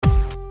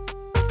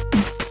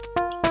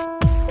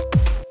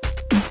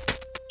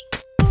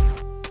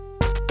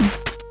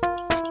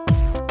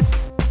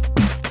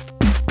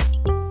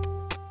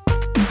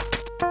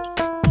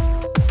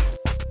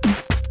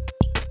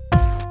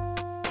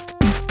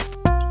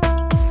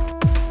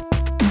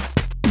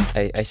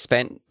I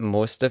spent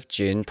most of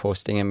June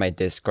posting in my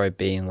Discord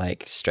being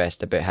like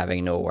stressed about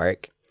having no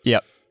work.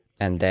 Yep.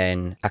 And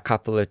then a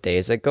couple of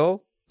days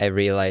ago, I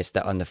realized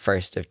that on the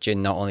 1st of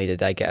June, not only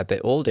did I get a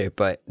bit older,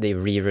 but they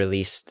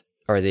released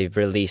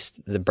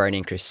the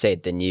Burning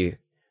Crusade, the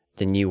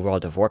new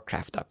World of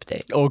Warcraft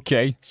update.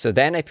 Okay. So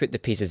then I put the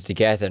pieces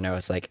together and I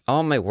was like,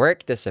 oh, my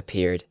work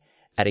disappeared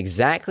at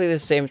exactly the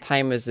same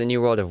time as the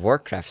new World of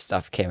Warcraft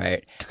stuff came out.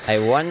 I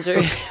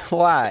wonder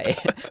why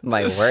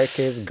my work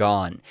is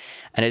gone.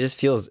 And it just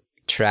feels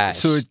trash.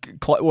 So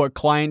what,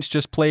 clients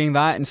just playing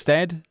that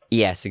instead?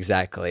 Yes,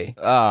 exactly.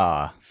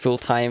 Ah.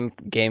 Full-time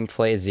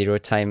gameplay, zero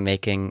time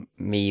making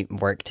me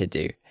work to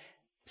do.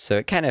 So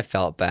it kind of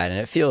felt bad and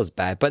it feels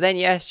bad. But then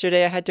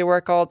yesterday I had to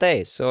work all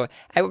day. So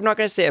I'm not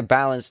going to say it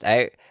balanced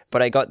out,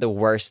 but I got the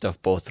worst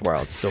of both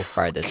worlds so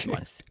far this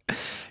month.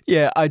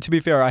 Yeah, to be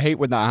fair, I hate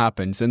when that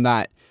happens. And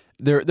that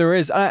there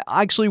is, I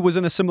actually was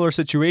in a similar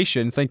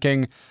situation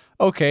thinking,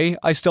 okay,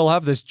 I still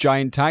have this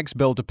giant tax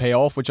bill to pay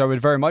off, which I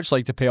would very much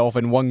like to pay off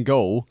in one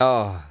go.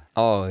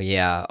 Oh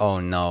yeah,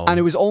 oh no. And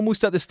it was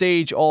almost at the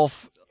stage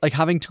of like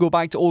having to go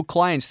back to old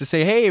clients to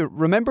say, hey,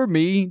 remember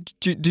me?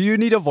 Do you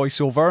need a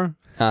voiceover?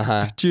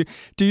 Uh-huh. Do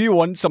you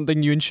want something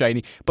new and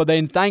shiny? But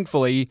then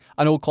thankfully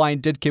an old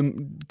client did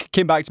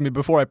came back to me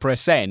before I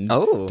press send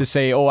to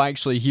say, oh,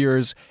 actually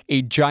here's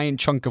a giant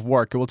chunk of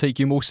work. It will take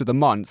you most of the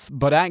month,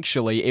 but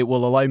actually it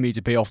will allow me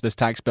to pay off this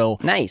tax bill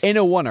in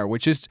a oneer,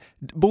 which is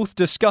both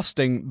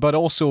disgusting but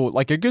also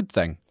like a good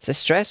thing. It's a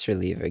stress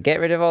reliever. Get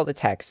rid of all the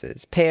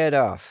taxes. Pay it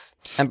off.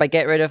 And by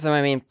get rid of them,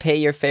 I mean pay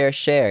your fair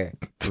share,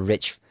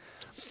 rich.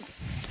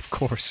 Of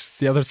course.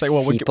 The other thing,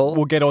 well,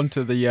 we'll get on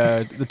to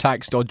the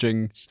tax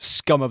dodging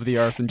scum of the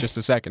earth in just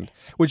a second,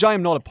 which I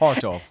am not a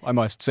part of, I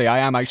must say. I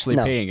am actually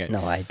paying it.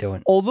 No, I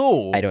don't.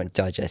 Although I don't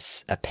dodge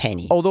a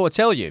penny. Although I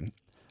tell you,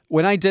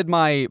 when I did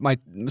my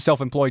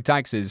self-employed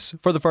taxes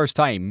for the first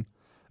time,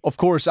 of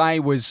course, I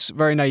was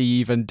very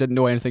naive and didn't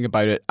know anything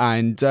about it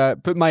and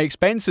put my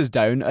expenses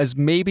down as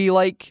maybe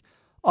like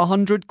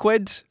 100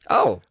 quid.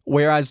 Oh.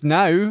 Whereas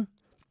now,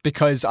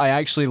 because I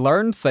actually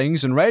learned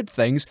things and read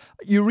things,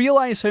 you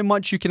realize how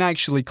much you can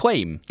actually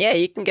claim. Yeah,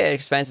 you can get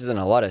expenses on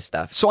a lot of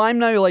stuff. So I'm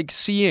now like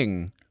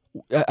seeing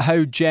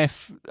how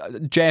Jeff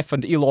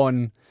and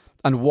Elon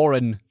and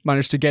Warren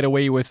managed to get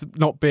away with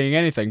not paying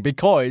anything,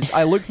 because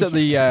I looked at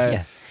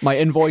the my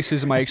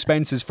invoices and my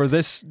expenses for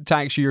this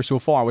tax year so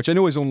far, which I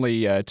know is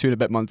only 2 and a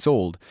bit months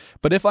old.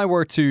 But if I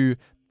were to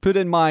put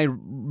in my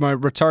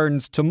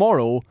returns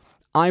tomorrow,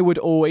 I would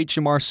owe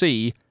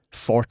HMRC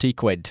 40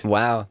 quid.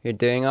 Wow, you're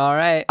doing all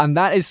right. And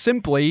that is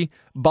simply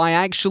by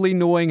actually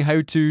knowing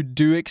how to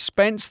do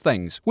expense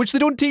things, which they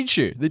don't teach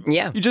you.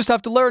 You just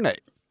have to learn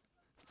it.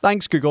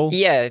 Thanks, Google.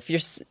 Yeah, if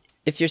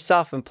you're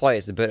self-employed,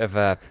 it's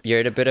you're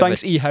in a bit of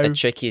a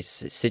tricky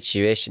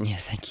situation. Yeah,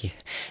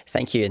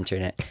 thank you,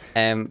 internet.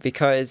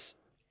 Because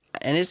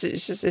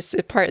it's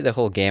a part of the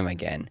whole game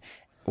again.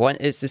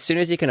 It's as soon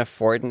as you can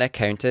afford an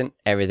accountant,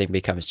 everything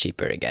becomes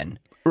cheaper again.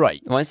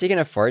 Right. Once you can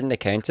afford an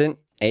accountant,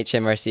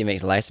 HMRC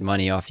makes less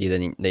money off you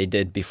than they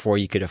did before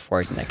you could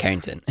afford an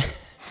accountant.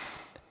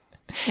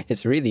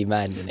 It's really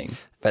maddening.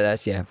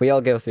 But we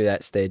all go through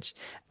that stage.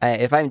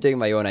 If I'm doing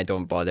my own, I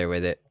don't bother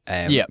with it.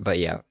 But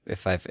yeah,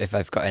 if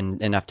I've got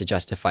enough to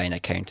justify an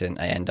accountant,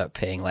 I end up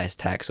paying less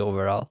tax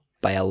overall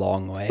by a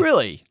long way.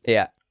 Really?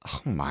 Yeah.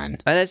 Oh, man.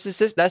 And that's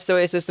the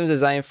way the system's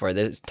designed for.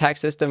 The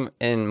tax system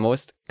in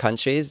most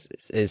countries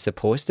is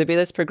supposed to be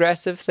this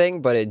progressive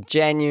thing, but it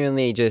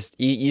genuinely just,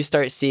 you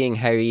start seeing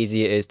how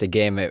easy it is to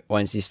game it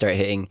once you start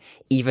hitting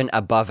even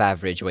above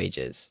average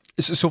wages.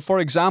 So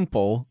for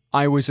example,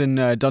 I was in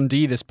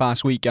Dundee this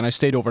past week and I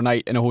stayed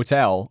overnight in a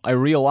hotel. I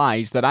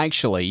realised that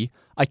actually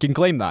I can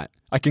claim that.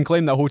 I can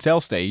claim that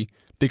hotel stay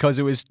because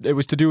it was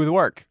to do with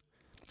work.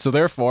 So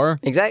therefore...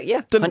 Exactly,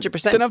 yeah,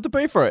 100%. Didn't have to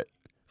pay for it.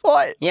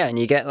 What? Yeah, and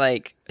you get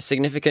like a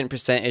significant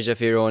percentage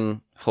of your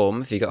own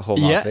home. If you got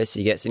home office,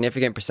 you get a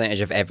significant percentage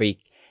of every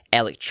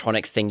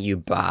electronic thing you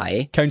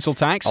buy. Council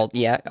tax.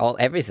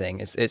 Everything.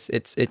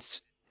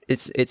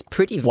 It's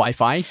pretty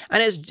Wi-Fi,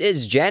 and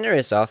it's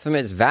generous of them.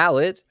 It's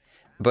valid,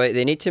 but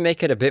they need to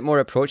make it a bit more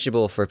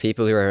approachable for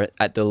people who are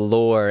at the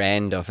lower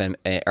end of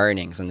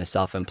earnings on the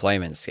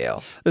self-employment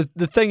scale.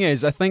 The thing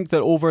is, I think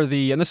that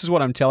and this is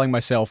what I'm telling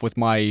myself with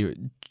my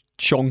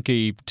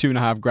chunky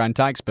 $2,500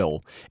 tax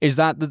bill, is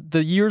that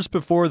the years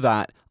before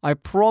that, I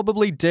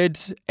probably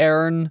did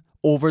earn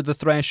over the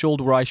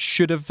threshold where I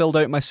should have filled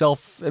out my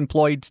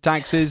self-employed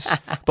taxes.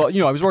 But,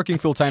 I was working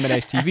full-time at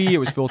STV, it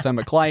was full-time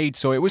at Clyde,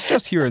 so it was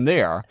just here and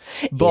there.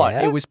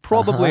 But it was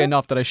probably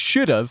enough that I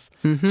should have.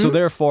 Mm-hmm. So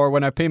therefore,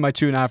 when I pay my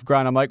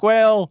 $2,500, I'm like,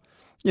 well...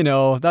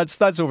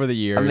 that's over the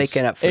years. I'm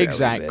making up for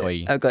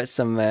exactly. It. I got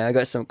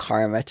some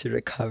karma to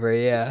recover.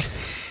 Yeah.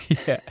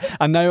 Yeah.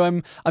 And now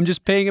I'm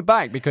just paying it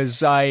back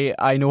because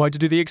I know how to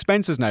do the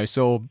expenses now.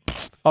 So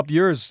up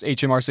yours,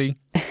 HMRC,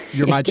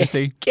 Your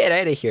Majesty. Get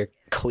out of here,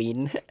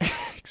 Queen.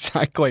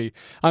 Exactly.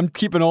 I'm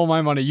keeping all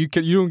my money. You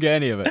don't get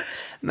any of it.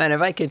 Man,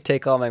 if I could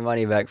take all my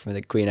money back from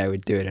the Queen, I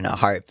would do it in a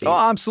heartbeat.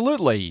 Oh,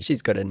 absolutely.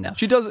 She's got enough.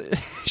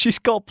 She's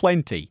got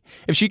plenty.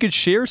 If she could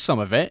share some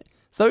of it,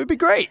 That would be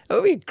great. That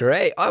would be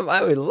great.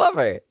 I would love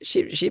her.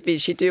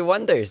 She'd do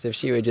wonders if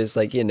she would just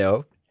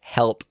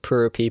help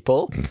poor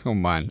people. Oh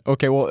man.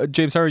 Okay, well,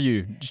 James, how are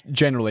you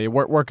generally?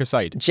 Work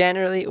aside.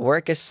 Generally,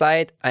 work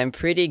aside, I'm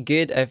pretty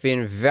good. I've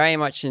been very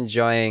much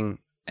enjoying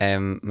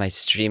my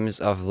streams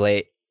of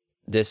late.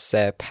 This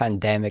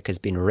pandemic has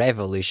been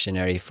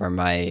revolutionary for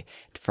my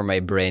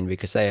brain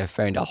because I have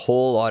found a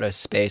whole lot of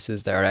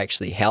spaces that are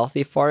actually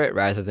healthy for it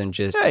rather than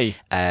just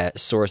a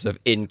source of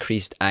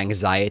increased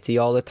anxiety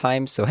all the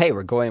time. So hey,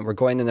 we're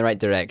going in the right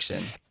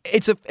direction.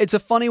 It's a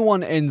funny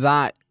one in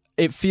that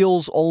it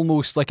feels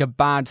almost like a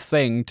bad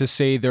thing to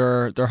say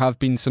there have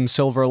been some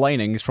silver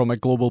linings from a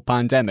global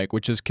pandemic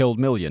which has killed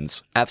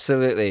millions.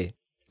 Absolutely.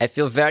 I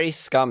feel very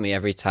scummy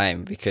every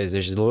time because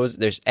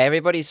there's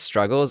everybody's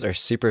struggles are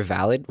super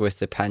valid with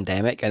the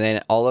pandemic, and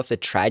then all of the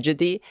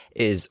tragedy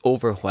is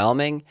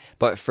overwhelming.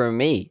 But for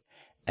me,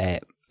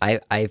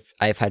 I've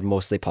had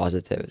mostly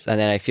positives, and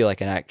then I feel like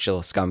an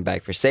actual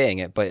scumbag for saying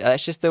it. But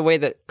that's just the way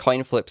that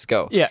coin flips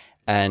go. Yeah.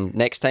 And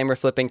next time we're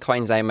flipping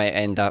coins, I might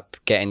end up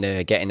getting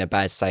the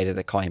bad side of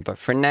the coin. But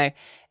for now,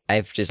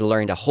 I've just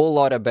learned a whole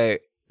lot about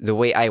the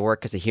way I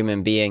work as a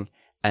human being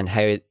and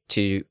how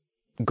to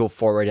go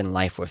forward in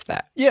life with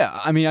that. Yeah,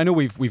 I mean, I know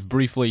we've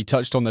briefly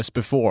touched on this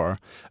before,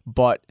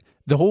 but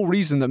the whole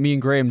reason that me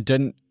and Graham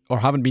didn't or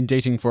haven't been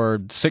dating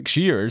for 6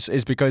 years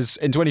is because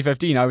in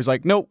 2015 I was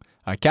like, nope,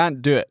 I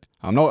can't do it.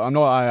 I'm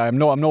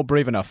not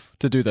brave enough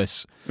to do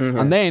this. Mm-hmm.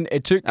 And then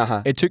it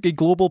took a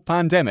global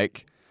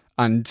pandemic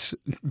and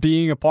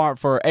being apart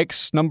for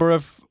X number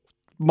of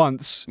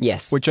months.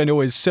 Yes. Which I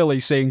know is silly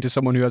saying to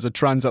someone who has a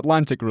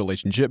transatlantic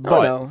relationship.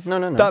 But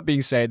no. That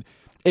being said,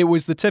 it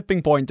was the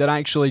tipping point that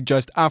actually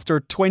just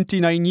after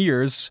 29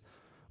 years,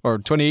 or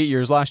 28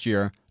 years last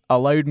year,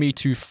 allowed me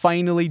to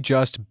finally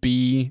just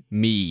be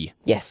me.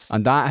 Yes.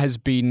 And that has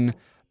been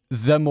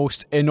the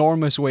most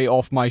enormous weight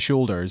off my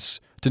shoulders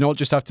to not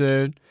just have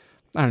to,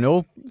 I don't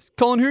know,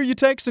 Colin, who are you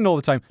texting all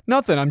the time?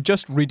 Nothing, I'm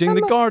just reading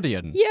The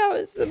Guardian. Yeah,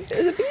 it's the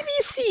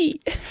BBC.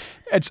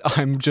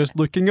 I'm just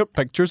looking at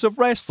pictures of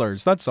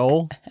wrestlers, that's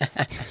all.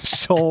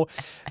 So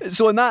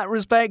in that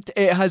respect,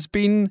 it has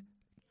been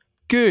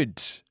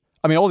good.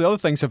 I mean, all the other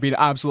things have been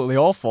absolutely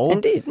awful.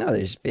 Indeed. No,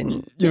 there's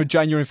been...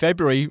 January and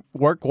February,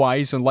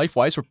 work-wise and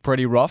life-wise, were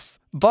pretty rough.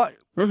 But,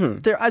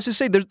 there, as I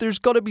say, there's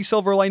got to be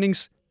silver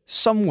linings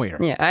somewhere.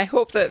 Yeah, I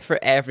hope that for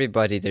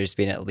everybody, there's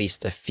been at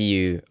least a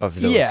few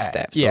of those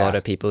steps. Yeah. A lot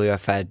of people who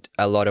have had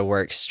a lot of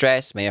work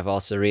stress may have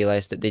also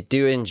realised that they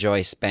do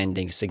enjoy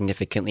spending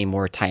significantly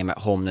more time at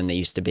home than they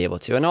used to be able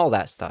to, and all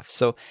that stuff.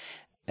 So,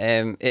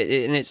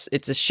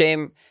 it's a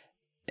shame...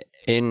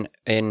 in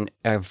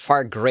a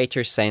far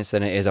greater sense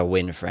than it is a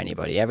win for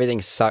anybody.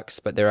 Everything sucks,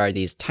 but there are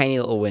these tiny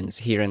little wins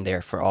here and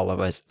there for all of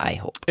us, I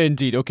hope.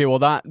 Indeed. Okay, well,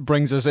 that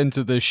brings us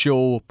into the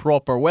show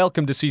proper.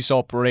 Welcome to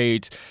Seesaw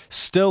Parade.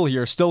 Still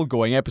here, still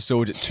going,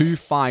 episode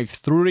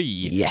 253.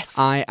 Yes.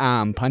 I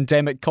am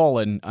Pandemic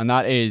Colin, and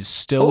that is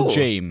still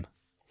James.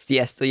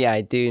 Yes, yeah, I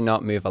do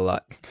not move a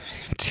lot.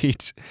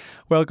 Indeed.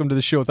 Welcome to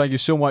the show. Thank you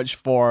so much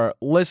for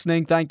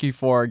listening. Thank you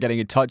for getting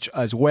in touch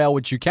as well,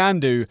 which you can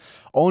do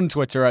on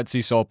Twitter at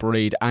Seesaw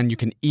Parade, and you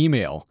can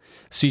email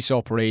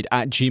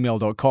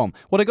seesawparade@gmail.com.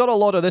 What I got a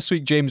lot of this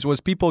week, James,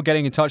 was people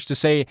getting in touch to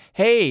say,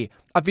 hey,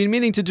 I've been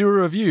meaning to do a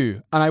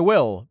review, and I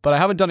will, but I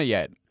haven't done it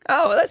yet.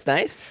 Oh, well, that's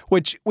nice.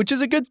 Which is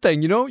a good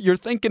thing, You're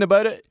thinking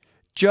about it.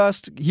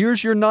 Just,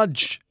 here's your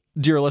nudge,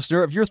 dear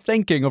listener. If you're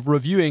thinking of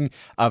reviewing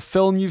a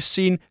film you've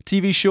seen,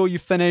 TV show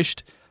you've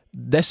finished,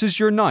 this is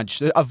your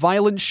nudge, a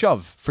violent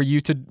shove for you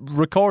to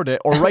record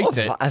it or write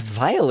it. A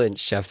violent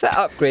shove? That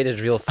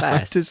upgraded real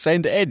fast. To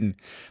send it in.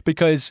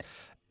 Because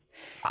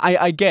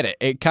I get it.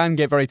 It can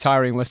get very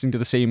tiring listening to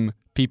the same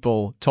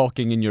people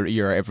talking in your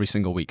ear every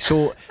single week.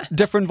 So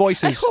different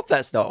voices. I hope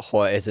that's not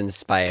what is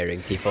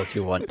inspiring people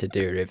to want to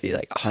do a review.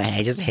 Like, oh man,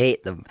 I just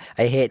hate them.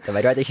 I hate them.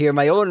 I'd rather hear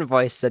my own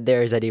voice than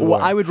theirs anymore.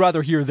 Well, I would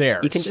rather hear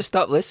theirs. You can just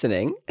stop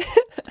listening.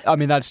 I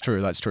mean, that's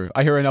true.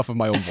 I hear enough of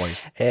my own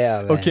voice.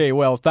 Yeah, man. Okay,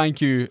 well, thank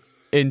you.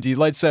 Indeed.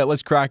 Let's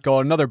crack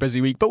on. Another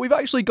busy week, but we've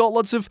actually got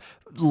lots of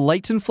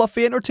light and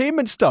fluffy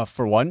entertainment stuff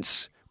for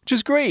once, which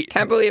is great.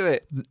 Can't believe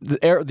it.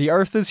 The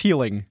earth is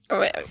healing.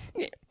 Oh,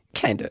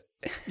 kind of.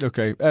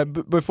 Okay.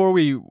 Before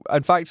we,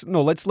 in fact,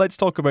 no. Let's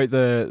talk about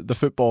the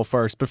football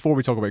first before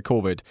we talk about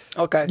COVID.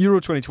 Okay. Euro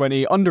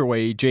 2020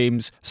 underway.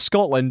 James,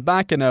 Scotland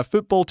back in a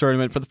football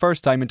tournament for the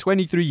first time in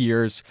 23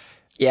 years.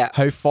 Yeah.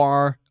 How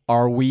far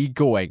are we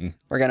going?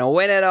 We're gonna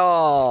win it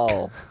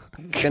all.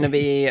 It's gonna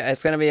be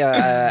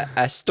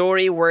a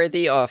story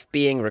worthy of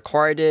being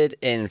recorded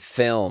in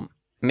film.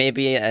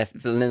 Maybe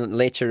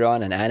later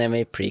on an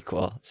anime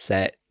prequel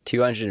set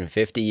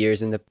 250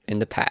 years in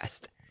the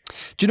past.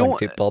 Do you know when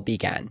football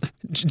began?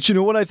 Do you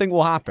know what I think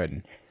will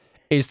happen?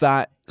 Is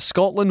that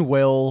Scotland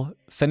will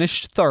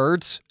finish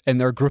third in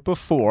their group of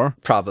four.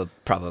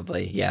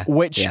 Probably, yeah.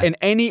 Which in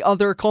any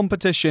other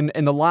competition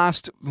in the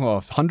last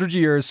 100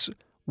 years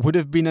would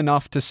have been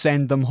enough to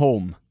send them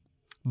home.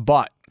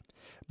 But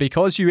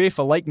because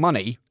UEFA like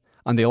money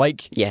and they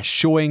like Yes.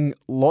 showing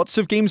lots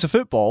of games of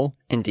football.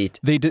 Indeed.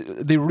 They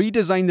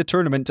redesigned the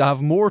tournament to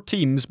have more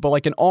teams, but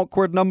like an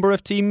awkward number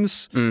of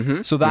teams,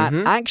 so that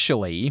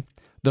actually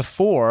the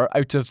 4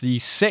 out of the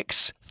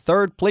 6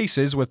 third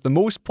places with the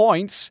most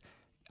points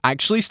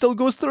actually still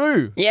goes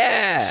through.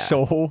 Yeah.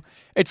 So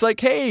it's like,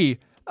 hey,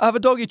 I have a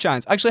doggy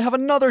chance. Actually, I have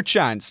another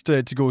chance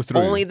to go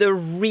through. Only the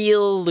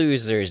real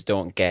losers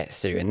don't get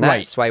through, and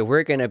that's why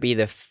we're going to be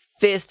the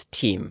 5th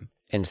team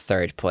in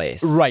 3rd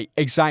place. Right,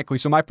 exactly.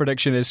 So my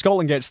prediction is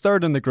Scotland gets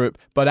 3rd in the group,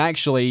 but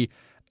actually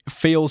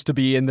fails to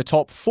be in the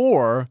top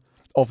 4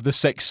 of the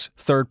 6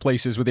 third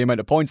places with the amount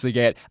of points they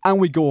get, and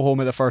we go home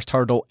at the first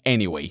hurdle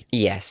anyway.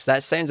 Yes,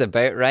 that sounds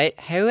about right.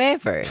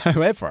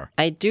 However,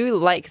 I do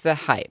like the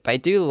hype. I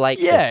do like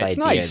this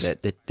idea nice.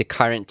 that the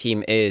current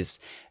team is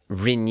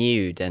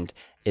renewed and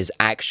is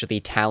actually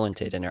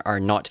talented and are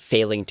not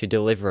failing to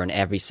deliver on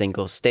every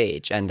single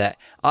stage, and that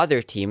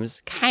other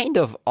teams kind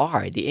of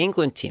are. The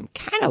England team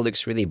kind of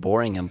looks really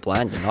boring and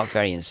bland and not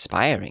very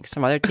inspiring.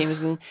 Some other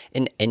teams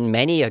in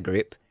many a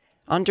group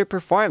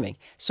underperforming.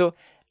 So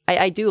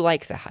I do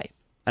like the hype,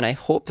 and I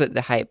hope that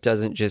the hype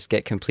doesn't just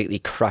get completely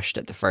crushed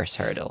at the first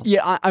hurdle.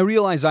 Yeah, I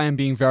realise I am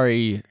being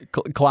very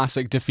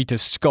classic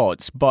defeatist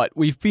Scots, but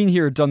we've been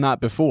here, done that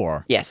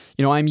before. Yes.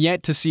 You know, I'm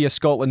yet to see a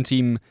Scotland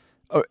team.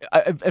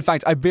 In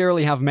fact, I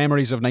barely have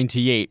memories of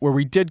 98 where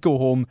we did go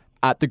home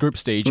at the group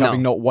stage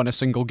having not won a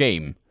single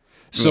game.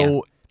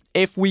 So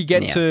if we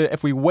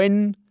if we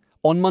win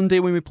on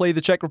Monday when we play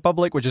the Czech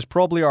Republic, which is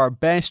probably our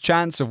best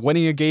chance of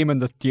winning a game in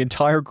the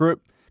entire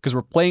group because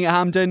we're playing at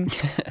Hampden,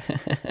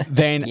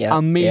 then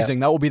amazing.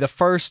 That will be the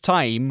first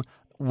time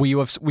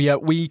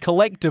we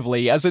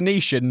collectively as a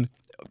nation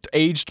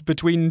aged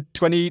between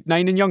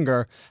 29 and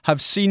younger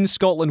have seen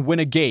Scotland win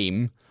a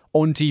game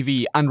on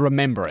TV and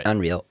remember it.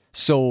 Unreal.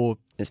 So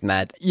it's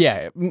mad.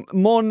 Yeah,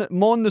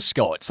 mon the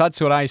Scots.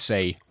 That's what I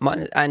say.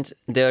 And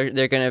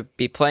they're going to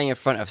be playing in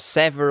front of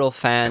several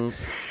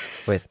fans,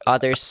 with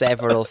other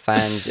several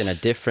fans in a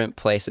different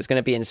place. It's going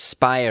to be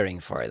inspiring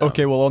for them.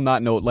 Okay, well, on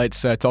that note,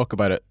 let's talk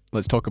about it.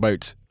 Let's talk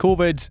about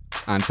COVID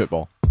and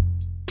football.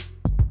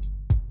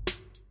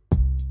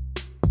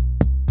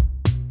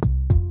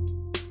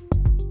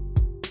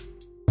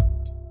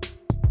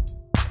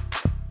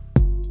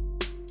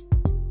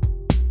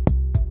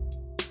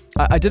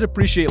 I did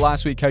appreciate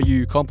last week how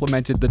you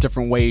complimented the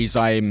different ways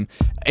I'm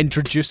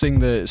introducing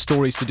the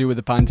stories to do with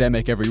the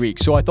pandemic every week.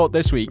 So I thought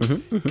this week,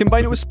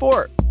 combine it with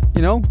sport,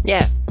 you know?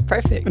 Yeah,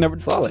 perfect.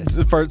 Flawless. It's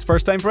the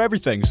first time for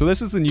everything. So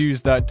this is the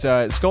news that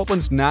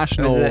Scotland's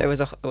national... It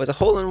was a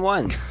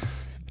hole-in-one.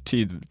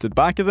 To the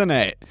back of the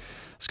net.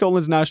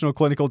 Scotland's national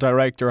clinical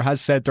director has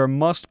said there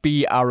must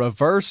be a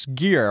reverse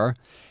gear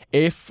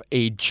if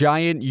a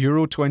giant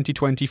Euro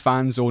 2020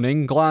 fan zone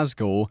in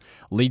Glasgow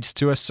leads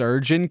to a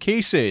surge in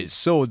cases.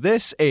 So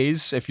this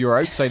is, if you're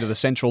outside of the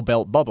Central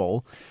Belt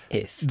bubble,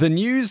 the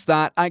news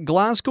that at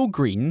Glasgow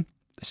Green,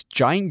 this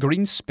giant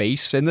green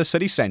space in the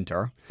city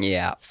centre,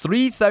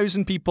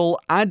 3,000 people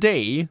a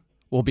day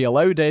will be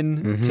allowed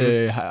in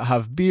to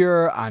have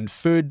beer and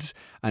food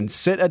and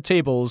sit at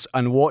tables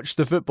and watch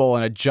the football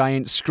on a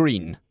giant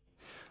screen.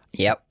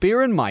 Yep.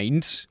 Bear in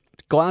mind,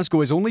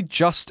 Glasgow is only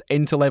just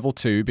into level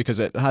 2 because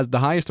it has the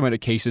highest amount of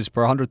cases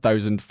per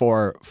 100,000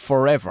 for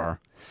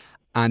forever.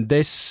 And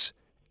this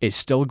is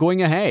still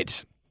going ahead.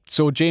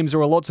 So, James,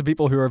 there are lots of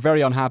people who are very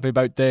unhappy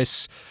about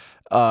this,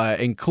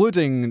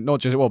 including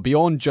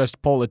beyond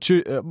just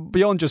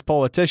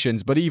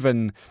politicians, but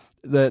even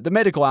the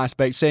medical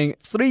aspect, saying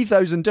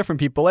 3,000 different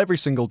people every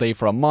single day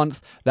for a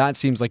month. That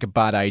seems like a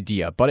bad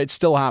idea, but it's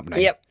still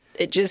happening. Yep.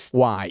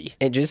 Why?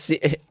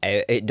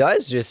 It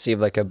does just seem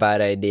like a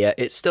bad idea.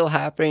 It's still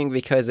happening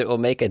because it will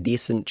make a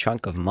decent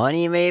chunk of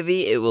money.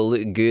 Maybe it will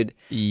look good.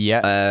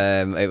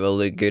 Yeah. It will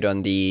look good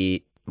on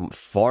the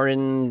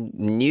foreign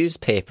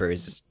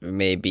newspapers.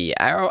 Maybe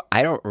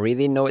I don't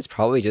really know. It's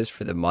probably just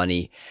for the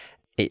money.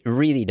 It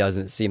really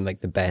doesn't seem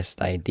like the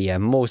best idea.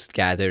 Most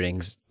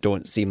gatherings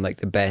don't seem like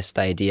the best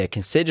idea,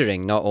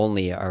 considering not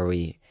only are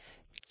we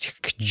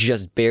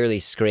just barely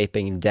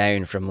scraping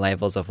down from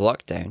levels of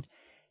lockdown,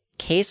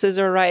 cases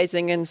are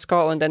rising in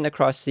Scotland and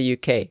across the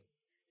UK.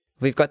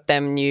 We've got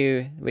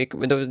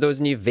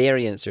those new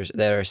variants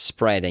that are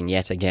spreading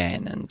yet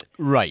again, and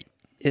right,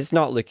 it's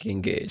not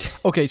looking good.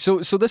 Okay,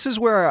 so this is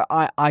where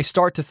I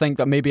start to think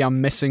that maybe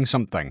I'm missing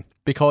something,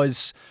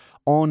 because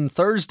on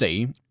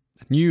Thursday,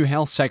 new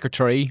Health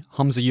Secretary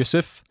Humza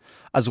Yousaf,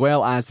 as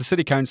well as the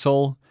City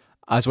Council,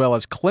 as well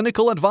as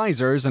clinical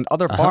advisors and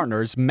other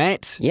partners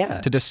met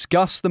to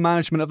discuss the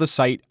management of the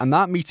site, and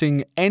that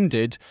meeting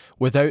ended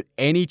without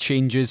any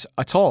changes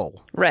at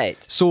all.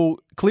 Right. So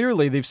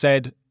clearly they've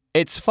said,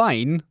 it's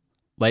fine,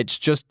 let's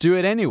just do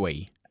it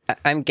anyway.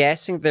 I'm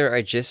guessing there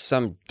are just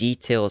some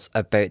details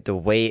about the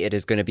way it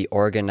is going to be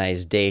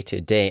organized day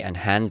to day and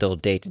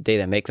handled day to day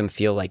that make them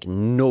feel like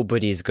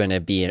nobody's going to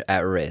be at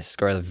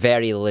risk, or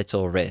very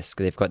little risk.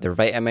 They've got the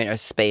right amount of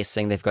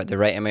spacing, they've got the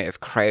right amount of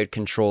crowd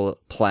control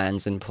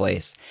plans in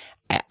place.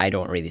 I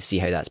don't really see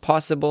how that's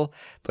possible,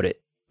 but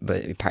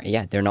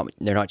yeah, they're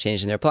not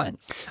changing their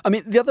plans. I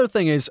mean, the other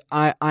thing is,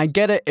 I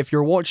get it if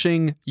you're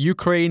watching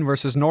Ukraine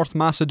versus North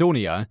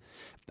Macedonia.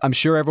 I'm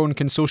sure everyone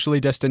can socially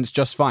distance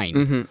just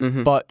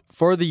fine. But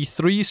for the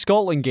 3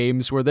 Scotland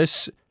games where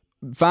this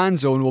fan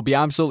zone will be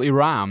absolutely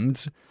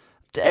rammed,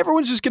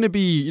 everyone's just going to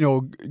be,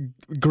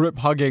 group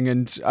hugging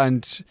and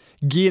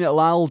geeing at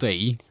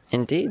Laldy.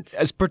 Indeed.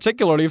 As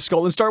particularly if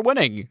Scotland start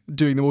winning,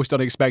 doing the most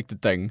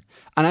unexpected thing.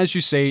 And as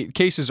you say,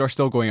 cases are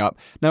still going up.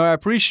 Now, I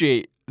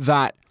appreciate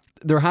that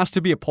there has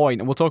to be a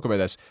point, and we'll talk about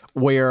this,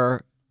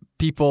 where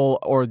people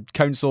or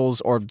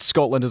councils or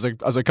Scotland as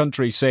a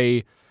country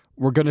say,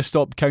 we're going to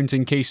stop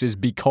counting cases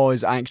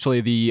because actually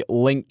the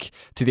link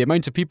to the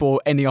amount of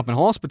people ending up in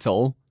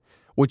hospital,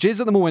 which is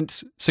at the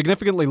moment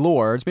significantly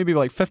lower, it's maybe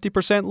like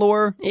 50%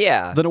 lower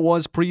than it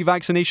was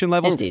pre-vaccination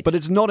levels. Indeed. But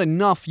it's not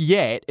enough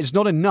yet. It's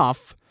not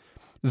enough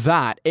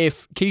that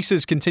if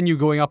cases continue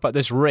going up at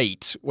this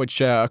rate,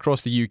 which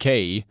across the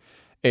UK,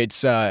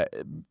 it's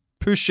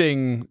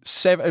pushing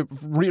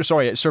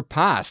it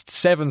surpassed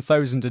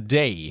 7,000 a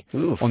day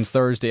on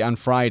Thursday and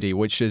Friday,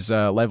 which is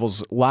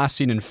levels last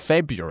seen in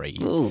February.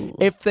 Ooh.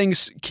 If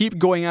things keep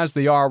going as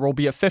they are, we'll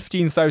be at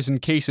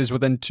 15,000 cases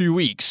within 2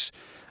 weeks.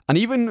 And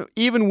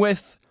even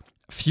with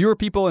fewer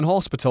people in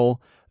hospital,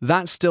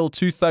 that's still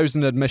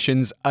 2,000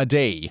 admissions a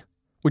day,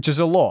 which is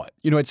a lot.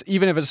 It's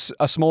even if it's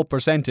a small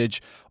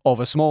percentage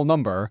of a small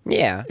number,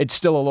 it's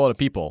still a lot of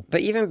people.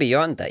 But even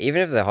beyond that,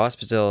 even if the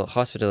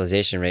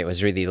hospitalization rate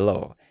was really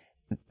low,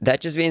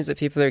 that just means that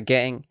people are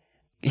getting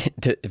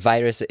the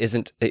virus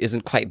isn't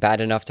quite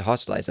bad enough to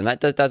hospitalize, and that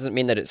doesn't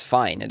mean that it's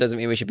fine. It doesn't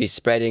mean we should be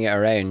spreading it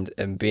around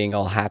and being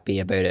all happy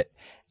about it.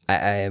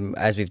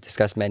 As we've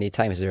discussed many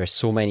times, there are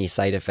so many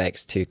side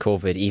effects to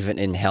COVID, even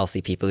in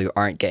healthy people who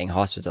aren't getting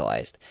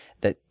hospitalized,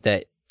 that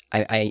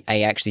I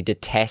actually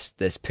detest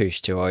this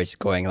push towards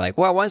going like,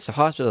 well, once the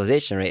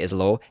hospitalization rate is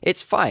low,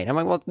 it's fine. I'm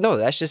like, well, no,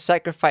 that's just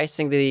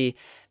sacrificing the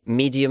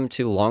medium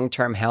to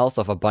long-term health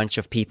of a bunch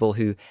of people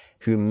who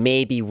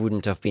maybe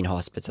wouldn't have been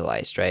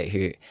hospitalized,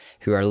 right?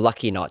 Who are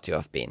lucky not to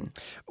have been.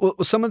 Well,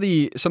 some of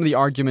the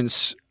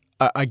arguments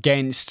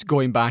against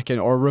going back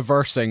or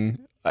reversing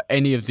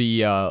any of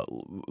the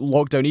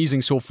lockdown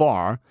easing so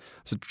far.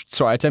 So,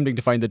 sorry, attempting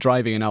to find the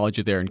driving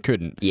analogy there and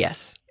couldn't.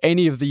 Yes.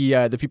 Any of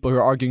the people who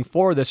are arguing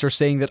for this are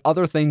saying that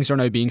other things are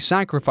now being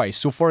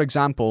sacrificed. So, for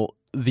example,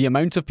 the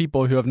amount of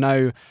people who have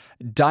now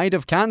died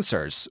of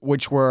cancers,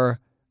 which were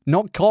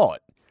not caught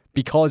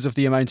because of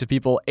the amount of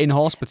people in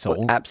hospital.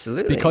 Well,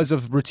 absolutely. Because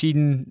of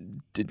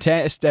routine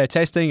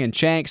testing and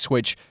checks,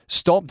 which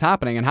stopped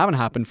happening and haven't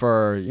happened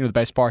for the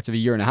best part of a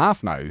year and a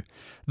half now.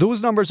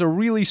 Those numbers are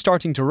really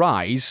starting to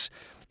rise,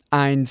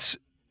 and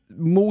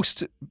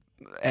most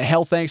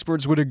health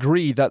experts would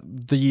agree that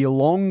the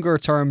longer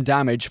term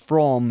damage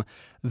from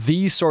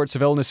these sorts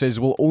of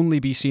illnesses will only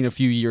be seen a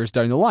few years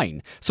down the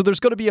line. So there's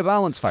got to be a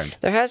balance found.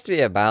 There has to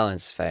be a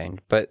balance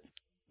found, but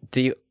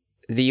the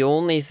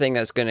only thing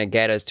that's going to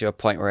get us to a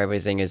point where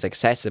everything is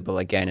accessible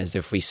again is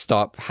if we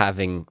stop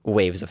having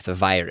waves of the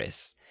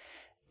virus.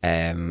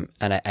 And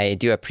I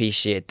do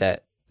appreciate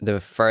that the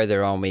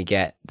further on we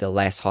get, the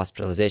less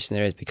hospitalization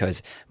there is,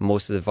 because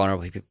most of the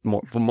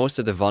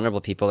vulnerable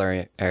people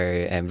are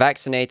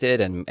vaccinated,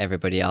 and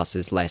everybody else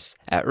is less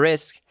at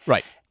risk.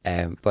 Right.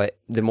 But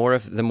the more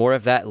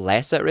of that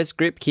less at risk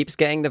group keeps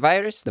getting the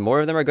virus, the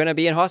more of them are going to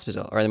be in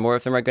hospital, or the more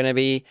of them are going to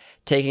be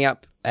taking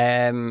up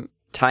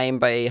time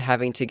by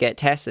having to get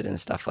tested and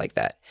stuff like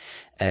that.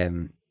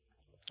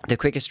 The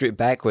quickest route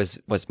back was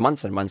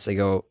months and months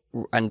ago,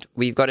 and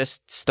we've got to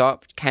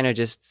stop kind of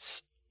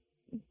just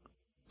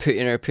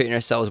putting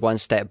ourselves one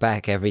step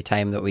back every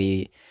time that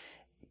we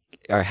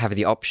have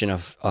the option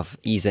of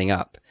easing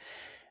up.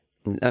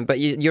 But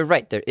you're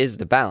right, there is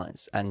the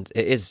balance, and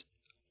it is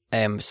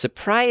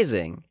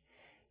surprising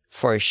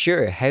for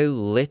sure how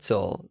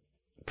little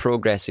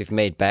progress we've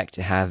made back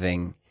to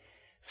having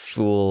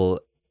full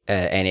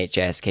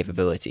NHS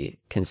capability,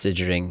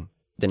 considering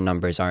the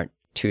numbers aren't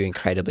too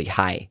incredibly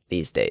high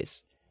these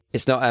days.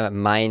 It's not a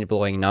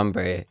mind-blowing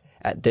number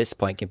at this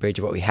point compared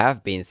to what we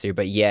have been through,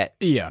 but yet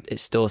it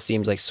still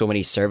seems like so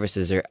many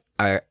services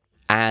are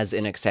as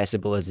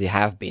inaccessible as they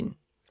have been,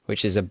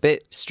 which is a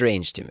bit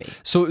strange to me.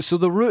 So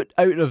the route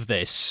out of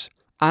this,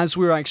 as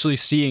we're actually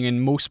seeing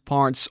in most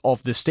parts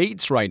of the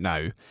States right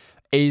now,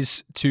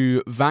 is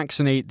to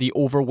vaccinate the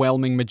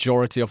overwhelming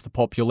majority of the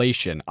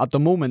population. At the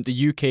moment,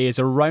 the UK is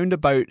around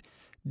about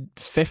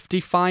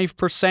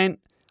 55%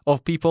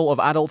 of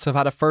adults have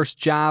had a first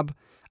jab,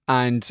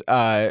 and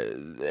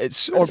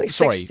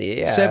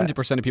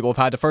 70% of people have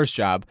had a first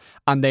jab,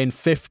 and then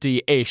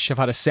 50-ish have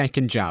had a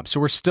second jab. So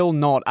we're still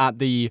not at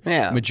the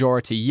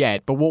majority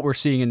yet. But what we're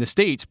seeing in the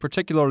States,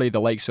 particularly the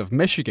likes of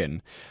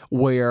Michigan,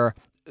 where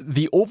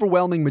the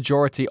overwhelming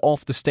majority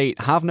of the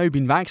state have now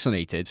been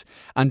vaccinated,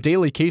 and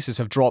daily cases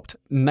have dropped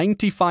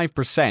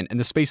 95% in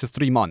the space of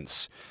 3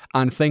 months.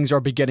 And things are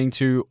beginning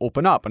to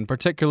open up, and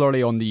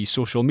particularly on the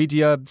social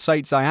media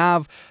sites I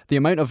have, the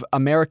amount of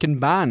American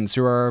bands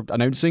who are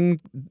announcing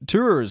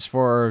tours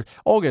for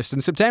August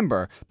and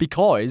September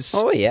because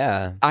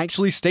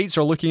actually states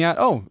are looking at,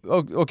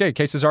 okay,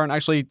 cases aren't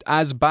actually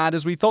as bad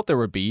as we thought they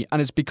would be,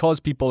 and it's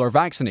because people are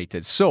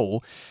vaccinated.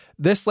 So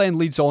this then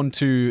leads on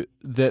to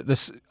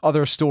this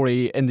other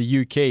story in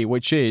the UK,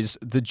 which is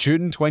the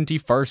June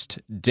 21st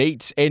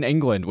date in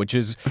England, which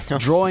is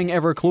drawing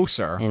ever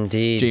closer.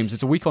 Indeed. James,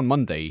 it's a week on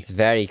Monday. It's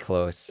very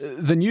close.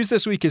 The news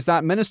this week is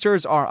that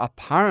ministers are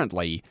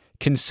apparently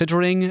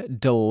considering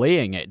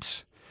delaying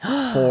it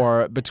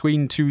for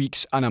between 2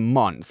 weeks and a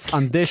month.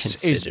 And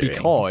this is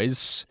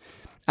because,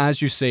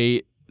 as you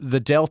say,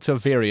 the Delta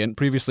variant,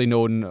 previously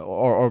known,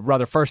 or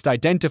rather first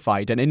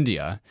identified in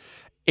India,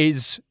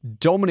 is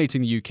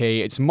dominating the UK.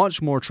 It's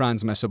much more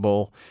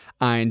transmissible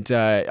and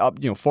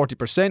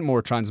 40%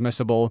 more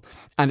transmissible,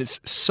 and it's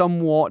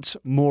somewhat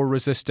more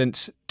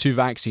resistant to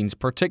vaccines,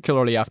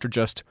 particularly after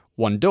just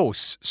one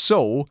dose.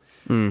 So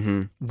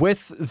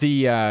with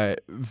the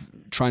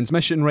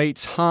transmission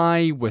rates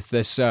high, with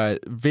this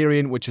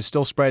variant which is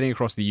still spreading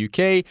across the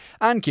UK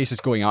and cases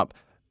going up,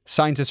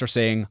 scientists are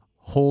saying,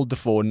 hold the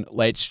phone,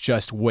 let's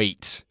just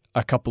wait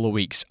a couple of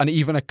weeks. And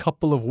even a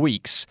couple of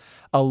weeks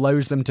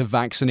allows them to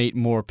vaccinate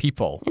more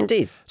people.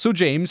 Indeed. So,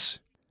 James,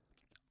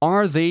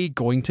 are they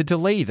going to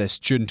delay this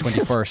June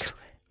 21st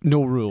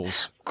no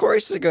rules? Of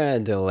course they're going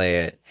to delay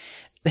it.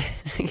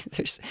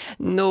 There's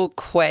no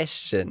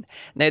question.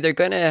 Now, they're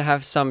going to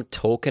have some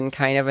token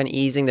kind of an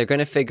easing. They're going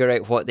to figure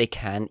out what they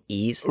can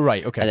ease.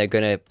 Right, okay. And they're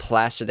going to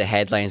plaster the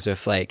headlines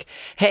with like,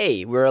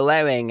 hey, we're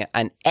allowing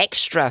an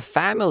extra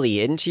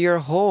family into your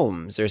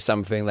homes or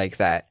something like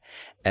that.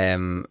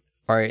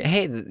 Or,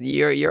 hey,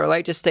 you're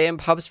allowed to stay in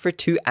pubs for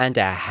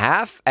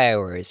 2.5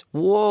 hours.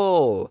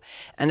 Whoa.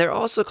 And they're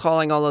also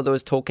calling all of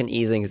those token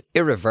easings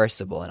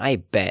irreversible. And I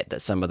bet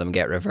that some of them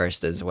get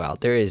reversed as well.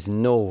 There is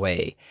no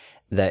way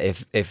that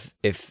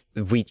if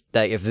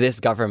this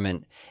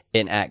government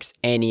enacts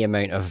any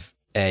amount of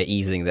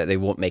easing that they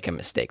won't make a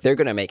mistake. They're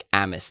going to make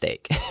a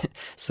mistake.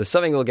 So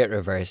something will get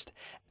reversed.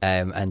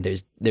 And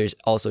there's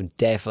also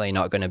definitely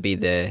not going to be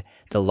the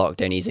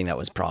lockdown easing that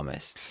was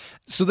promised.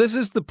 So this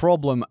is the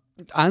problem,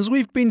 as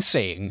we've been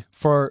saying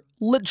for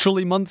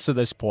literally months at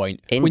this point.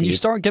 Indeed. When you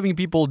start giving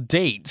people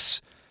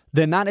dates,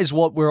 then that is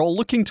what we're all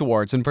looking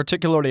towards, and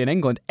particularly in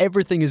England,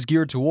 everything is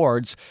geared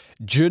towards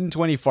June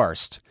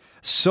 21st.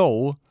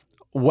 So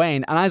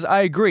when, and as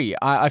I agree,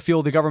 I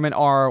feel the government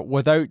are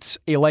without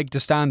a leg to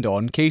stand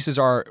on. Cases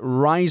are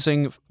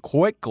rising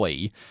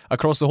quickly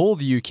across the whole of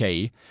the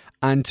UK,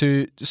 and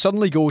to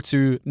suddenly go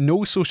to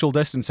no social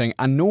distancing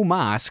and no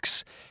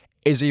masks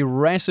is a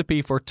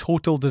recipe for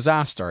total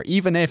disaster,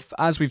 even if,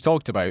 as we've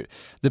talked about,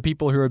 the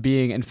people who are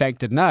being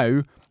infected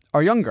now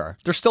are younger.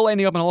 They're still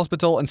ending up in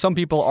hospital, and some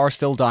people are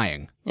still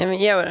dying. I mean,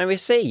 yeah, and we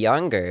say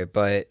younger,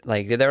 but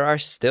like there are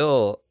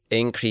still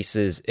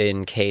increases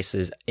in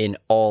cases in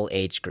all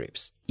age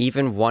groups,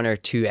 even 1 or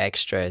 2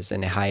 extras in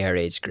the higher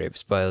age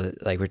groups.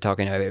 But like we're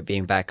talking about it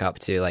being back up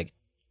to like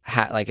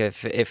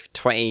if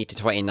 20 to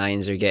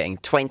 29s are getting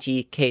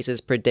 20 cases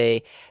per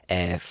day,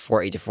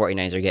 40 to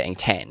 49s are getting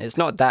 10. It's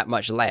not that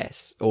much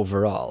less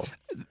overall.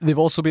 They've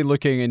also been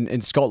looking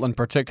in Scotland,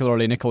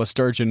 particularly Nicola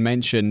Sturgeon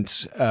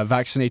mentioned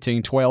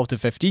vaccinating 12 to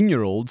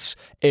 15-year-olds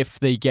if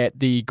they get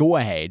the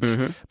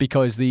go-ahead,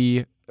 because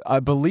I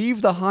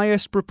believe the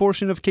highest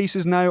proportion of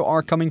cases now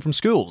are coming from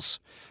schools,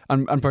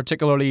 and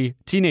particularly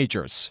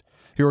teenagers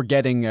who are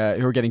getting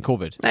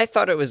COVID. I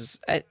thought it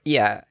was,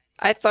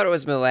 I thought it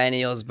was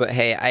millennials, but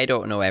hey, I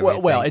don't know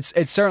everything. Well,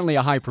 it's certainly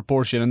a high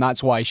proportion, and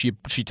that's why she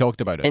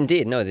talked about it.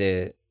 Indeed, no,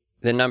 the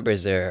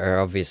numbers are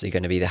obviously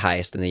going to be the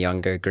highest in the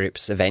younger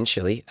groups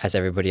eventually, as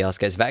everybody else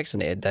gets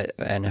vaccinated.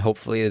 And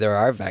hopefully there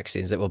are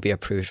vaccines that will be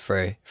approved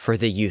for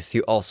the youth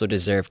who also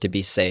deserve to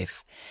be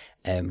safe.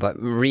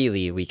 But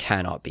really, we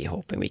cannot be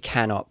hoping. We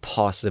cannot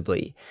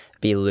possibly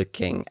be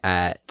looking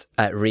at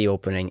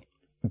reopening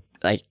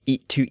like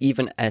to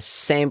even a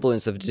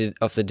semblance of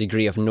the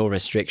degree of no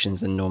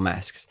restrictions and no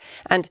masks.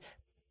 And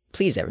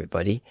please,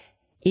 everybody,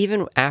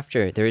 even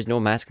after there is no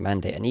mask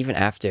mandate, and even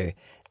after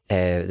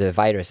the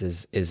virus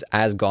is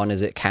as gone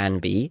as it can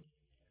be,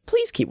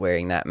 please keep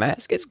wearing that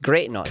mask. It's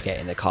great not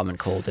getting the common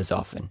cold as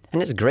often,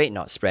 and it's great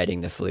not spreading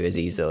the flu as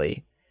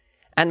easily.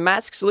 And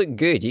masks look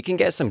good. You can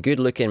get some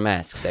good-looking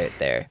masks out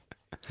there.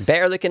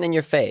 Better looking than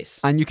your face.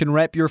 And you can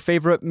rep your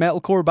favourite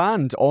metalcore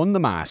band on the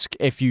mask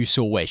if you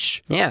so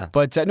wish. Yeah.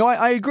 But no,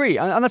 I agree.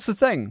 And that's the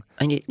thing.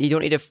 And you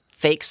don't need a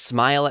fake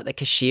smile at the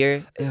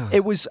cashier.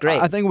 It was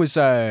great. I think it was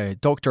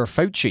Dr.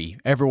 Fauci,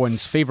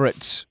 everyone's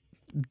favourite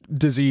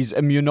disease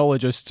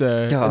immunologist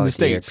in the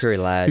States, poor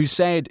lad. who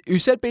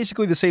said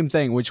basically the same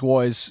thing, which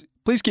was,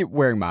 please keep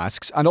wearing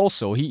masks. And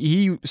also,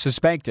 he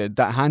suspected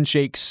that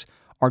handshakes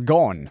are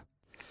gone.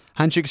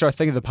 Handshakes are a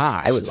thing of the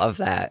past. I would love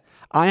that.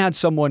 I had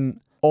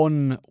someone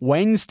on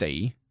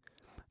Wednesday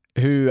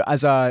who,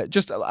 as I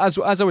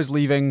was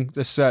leaving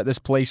this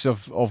place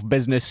of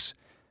business,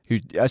 who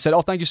I said,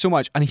 "Oh, thank you so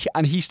much,"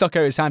 and he stuck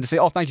out his hand to say,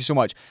 "Oh, thank you so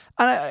much,"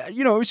 and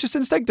it was just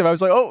instinctive. I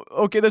was like, "Oh,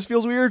 okay, this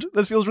feels weird.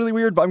 This feels really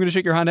weird, but I'm going to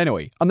shake your hand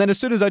anyway." And then as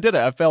soon as I did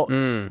it, I felt,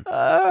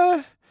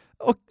 oh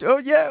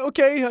yeah,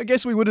 okay, I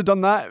guess we would have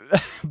done that,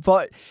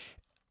 but.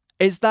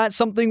 Is that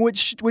something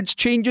which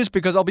changes?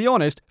 Because I'll be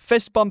honest,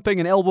 fist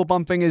bumping and elbow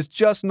bumping is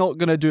just not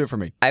going to do it for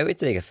me. I would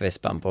take a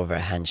fist bump over a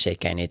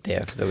handshake any day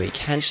of the week.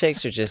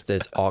 Handshakes are just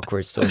this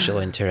awkward social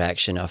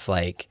interaction of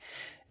like,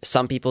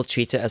 some people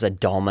treat it as a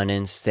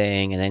dominance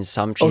thing, and then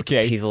some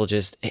people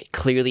just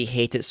clearly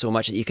hate it so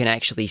much that you can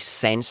actually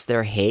sense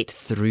their hate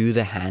through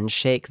the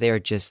handshake. They're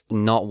just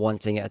not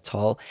wanting it at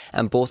all.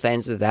 And both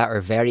ends of that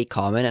are very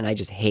common, and I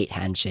just hate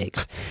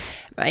handshakes.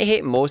 I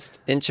hate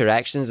most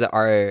interactions that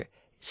are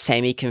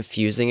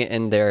semi-confusing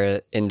in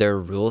their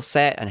rule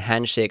set, and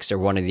handshakes are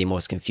one of the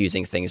most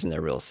confusing things in their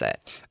rule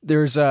set.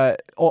 There's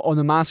on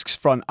the masks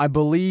front, I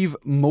believe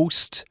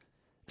most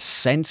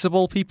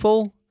sensible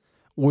people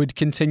would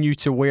continue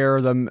to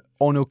wear them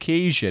on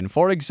occasion.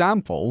 For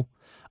example,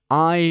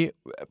 I,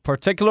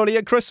 particularly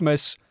at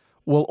Christmas,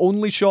 will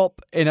only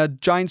shop in a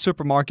giant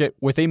supermarket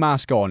with a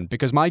mask on,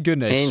 because my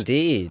goodness,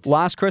 indeed,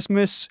 last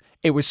Christmas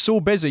it was so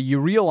busy you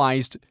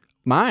realised,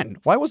 man,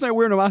 why wasn't I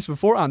wearing a mask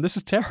beforehand? This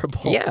is terrible.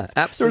 Yeah,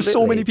 absolutely. There's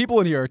so many people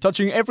in here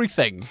touching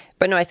everything.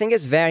 But no, I think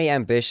it's very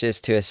ambitious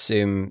to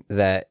assume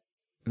that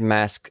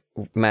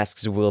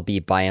masks will be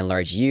by and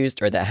large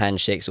used, or that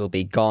handshakes will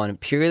be gone,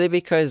 purely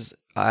because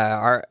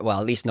at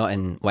least not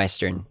in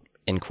Western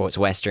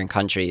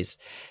countries,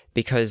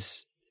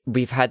 because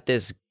we've had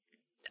this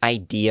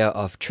idea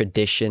of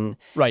tradition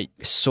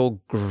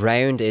so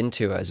ground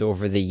into us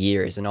over the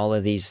years, and all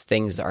of these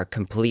things that are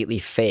completely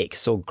fake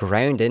so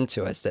ground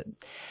into us that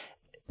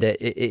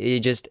it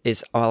just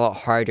is a lot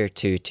harder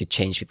to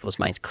change people's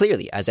minds,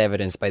 clearly, as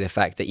evidenced by the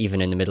fact that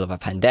even in the middle of a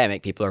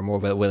pandemic, people are more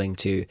willing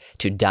to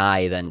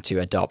die than to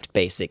adopt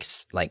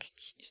basics like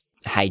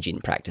hygiene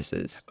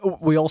practices.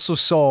 We also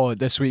saw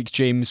this week,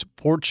 James,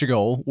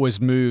 Portugal was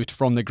moved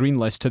from the green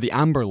list to the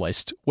amber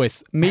list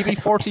with maybe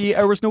 48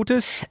 hours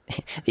notice.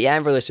 The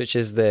amber list, which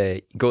is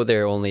the go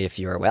there only if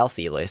you're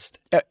wealthy list.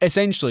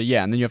 Essentially,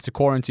 yeah, and then you have to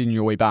quarantine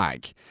your way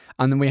back.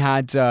 And then we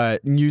had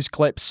news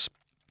clips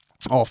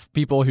of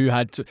people who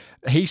had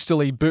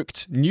hastily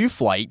booked new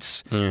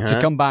flights to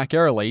come back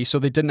early so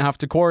they didn't have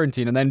to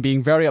quarantine, and then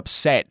being very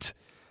upset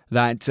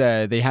that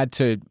they had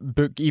to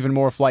book even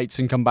more flights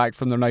and come back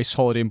from their nice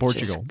holiday in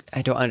Portugal.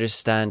 I don't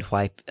understand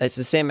why. It's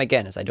the same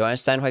again as I don't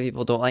understand why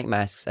people don't like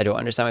masks. I don't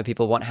understand why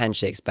people want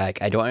handshakes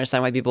back. I don't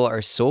understand why people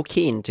are so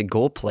keen to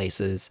go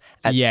places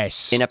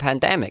in a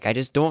pandemic. I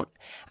don't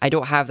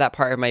have that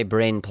part of my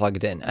brain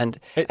plugged in. And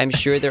I'm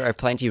sure there are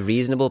plenty of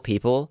reasonable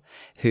people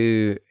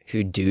who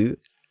do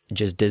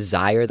just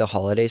desire the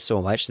holiday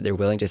so much that they're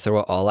willing to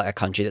throw it all at a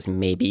country that's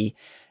maybe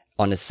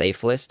on a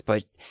safe list.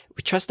 But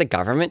we trust the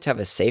government to have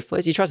a safe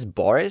list. You trust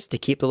Boris to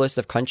keep the list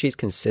of countries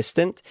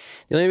consistent.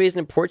 The only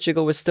reason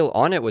Portugal was still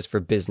on it was for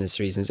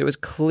business reasons. It was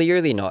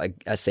clearly not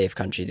a safe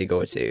country to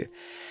go to.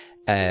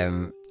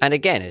 And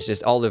again, it's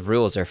just all the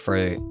rules are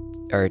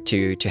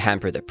to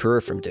hamper the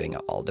poor from doing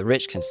it all. The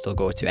rich can still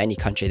go to any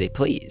country they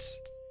please.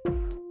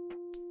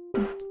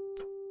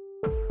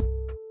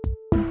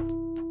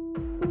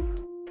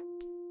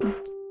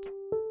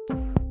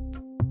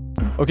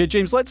 Okay,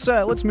 James,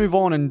 let's move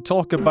on and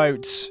talk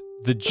about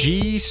the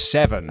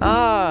G7.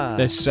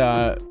 This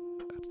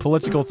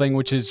political thing,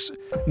 which is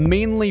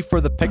mainly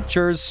for the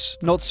pictures,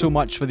 not so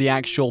much for the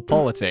actual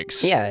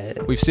politics. Yeah.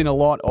 We've seen a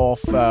lot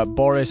of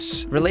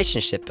Boris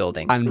relationship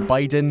building and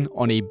Biden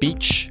on a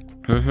beach.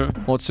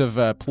 Mm-hmm. Lots of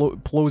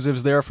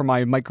plosives there for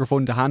my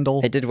microphone to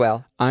handle. It did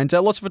well. And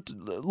lots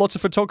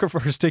of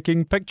photographers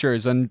taking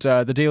pictures, and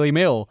the Daily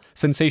Mail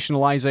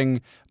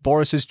sensationalizing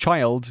Boris's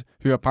child,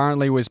 who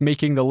apparently was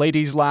making the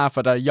ladies laugh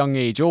at a young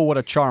age. Oh, what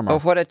a charmer. Oh,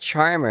 what a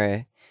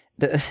charmer.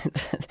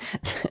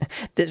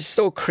 It's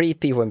so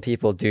creepy when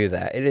people do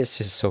that. It is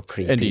just so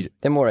creepy. Indeed.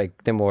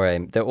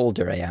 The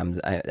older I am,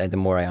 the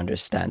more I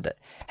understand that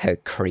how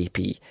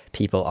creepy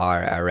people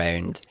are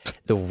around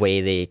the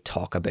way they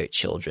talk about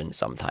children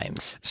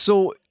sometimes.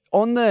 So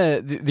on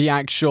the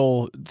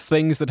actual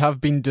things that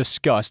have been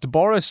discussed,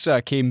 Boris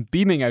came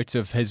beaming out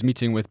of his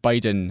meeting with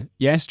Biden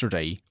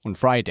yesterday, on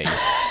Friday,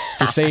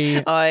 to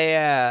say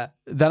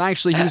that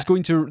actually he was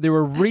they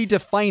were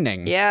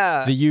redefining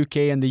the UK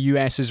and the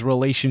US's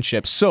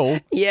relationship. So,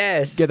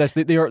 yes, get this,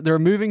 they're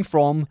moving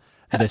from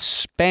the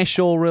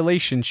special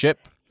relationship,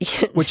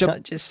 which is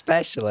not just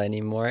special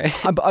anymore.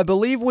 I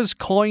believe was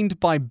coined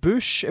by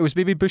Bush. It was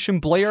maybe Bush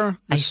and Blair.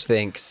 I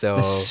think so.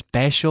 The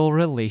special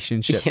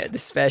relationship. Yeah, the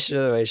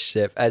special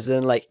relationship, as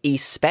in like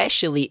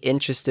especially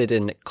interested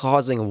in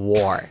causing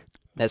war.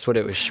 That's what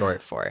it was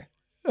short for.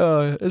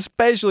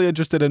 Especially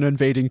interested in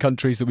invading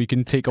countries that we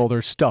can take all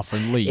their stuff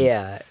and leave.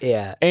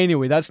 Yeah.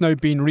 Anyway, that's now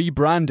been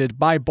rebranded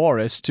by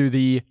Boris to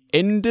the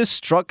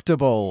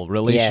indestructible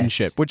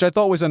relationship, which I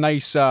thought was a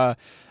nice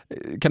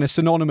kind of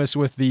synonymous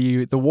with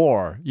the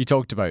war you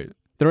talked about.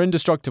 They're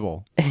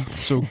indestructible.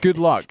 So good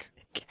luck.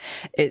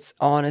 It's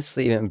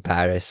honestly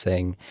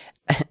embarrassing.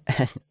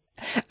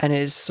 And it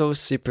is so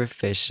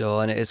superficial,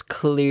 and it is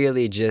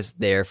clearly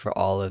just there for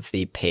all of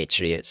the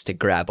patriots to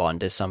grab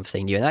onto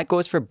something new. And that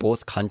goes for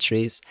both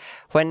countries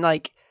when,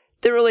 like,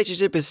 the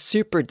relationship is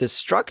super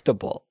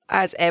destructible,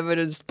 as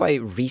evidenced by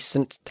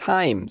recent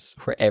times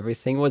where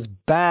everything was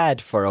bad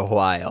for a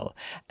while.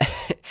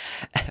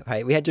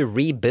 Right? We had to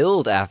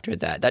rebuild after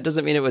that. That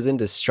doesn't mean it was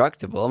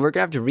indestructible, and we're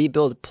gonna have to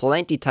rebuild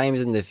plenty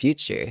times in the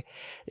future.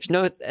 There's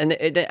no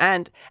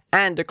and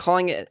they're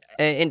calling it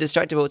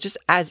indestructible just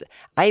as,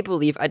 I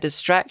believe, a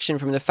distraction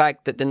from the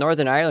fact that the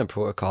Northern Ireland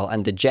Protocol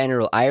and the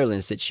general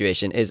Ireland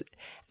situation is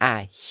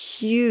a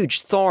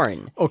huge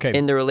thorn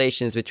in the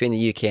relations between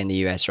the UK and the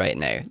US right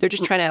now. They're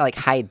just trying to like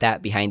hide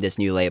that behind this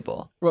new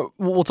label. Well,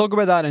 we'll talk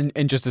about that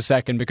in just a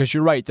second, because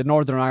you're right, the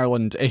Northern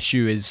Ireland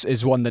issue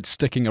is one that's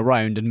sticking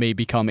around and may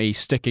become a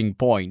sticking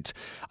point.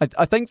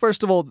 I think,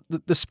 first of all,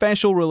 the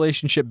special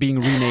relationship being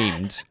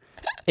renamed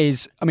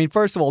is, I mean,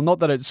 first of all, not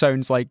that it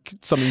sounds like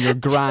something your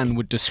gran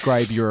would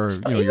describe your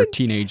your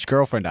teenage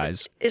girlfriend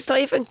as. It's not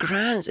even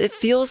grans. It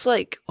feels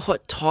like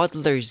what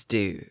toddlers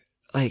do.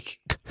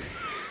 Like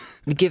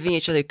giving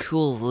each other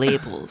cool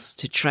labels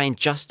to try and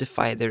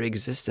justify their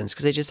existence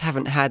because they just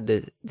haven't had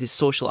the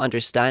social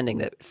understanding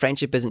that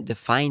friendship isn't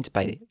defined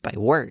by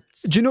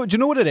words. Do you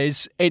know what it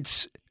is?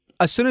 It's,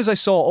 as soon as I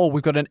saw,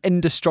 we've got an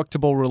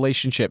indestructible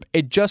relationship,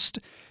 it just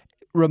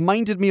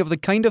reminded me of the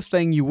kind of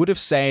thing you would have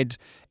said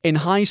in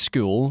high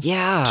school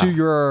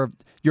to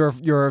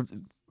your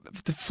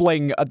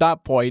fling at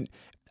that point.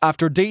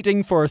 After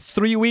dating for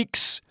 3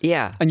 weeks,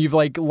 and you've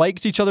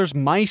liked each other's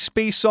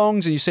MySpace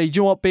songs, and you say, "Do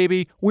you know what,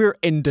 baby? We're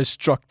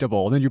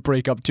indestructible." And then you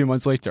break up 2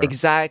 months later.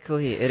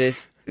 Exactly. It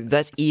is.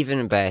 That's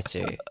even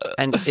better,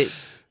 and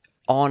it's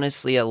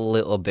honestly a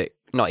little bit,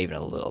 not even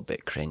a little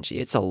bit cringy.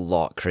 It's a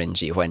lot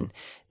cringy when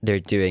they're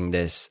doing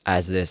this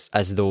as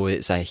though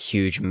it's a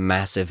huge,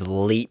 massive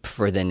leap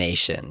for the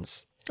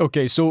nations.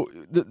 Okay, so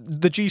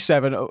the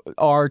G7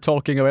 are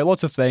talking about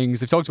lots of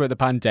things. They've talked about the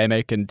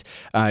pandemic and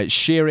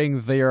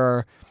sharing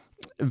their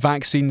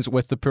vaccines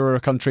with the poorer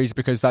countries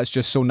because that's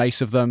just so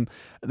nice of them.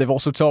 They've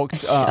also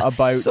talked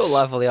about... So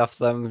lovely of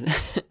them.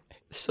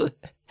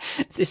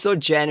 They so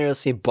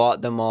generously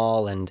bought them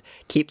all and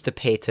keep the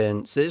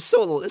patents. It's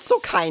so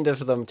kind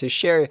of them to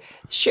share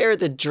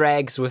the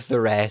dregs with the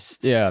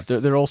rest. Yeah,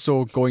 they're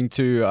also going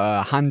to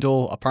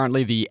handle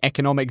apparently the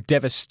economic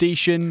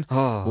devastation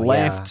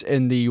left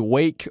in the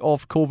wake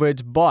of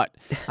COVID. But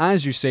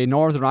as you say,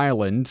 Northern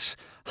Ireland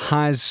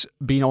has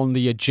been on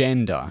the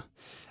agenda.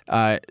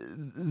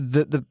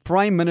 The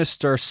Prime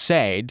Minister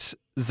said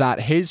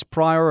that his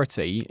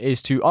priority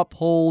is to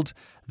uphold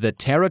the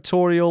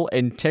territorial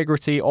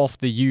integrity of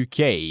the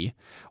UK,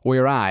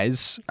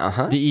 whereas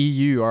the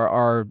EU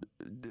are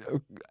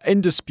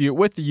in dispute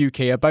with the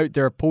UK about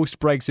their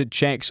post-Brexit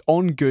checks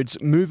on goods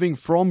moving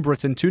from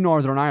Britain to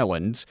Northern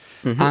Ireland,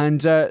 and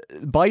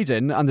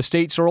Biden and the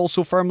States are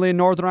also firmly in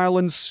Northern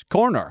Ireland's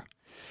corner.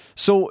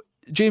 So,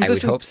 James,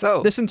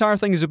 this entire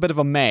thing is a bit of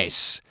a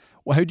mess.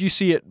 Well, how do you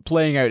see it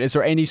playing out? Is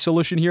there any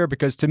solution here?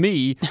 Because to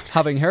me,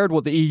 having heard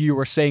what the EU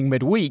were saying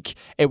midweek,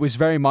 it was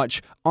very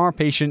much, our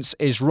patience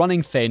is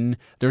running thin.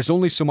 There's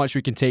only so much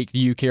we can take.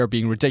 The UK are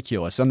being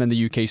ridiculous. And then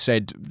the UK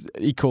said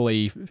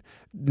equally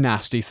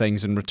nasty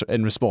things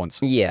in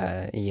response.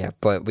 Yeah,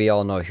 but we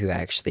all know who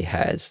actually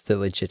has the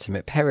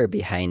legitimate power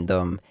behind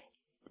them,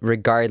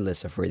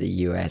 regardless of where the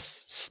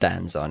US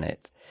stands on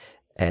it.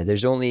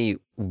 There's only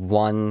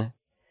one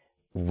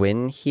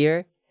win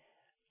here.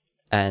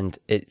 And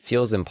it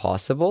feels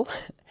impossible.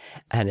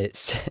 And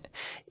it's,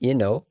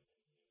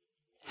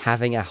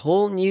 having a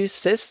whole new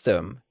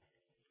system,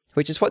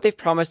 which is what they've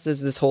promised us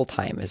this whole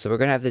time. Is that we're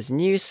going to have this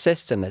new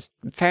system that's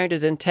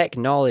founded in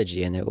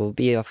technology, and it will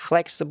be a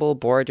flexible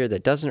border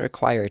that doesn't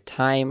require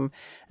time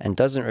and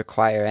doesn't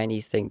require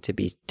anything to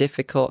be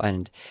difficult.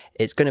 And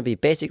it's going to be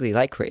basically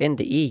like we're in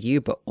the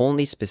EU, but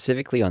only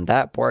specifically on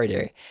that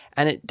border.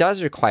 And it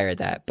does require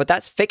that, but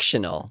that's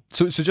fictional.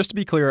 So just to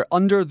be clear,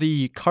 under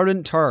the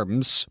current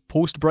terms,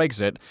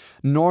 post-Brexit,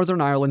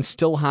 Northern Ireland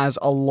still has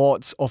a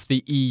lot of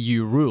the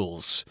EU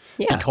rules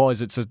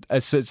because it's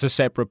a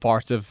separate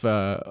part of,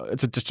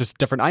 it's just a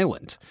different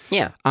island.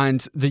 Yeah.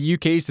 And the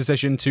UK's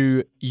decision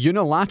to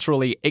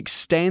unilaterally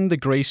extend the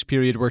grace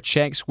period where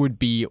checks would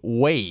be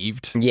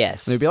waived.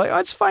 Yes. They'd be like,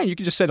 it's fine, you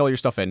can just send all your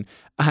stuff in,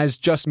 has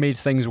just made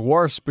things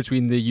worse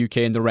between the UK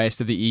and the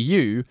rest of the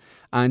EU.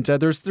 And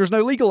there's now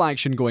legal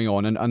action going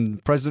on,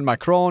 and President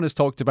Macron has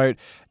talked about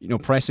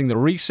pressing the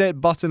reset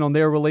button on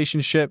their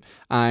relationship,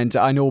 and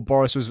I know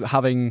Boris was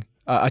having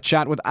a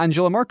chat with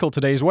Angela Merkel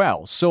today as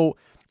well. So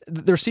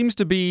there seems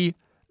to be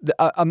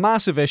a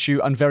massive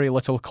issue and very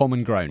little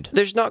common ground.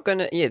 There's not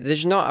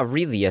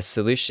really a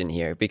solution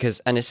here,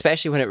 and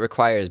especially when it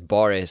requires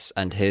Boris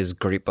and his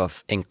group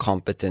of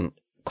incompetent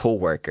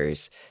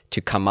co-workers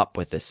to come up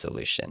with this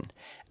solution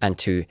and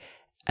to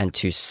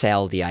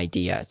sell the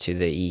idea to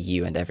the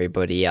EU and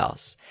everybody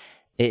else.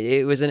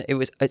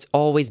 It's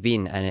always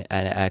been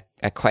a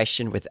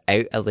question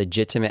without a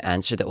legitimate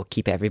answer that will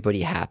keep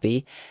everybody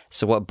happy.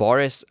 So what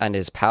Boris and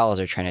his pals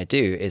are trying to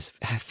do is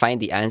find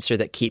the answer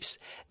that keeps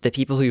the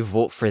people who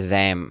vote for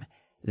them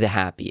the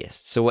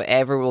happiest. So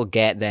whatever will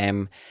get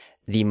them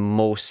the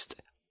most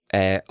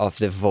of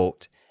the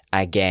vote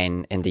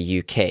again in the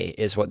UK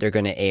is what they're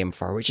going to aim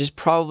for, which is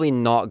probably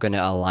not going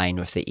to align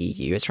with the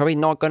EU. It's probably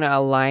not going to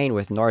align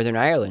with Northern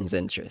Ireland's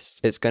interests.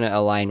 It's going to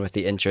align with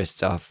the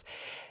interests of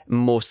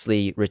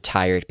mostly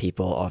retired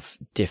people of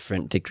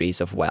different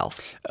degrees of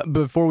wealth.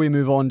 Before we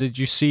move on, did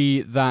you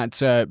see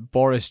that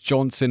Boris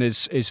Johnson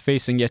is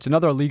facing yet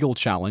another legal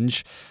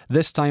challenge,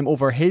 this time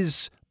over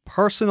his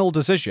personal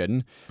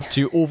decision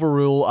to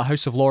overrule a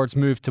House of Lords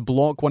move to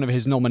block one of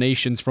his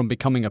nominations from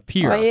becoming a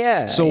peer. Oh,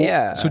 yeah.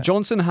 So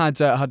Johnson had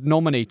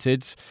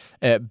nominated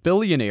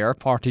billionaire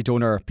party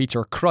donor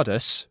Peter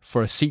Cruddas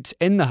for a seat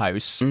in the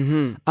House,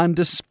 and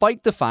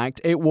despite the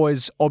fact it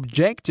was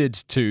objected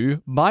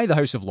to by the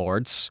House of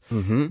Lords,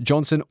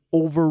 Johnson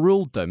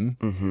overruled them,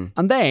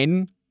 and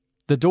then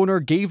the donor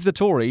gave the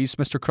Tories,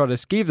 Mr.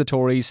 Cruddas gave the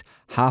Tories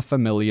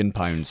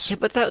 £500,000. Yeah,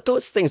 but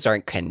those things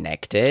aren't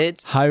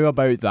connected. How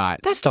about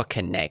that? That's not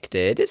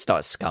connected. It's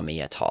not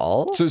scummy at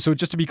all. So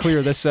just to be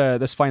clear, this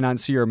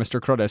financier,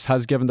 Mr. Cruddas,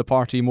 has given the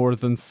party more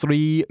than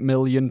 £3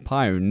 million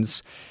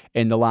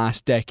in the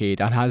last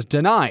decade and has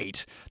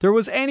denied there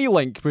was any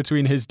link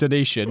between his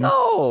donation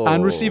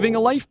and receiving a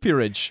life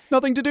peerage.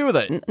 Nothing to do with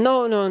it.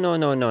 No.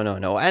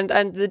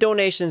 And the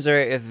donations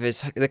are of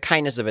the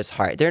kindness of his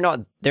heart. They're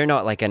not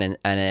like an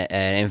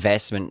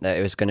investment that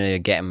was going to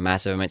get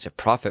massive amounts of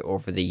profit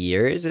over the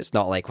years. It's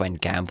not like when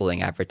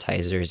gambling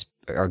advertisers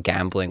or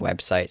gambling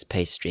websites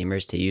pay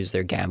streamers to use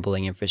their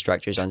gambling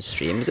infrastructures on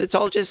streams. It's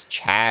all just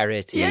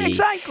charity. Yeah,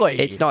 exactly.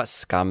 It's not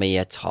scummy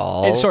at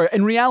all. Sorry,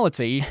 in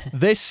reality,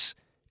 this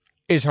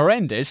is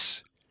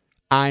horrendous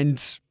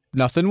and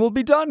nothing will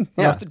be done.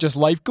 Yeah. Just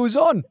life goes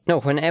on. No,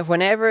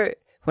 whenever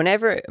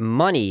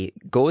money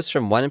goes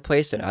from one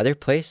place to another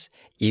place,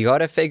 you got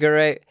to figure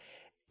out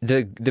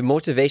the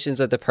motivations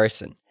of the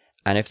person.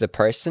 And if the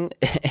person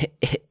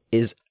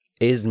is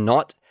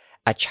not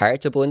a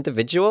charitable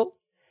individual,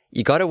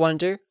 you got to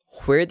wonder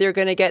where they're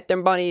going to get their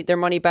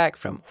money back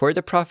from, where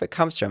the profit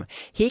comes from.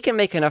 He can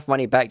make enough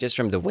money back just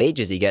from the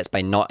wages he gets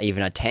by not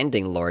even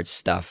attending Lord's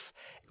stuff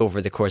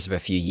over the course of a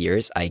few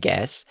years, I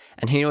guess.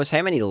 And who knows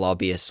how many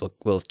lobbyists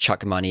will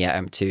chuck money at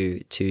him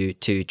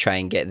to try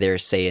and get their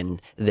say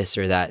in this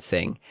or that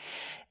thing.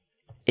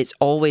 It's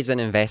always an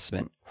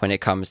investment when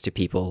it comes to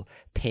people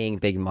paying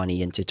big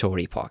money into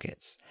Tory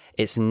pockets.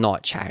 It's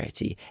not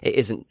charity. It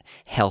isn't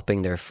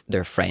helping their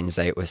friends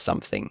out with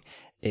something.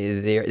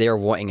 They're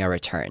wanting a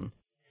return.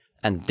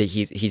 And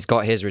he's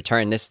got his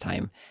return this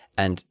time.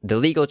 And the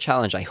legal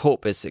challenge, I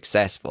hope, is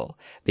successful,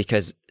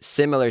 because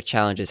similar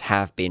challenges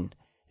have been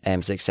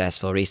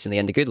successful recently.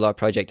 And the Good Law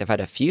Project have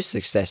had a few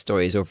success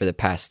stories over the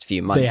past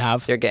few months. They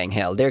have. They're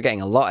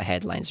getting a lot of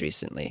headlines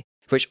recently,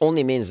 which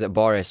only means that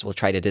Boris will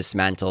try to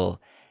dismantle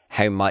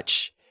how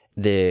much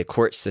the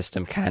court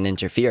system can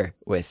interfere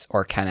with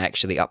or can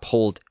actually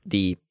uphold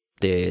the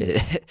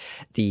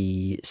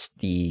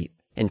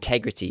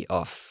integrity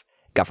of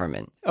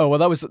government. Oh, well,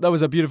 that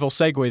was a beautiful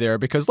segue there,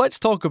 because let's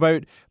talk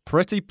about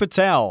Priti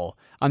Patel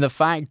and the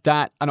fact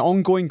that an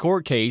ongoing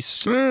court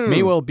case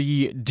may well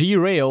be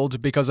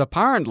derailed because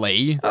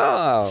apparently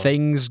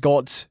things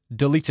got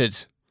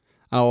deleted.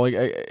 I'll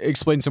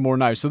explain some more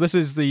now. So this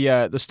is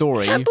the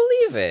story. I can't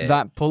believe it.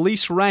 That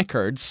police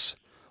records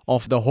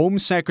of the Home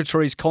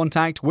Secretary's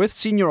contact with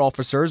senior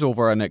officers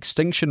over an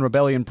Extinction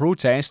Rebellion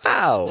protest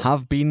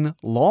have been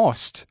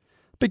lost.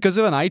 Because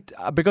of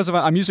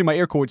I'm using my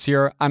air quotes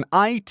here, an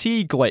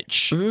IT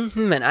glitch.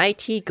 An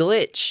IT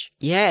glitch.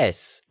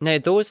 Yes. Now,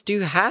 those do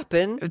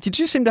happen. They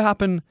do seem to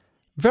happen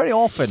very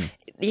often.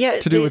 Yeah.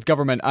 To do with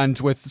government and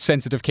with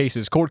sensitive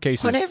cases, court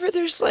cases. Whenever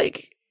there's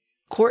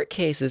court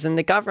cases in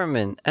the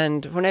government,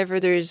 and whenever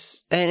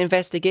there's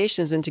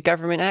investigations into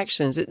government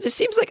actions, it just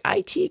seems like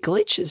IT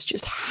glitches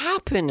just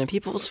happen, and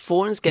people's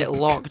phones get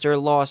locked or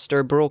lost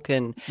or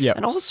broken,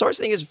 and all sorts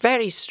of things. It's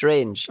very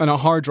strange. And our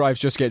hard drives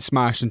just get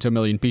smashed into a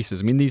million pieces.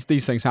 I mean, these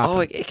things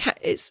happen.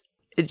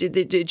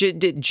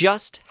 It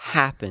just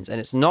happens, and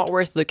it's not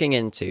worth looking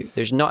into.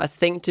 There's not a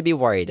thing to be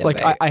worried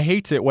about. I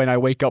hate it when I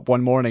wake up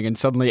one morning and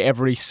suddenly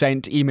every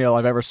sent email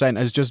I've ever sent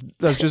has just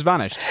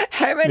vanished.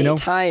 How many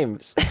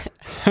times?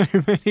 How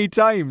many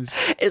times?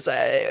 It's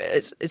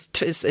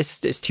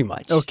too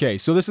much. Okay,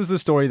 so this is the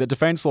story that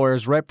defence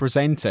lawyers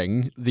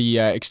representing the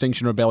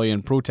Extinction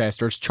Rebellion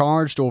protesters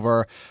charged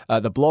over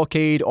the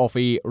blockade of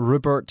a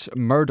Rupert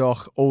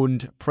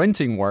Murdoch-owned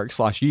printing works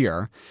last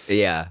year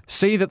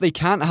say that they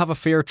can't have a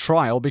fair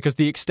trial because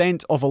the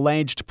extent of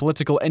alleged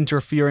political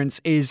interference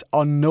is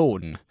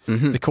unknown.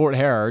 The court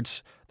heard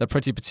that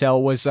Priti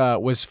Patel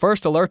was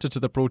first alerted to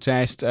the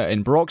protest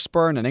in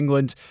Broxburn in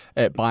England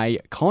by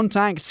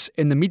contacts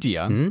in the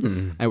media.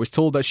 It was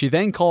told that she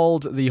then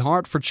called the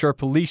Hertfordshire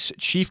Police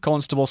Chief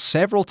Constable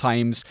several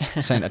times,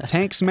 sent a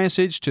text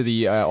message to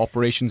the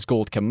Operations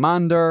Gold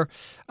Commander,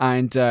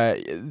 and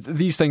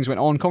these things went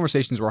on.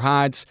 Conversations were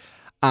had,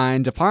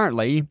 and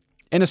apparently,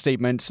 in a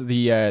statement,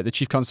 the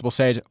Chief Constable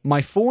said,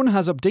 "My phone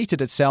has updated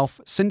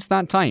itself since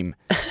that time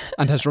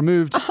and has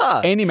removed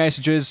any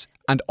messages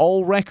and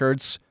all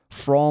records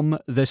from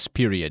this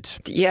period."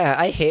 Yeah,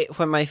 I hate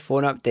when my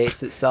phone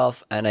updates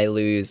itself and I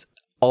lose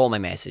all my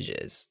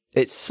messages.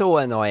 It's so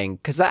annoying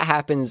because that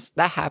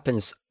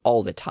happens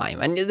all the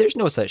time. And there's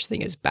no such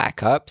thing as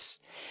backups.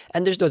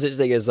 And there's no such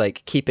thing as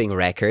like keeping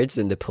records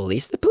in the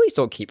police. The police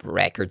don't keep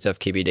records of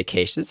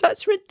communications.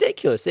 That's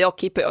ridiculous. They all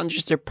keep it on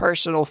just their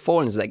personal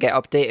phones that get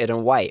updated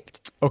and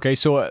wiped. Okay,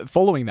 so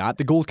following that,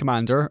 the Gold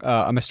Commander,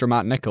 a Mr.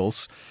 Matt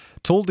Nichols,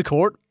 told the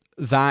court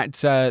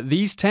that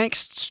these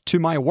texts to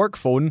my work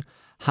phone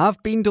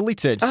have been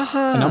deleted.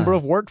 A number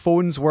of work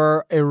phones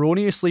were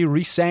erroneously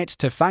reset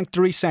to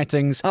factory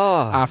settings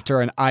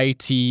after an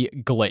IT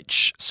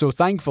glitch. So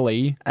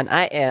thankfully... And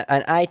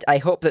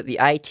I hope that the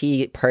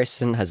IT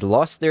person has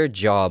lost their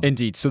job.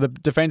 Indeed. So the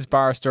defence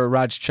barrister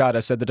Raj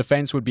Chadha said the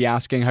defence would be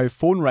asking how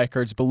phone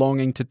records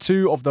belonging to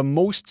two of the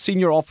most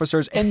senior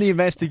officers in the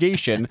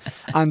investigation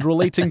and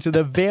relating to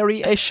the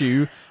very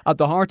issue at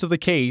the heart of the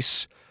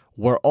case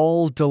were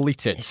all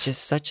deleted. It's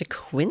just such a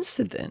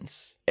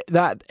coincidence.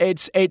 That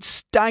it's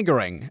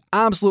staggering,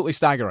 absolutely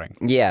staggering.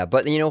 Yeah,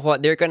 but you know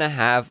what? They're gonna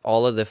have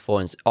all of the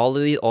phones, all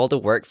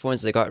the work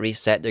phones that got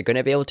reset. They're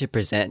gonna be able to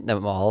present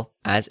them all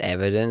as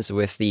evidence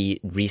with the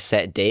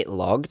reset date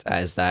logged,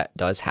 as that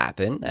does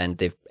happen, and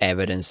the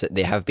evidence that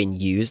they have been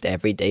used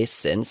every day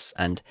since,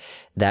 and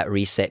that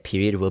reset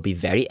period will be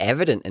very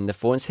evident in the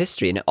phone's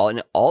history and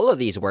in all of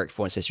these work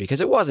phones' history,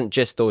 because it wasn't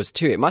just those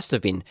two. It must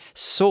have been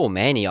so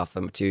many of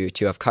them to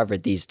have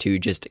covered these two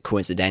just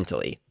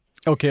coincidentally.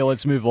 Okay,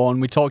 let's move on.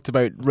 We talked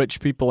about rich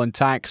people and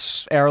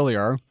tax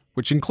earlier,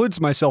 which includes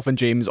myself and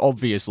James,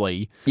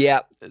 obviously.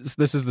 Yeah.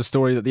 This is the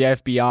story that the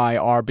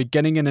FBI are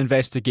beginning an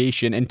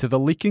investigation into the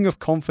leaking of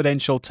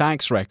confidential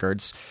tax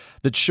records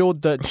that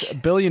showed that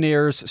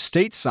billionaires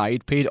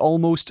stateside paid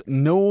almost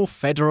no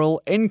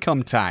federal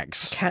income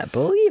tax. Can't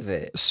believe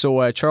it.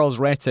 So Charles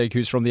Rettig,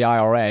 who's from the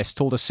IRS,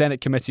 told a Senate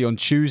committee on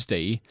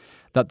Tuesday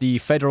that the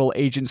federal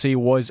agency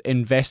was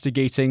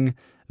investigating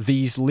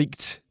these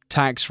leaked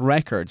tax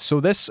records.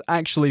 So this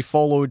actually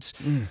followed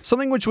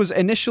something which was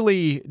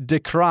initially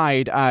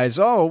decried as,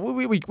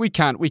 we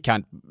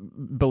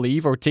can't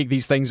believe or take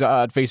these things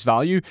at face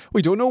value.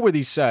 We don't know where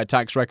these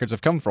tax records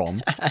have come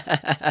from.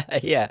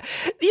 Yeah,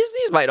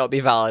 these might not be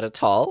valid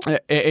at all.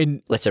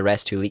 Let's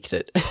arrest who leaked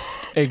it.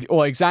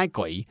 Well,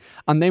 exactly.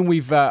 And then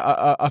we've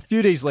a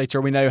few days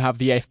later, we now have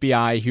the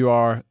FBI who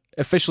are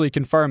officially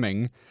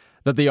confirming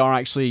that they are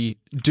actually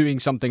doing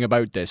something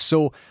about this.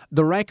 So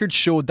the records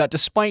showed that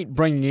despite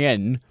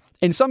bringing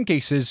in some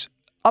cases,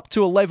 up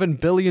to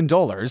 $11 billion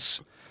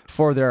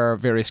for their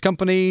various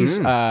companies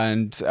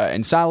and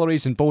in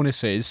salaries and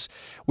bonuses,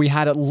 we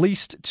had at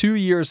least 2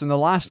 years in the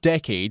last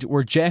decade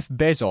where Jeff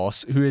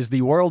Bezos, who is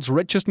the world's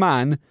richest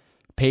man,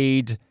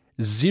 paid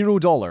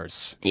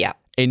 $0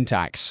 in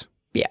tax.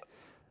 Yeah.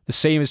 The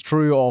same is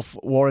true of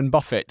Warren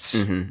Buffett,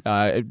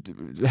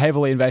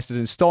 heavily invested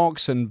in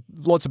stocks and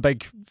lots of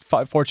big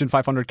Fortune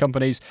 500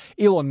 companies.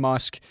 Elon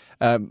Musk,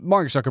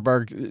 Mark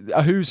Zuckerberg,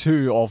 a who's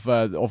who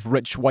of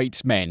rich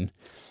white men.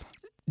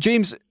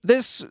 James,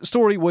 this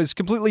story was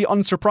completely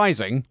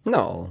unsurprising.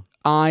 No.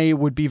 I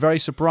would be very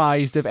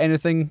surprised if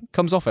anything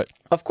comes off it.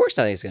 Of course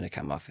nothing's going to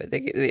come off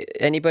it.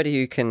 Anybody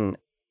who can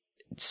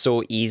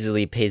so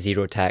easily pay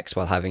zero tax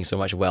while having so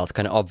much wealth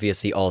can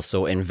obviously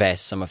also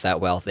invest some of that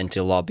wealth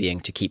into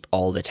lobbying to keep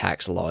all the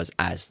tax laws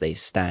as they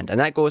stand. And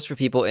that goes for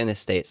people in the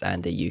States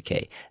and the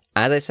UK.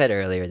 As I said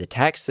earlier, the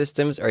tax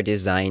systems are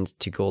designed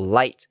to go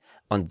light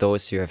on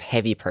those who have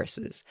heavy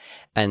purses.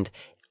 And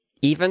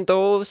even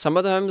though some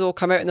of them will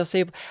come out and they'll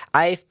say,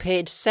 I've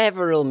paid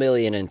several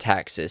million in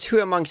taxes. Who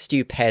amongst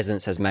you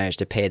peasants has managed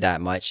to pay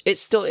that much?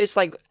 It's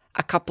like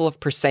a couple of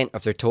 %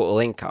 of their total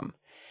income.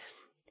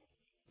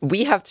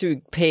 We have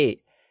to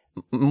pay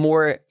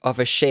more of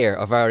a share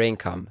of our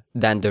income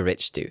than the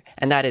rich do.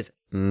 And that is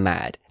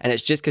mad. And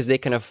it's just because they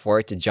can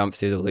afford to jump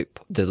through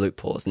the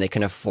loopholes, and they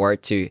can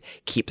afford to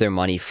keep their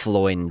money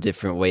flowing in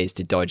different ways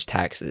to dodge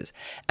taxes.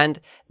 And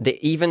they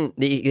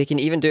can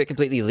even do it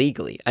completely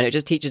legally. And it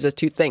just teaches us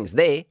two things.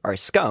 They are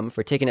scum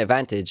for taking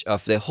advantage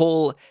of the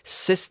whole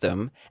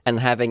system and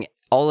having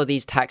all of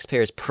these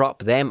taxpayers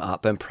prop them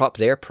up and prop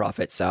their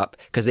profits up,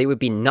 because they would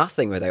be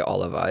nothing without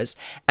all of us.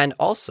 And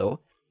also,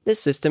 this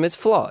system is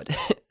flawed.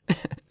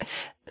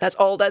 That's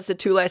the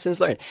two lessons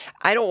learned.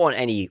 I don't want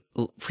any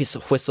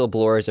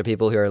whistleblowers or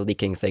people who are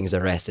leaking things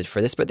arrested for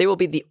this, but they will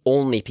be the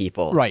only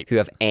people who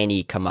have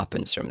any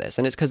comeuppance from this.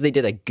 And it's because they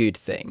did a good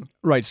thing.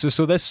 Right.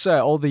 So this,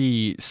 all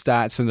the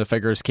stats and the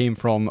figures came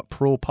from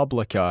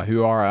ProPublica,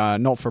 who are a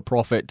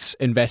not-for-profit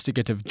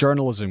investigative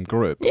journalism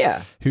group.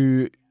 Yeah.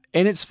 Who,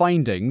 in its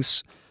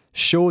findings,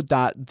 showed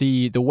that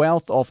the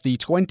wealth of the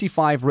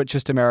 25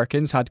 richest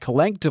Americans had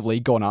collectively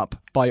gone up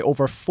by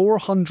over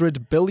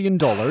 $400 billion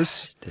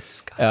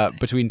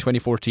between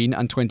 2014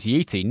 and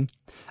 2018.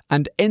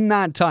 And in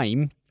that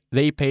time,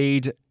 they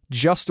paid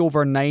just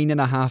over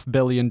 $9.5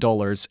 billion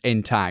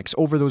in tax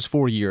over those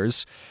 4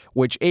 years,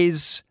 which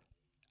is,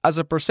 as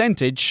a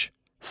percentage,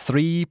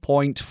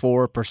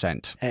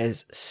 3.4%. It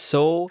is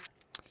so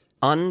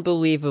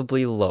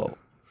unbelievably low.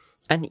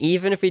 And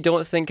even if we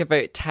don't think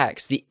about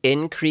tax, the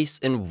increase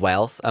in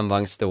wealth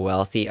amongst the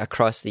wealthy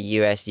across the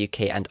US,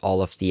 UK, and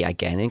all of the,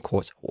 again in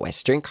quotes,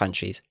 Western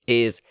countries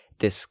is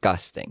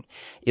disgusting.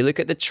 You look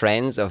at the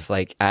trends of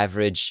like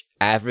average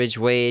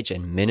wage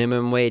and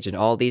minimum wage and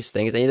all these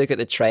things, and you look at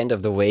the trend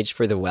of the wage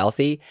for the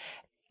wealthy,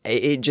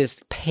 it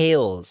just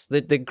pales.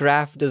 The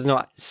graph does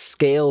not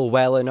scale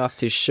well enough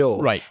to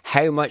show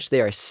how much they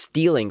are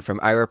stealing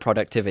from our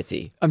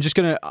productivity.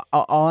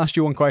 I'll ask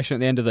you one question at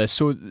the end of this.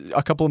 So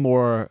a couple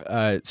more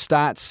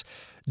stats.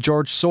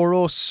 George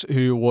Soros,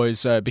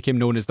 who became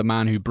known as the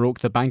man who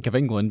broke the Bank of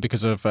England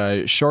because of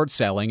short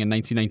selling in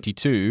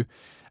 1992,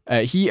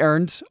 he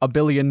earned $1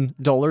 billion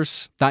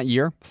that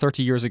year,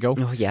 30 years ago.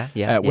 Oh,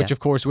 yeah. Which,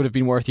 of course, would have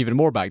been worth even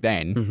more back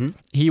then. Mm-hmm.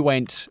 He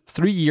went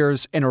 3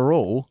 years in a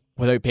row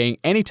without paying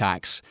any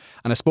tax,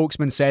 and a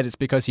spokesman said it's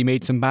because he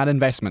made some bad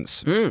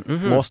investments,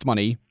 lost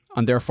money,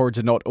 and therefore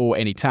did not owe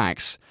any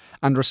tax.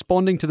 And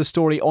responding to the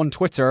story on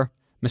Twitter,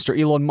 Mr.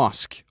 Elon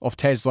Musk of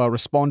Tesla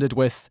responded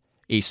with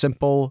a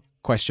simple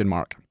question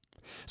mark.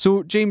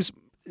 So, James,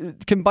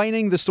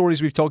 combining the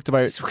stories we've talked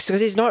about...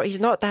 Because he's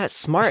not that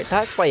smart.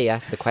 That's why he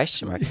asked the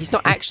question mark. He's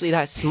not actually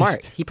that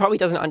smart. He probably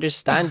doesn't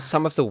understand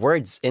some of the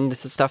words in the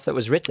stuff that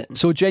was written.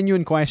 So,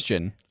 genuine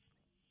question...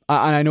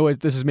 and I know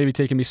this has maybe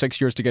taken me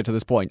 6 years to get to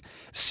this point.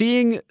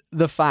 Seeing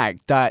the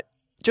fact that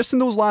just in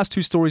those last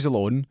two stories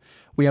alone,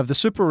 we have the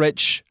super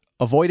rich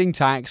avoiding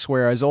tax,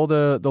 whereas all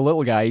the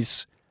little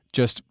guys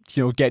just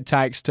get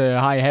taxed to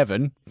high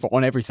heaven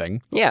on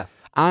everything. Yeah.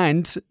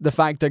 And the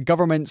fact that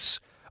governments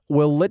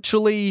will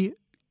literally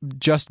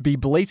just be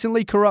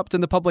blatantly corrupt in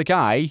the public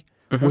eye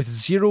with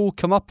zero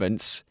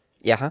comeuppance.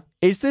 Yeah.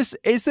 Is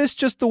this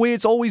just the way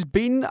it's always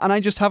been and I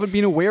just haven't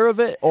been aware of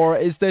it? Or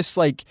is this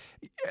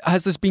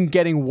has this been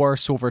getting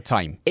worse over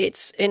time?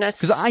 It's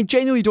because I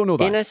genuinely don't know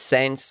that. In a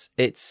sense,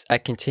 it's a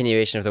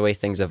continuation of the way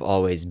things have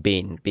always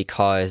been,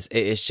 because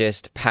it is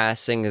just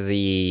passing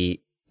the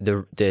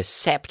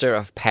scepter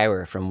of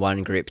power from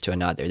one group to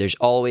another. There's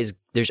always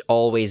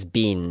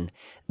been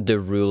the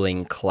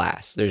ruling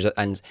class.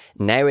 And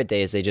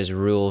nowadays they just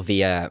rule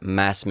via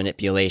mass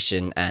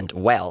manipulation and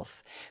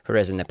wealth,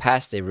 whereas in the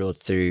past they ruled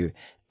through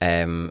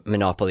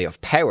monopoly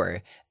of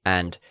power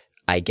and,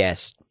 I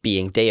guess,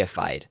 being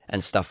deified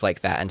and stuff like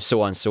that, and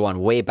so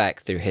on, way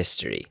back through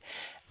history.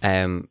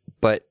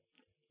 But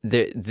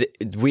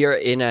we are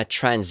in a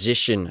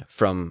transition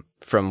from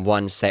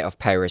one set of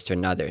powers to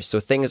another. So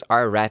things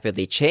are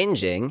rapidly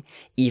changing,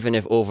 even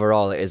if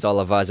overall it is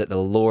all of us at the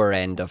lower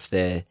end of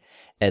the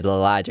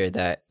ladder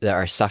that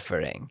are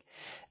suffering.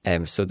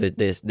 So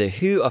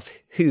the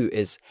who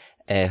is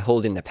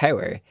holding the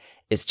power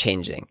is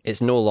changing.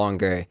 It's no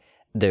longer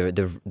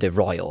the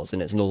royals,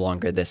 and it's no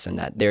longer this and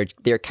that.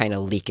 They're kind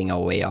of leaking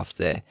away off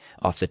the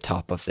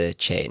top of the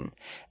chain.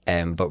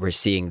 But we're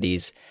seeing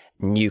these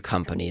new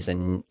companies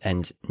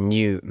and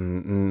new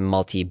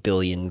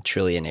multi-billion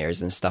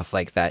trillionaires and stuff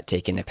like that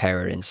taking the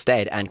power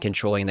instead and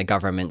controlling the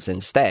governments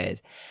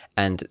instead.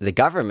 And the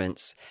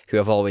governments, who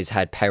have always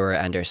had power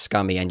and are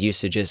scummy and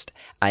used to just,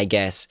 I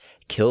guess,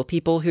 kill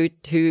people who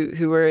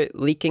were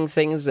leaking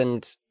things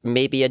and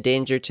maybe a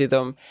danger to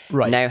them,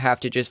 now have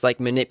to just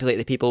manipulate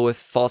the people with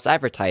false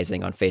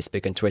advertising on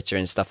Facebook and Twitter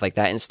and stuff like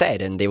that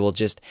instead. And they will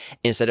just,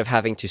 instead of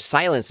having to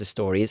silence the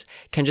stories,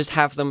 can just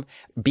have them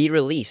be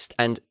released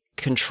and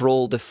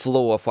control the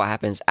flow of what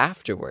happens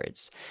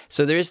afterwards.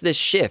 So there is this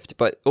shift,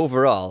 but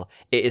overall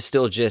it is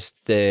still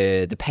just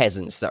the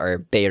peasants that are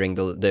bearing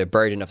the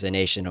burden of the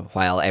nation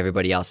while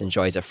everybody else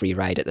enjoys a free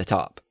ride at the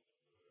top.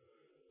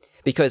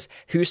 Because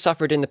who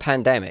suffered in the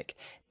pandemic?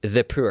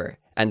 The poor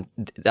and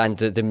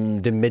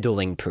the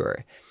middling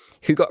poor.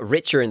 Who got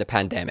richer in the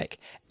pandemic?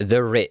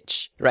 The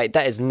rich. Right?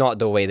 That is not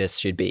the way this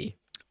should be.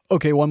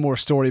 Okay, one more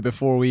story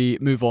before we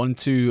move on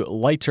to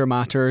lighter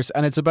matters,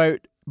 and it's about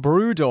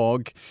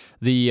Brewdog,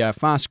 the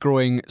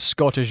fast-growing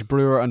Scottish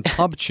brewer and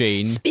pub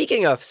chain.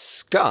 Speaking of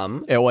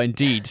scum... Oh,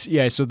 indeed.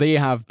 Yeah, so they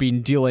have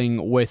been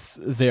dealing with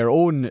their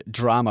own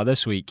drama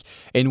this week,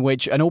 in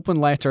which an open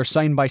letter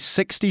signed by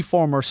 60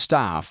 former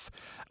staff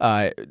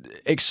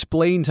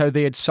explained how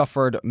they had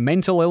suffered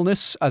mental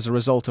illness as a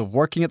result of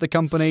working at the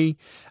company,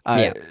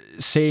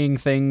 saying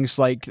things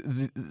like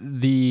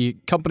the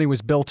company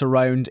was built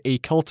around a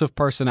cult of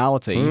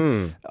personality,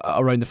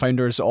 around the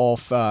founders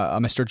of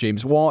Mr.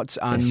 James Watt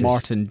and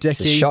Martin Dickey. This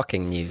is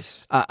shocking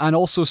news. And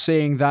also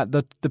saying that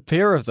the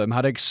pair of them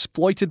had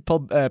exploited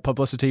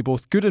publicity,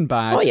 both good and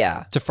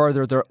bad, to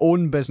further their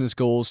own business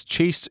goals,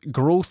 chased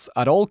growth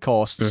at all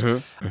costs,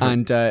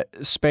 and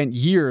spent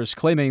years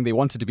claiming they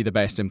wanted to be the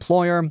best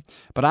employer,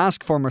 but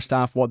ask former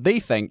staff what they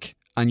think,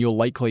 and you'll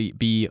likely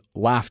be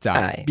laughed at.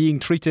 Aye. Being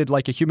treated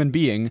like a human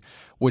being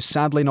was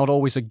sadly not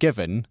always a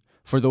given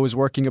for those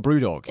working at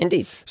Brewdog.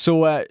 Indeed.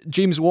 So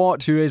James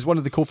Watt, who is one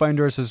of the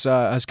co-founders,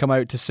 has come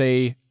out to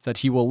say that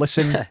he will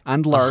listen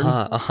and learn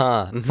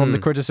from the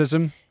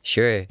criticism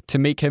Sure. to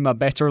make him a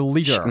better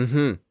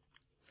leader.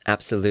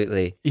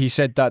 Absolutely. He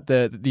said that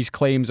these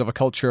claims of a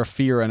culture of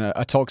fear and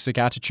a toxic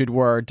attitude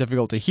were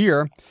difficult to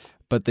hear,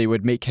 but they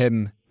would make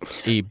him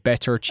a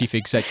better chief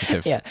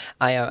executive. Yeah,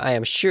 I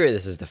am sure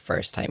this is the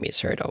first time he's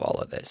heard of all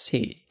of this.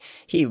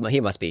 He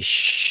must be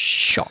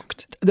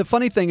shocked. The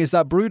funny thing is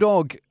that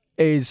Brewdog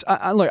is...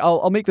 look,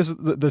 I'll make this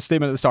the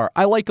statement at the start.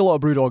 I like a lot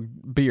of Brewdog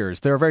beers.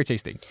 They're very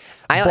tasty.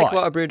 I like a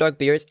lot of Brewdog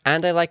beers,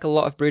 and I like a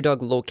lot of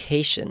Brewdog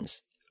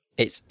locations.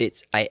 It's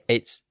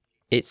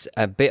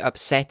a bit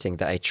upsetting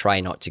that I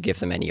try not to give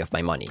them any of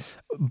my money.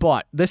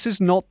 But this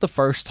is not the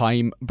first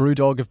time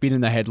Brewdog have been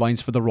in the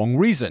headlines for the wrong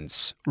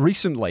reasons.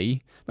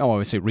 Recently, I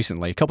would say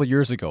recently, a couple of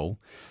years ago,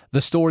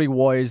 the story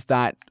was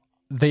that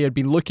they had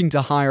been looking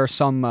to hire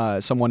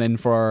someone in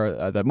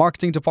for the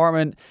marketing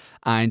department,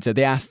 and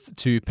they asked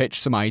to pitch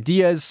some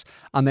ideas,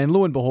 and then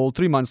lo and behold,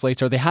 3 months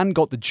later, they hadn't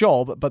got the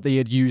job, but they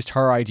had used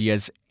her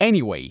ideas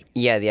anyway.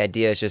 Yeah, the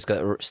ideas just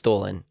got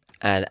stolen.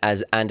 And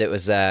it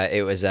was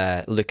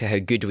look at how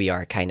good we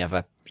are kind of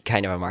a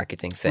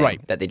marketing thing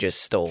that they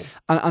just stole.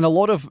 And a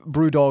lot of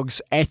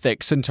Brewdog's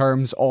ethics in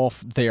terms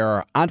of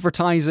their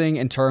advertising,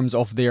 in terms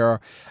of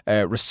their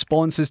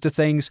responses to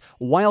things,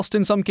 whilst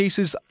in some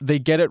cases they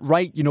get it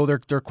right,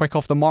 they're quick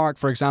off the mark.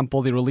 For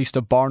example, they released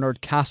a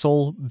Barnard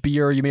Castle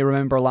beer, you may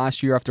remember,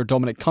 last year after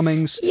Dominic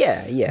Cummings.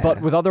 Yeah.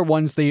 But with other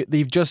ones,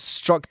 they've just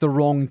struck the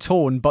wrong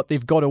tone, but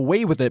they've got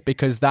away with it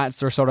because that's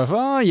their sort of,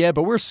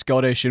 but we're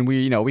Scottish and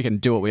we can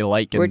do what we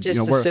like. And, we're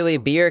just a silly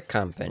beer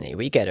company.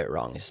 We get it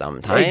wrong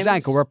sometimes.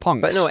 Exactly, we're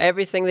punks. But no,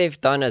 everything they've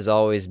done has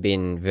always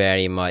been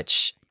very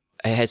much...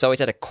 It has always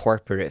had a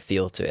corporate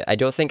feel to it. I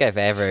don't think I've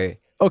ever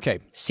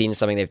seen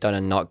something they've done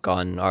and not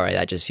gone, all right,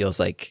 that just feels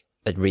like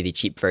a really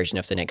cheap version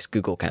of the next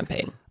Google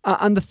campaign.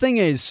 And the thing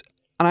is,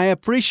 and I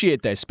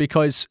appreciate this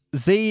because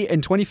they,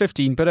 in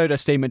 2015, put out a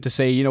statement to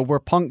say, we're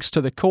punks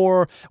to the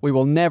core. We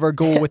will never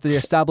go with the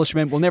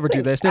establishment. We'll never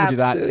do this, never do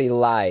that. Absolutely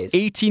lies.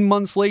 18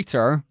 months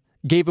later...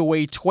 gave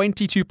away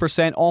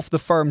 22% off the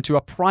firm to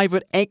a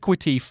private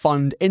equity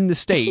fund in the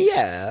States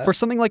for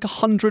something like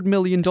 $100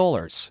 million,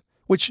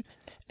 which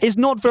is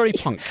not very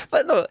punk.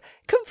 But no,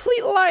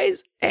 complete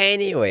lies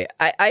anyway.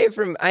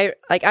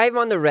 I'm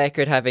on the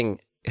record having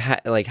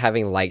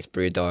liked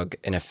Brewdog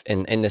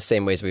in the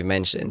same ways we've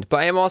mentioned, but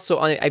I am also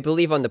I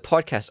believe on the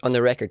podcast on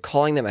the record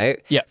calling them out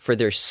for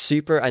their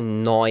super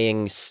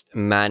annoying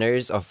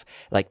manners of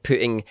like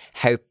putting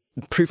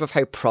proof of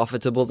how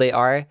profitable they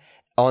are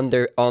on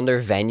their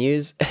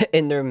venues,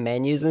 in their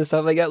menus and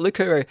stuff like that. Look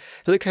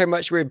how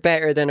much we're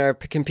better than our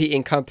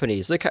competing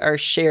companies. Look at our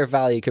share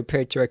value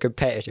compared to our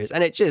competitors.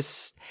 And it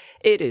is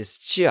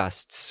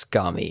just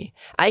scummy.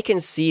 I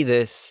can see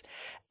this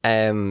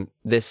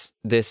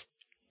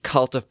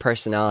cult of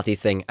personality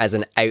thing as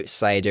an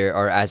outsider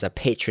or as a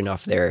patron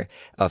of their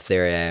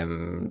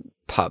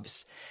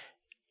pubs.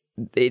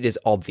 It is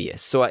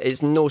obvious. So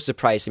it's no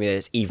surprise to me that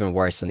it's even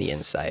worse on the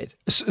inside.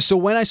 So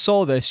when I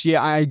saw this,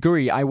 I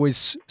agree. I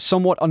was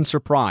somewhat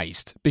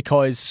unsurprised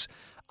because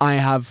I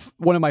have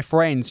one of my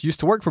friends used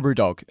to work for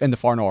Brewdog in the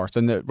far north,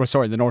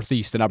 the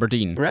northeast in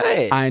Aberdeen.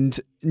 Right. And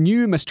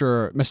knew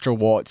Mr.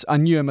 Watts. I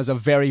knew him as a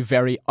very,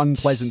 very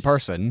unpleasant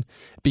person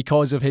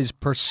because of his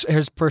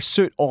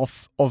pursuit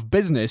of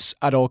business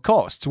at all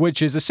costs,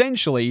 which is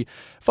essentially,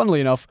 funnily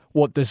enough,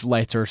 what this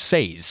letter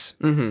says.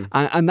 Mm-hmm.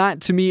 And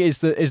that to me is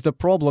the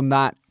problem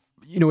that,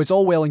 it's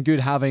all well and good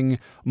having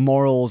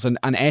morals and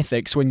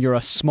ethics when you're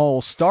a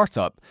small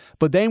startup.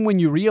 But then when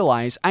you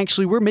realize,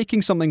 actually, we're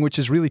making something which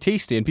is really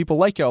tasty and people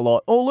like it a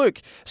lot. Oh,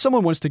 look,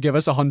 someone wants to give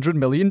us $100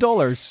 million.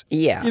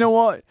 Yeah. You know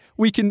what?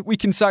 We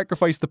can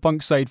sacrifice the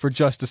punk side for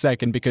just a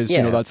second because,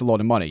 that's a lot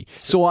of money.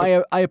 So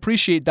I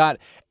appreciate that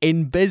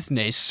in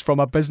business, from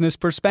a business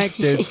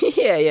perspective.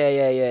 Yeah.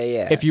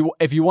 If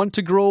you want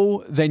to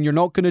grow, then you're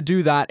not going to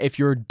do that if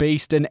you're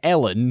based in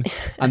Ellen,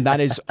 and that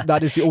is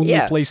the only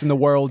place in the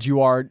world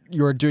you are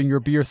doing your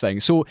beer thing.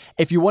 So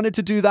if you wanted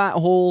to do that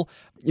whole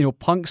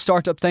punk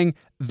startup thing,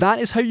 that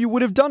is how you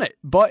would have done it.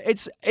 But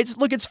it's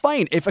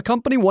fine. If a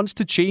company wants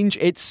to change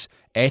its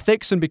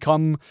ethics and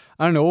become,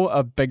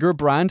 a bigger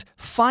brand,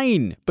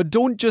 fine. But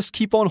don't just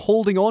keep on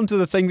holding on to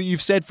the thing that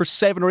you've said for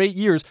 7 or 8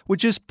 years,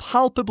 which is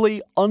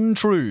palpably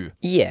untrue.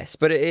 Yes,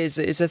 but it's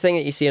a thing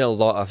that you see in a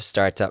lot of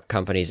startup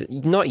companies,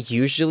 not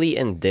usually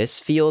in this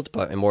field,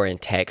 but more in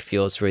tech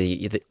fields where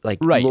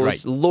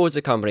loads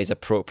of companies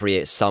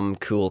appropriate some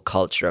cool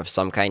culture of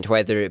some kind,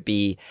 whether it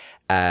be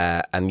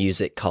a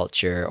music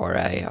culture or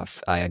a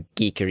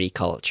geekery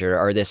culture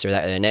or this or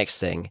that or the next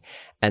thing,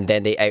 and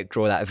then they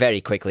outgrow that very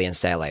quickly and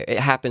sell out.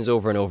 It happens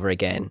over and over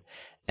again,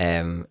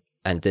 and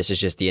this is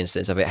just the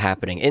instance of it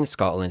happening in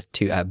Scotland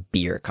to a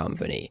beer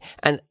company.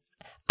 And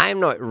I'm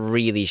not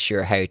really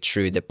sure how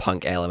true the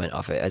punk element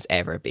of it has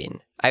ever been.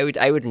 I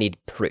would need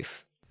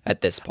proof.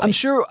 at this point.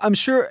 I'm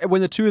sure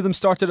when the two of them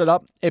started it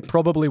up, it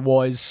probably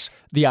was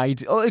the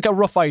idea, like a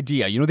rough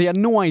idea. You know, they had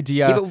no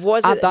idea. Yeah, but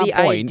was at it that the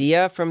point,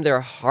 idea from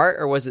their heart,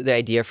 or was it the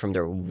idea from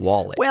their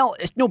wallet? Well,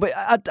 no, but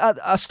at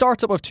a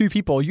startup of two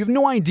people, you have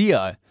no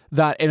idea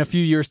that in a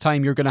few years'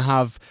 time you're going to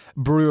have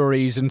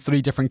breweries in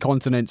 3 different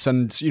continents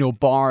and, you know,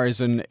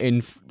 bars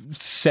in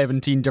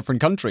 17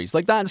 different countries.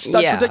 Like, that's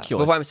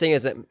ridiculous. But what I'm saying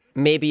is that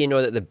maybe you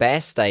know that the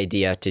best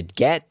idea to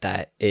get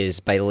that is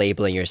by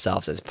labeling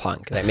yourselves as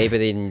punk. Like,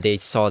 maybe they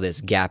saw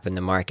this gap in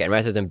the market, and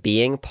rather than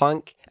being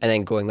punk and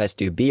then going, let's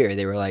do beer,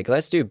 they were like,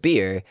 let's do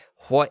beer.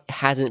 What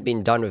hasn't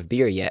been done with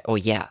beer yet? Oh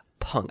yeah,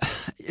 punk.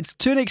 It's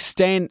to an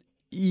extent.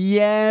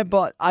 Yeah,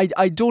 but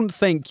I don't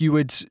think you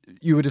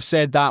would have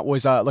said that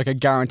was like a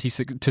guarantee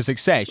to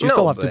success. You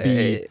still have to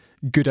be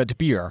good at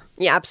beer.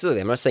 Yeah,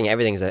 absolutely. I'm not saying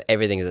everything's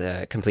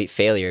a complete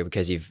failure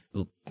because you've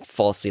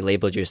falsely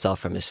labeled yourself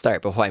from the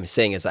start. But what I'm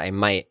saying is that I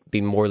might be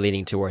more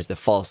leaning towards the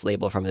false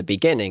label from the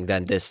beginning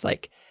than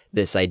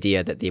this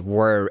idea that they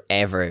were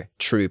ever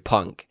true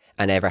punk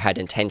and ever had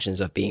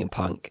intentions of being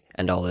punk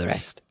and all the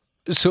rest.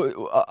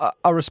 So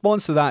a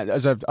response to that,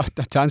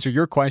 to answer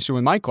your question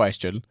with my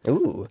question,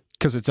 ooh,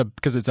 because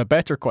it's a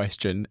better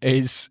question,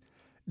 is: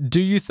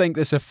 do you think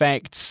this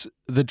affects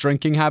the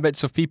drinking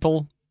habits of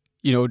people?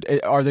 You know,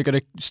 are they going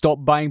to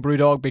stop buying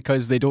BrewDog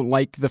because they don't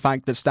like the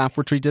fact that staff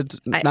were treated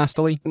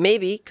nastily?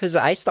 Maybe, because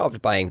I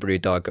stopped buying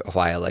BrewDog a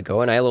while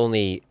ago, and I'll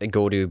only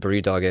go to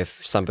BrewDog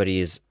if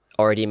somebody's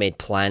already made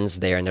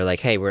plans there, and they're like,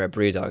 "Hey, we're at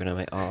BrewDog," and I'm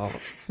like, "Oh,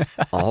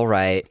 all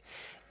right."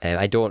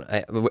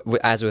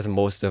 As with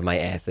most of my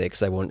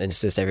ethics, I won't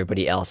insist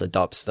everybody else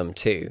adopts them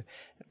too.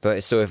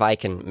 But so if I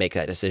can make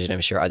that decision,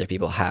 I'm sure other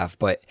people have.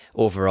 But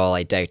overall,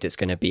 I doubt it's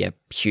going to be a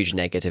huge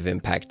negative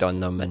impact on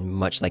them. And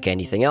much like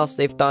anything else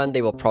they've done,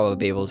 they will probably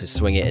be able to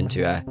swing it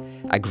into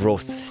a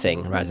growth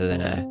thing rather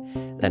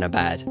than a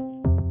bad.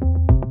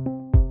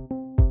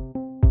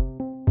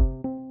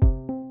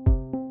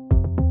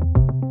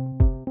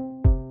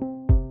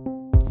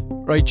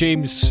 Right,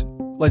 James.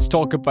 Let's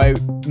talk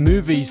about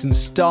movies and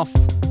stuff.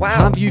 Wow.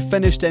 Have you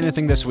finished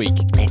anything this week?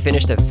 I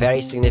finished a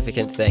very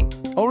significant thing.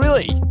 Oh,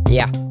 really?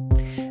 Yeah.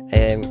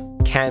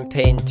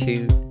 Campaign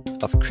 2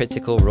 of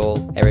Critical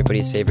Role,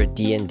 everybody's favourite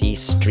D&D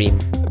stream,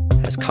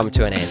 has come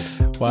to an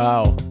end.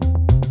 Wow.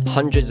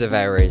 Hundreds of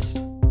hours.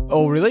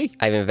 Oh, really?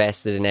 I've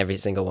invested in every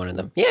single one of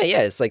them. Yeah,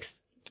 it's like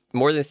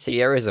more than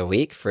 3 hours a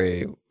week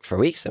for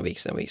weeks and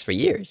weeks and weeks, for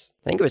years.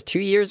 I think it was 2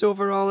 years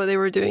overall that they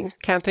were doing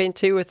Campaign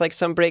 2 with like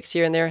some breaks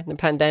here and there. The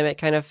pandemic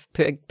kind of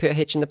put a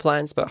hitch in the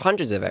plans, but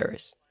hundreds of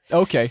hours.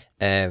 Okay.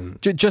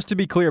 Just to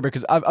be clear,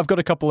 because I've got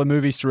a couple of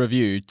movies to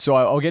review, so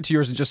I'll get to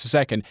yours in just a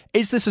second.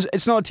 It's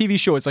not a TV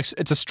show. It's a streaming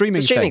thing. It's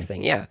a streaming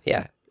thing. Yeah.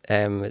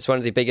 It's one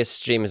of the biggest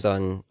streams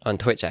on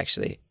Twitch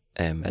actually.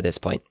 At this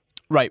point.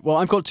 Right. Well,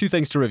 I've got 2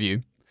 things to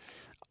review.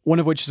 One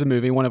of which is a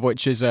movie. One of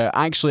which is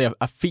actually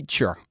a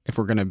feature. If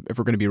we're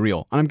gonna be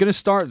real, and I'm gonna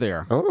start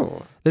there.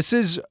 Oh. This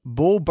is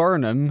Bo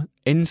Burnham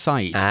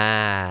Inside.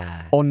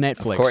 On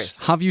Netflix. Of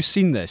course. Have you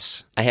seen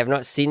this? I have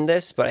not seen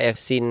this, but I have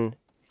seen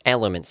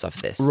elements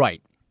of this.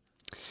 Right.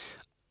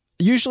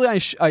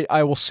 Usually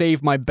I will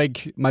save my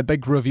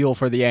big reveal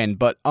for the end,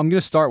 but I'm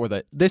going to start with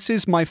it. This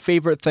is my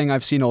favorite thing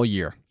I've seen all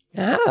year.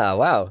 Ah,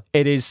 wow.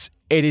 It is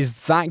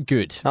that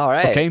good. All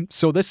right. Okay,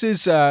 so this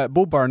is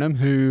Bo Burnham,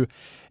 who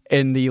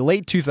in the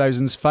late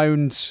 2000s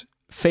found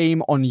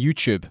fame on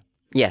YouTube.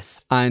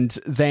 Yes. And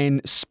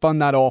then spun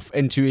that off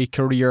into a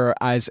career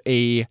as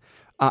a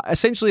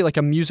essentially like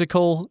a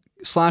musical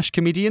 /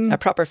 comedian. A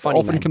proper funny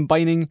often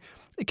man.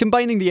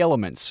 combining the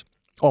elements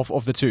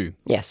of the two.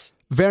 Yes.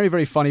 Very,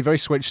 very funny, very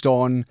switched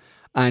on.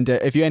 And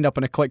if you end up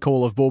in a click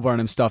hole of Bo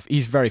Burnham stuff,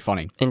 he's very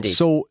funny. Indeed.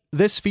 So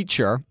this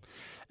feature,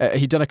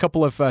 he'd done a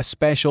couple of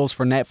specials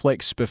for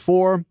Netflix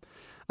before.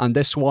 And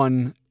this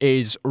one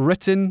is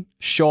written,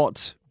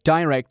 shot,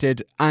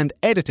 directed, and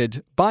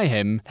edited by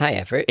him. High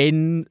effort.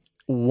 In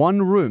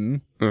one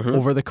room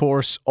over the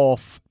course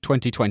of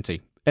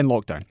 2020 in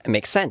lockdown. It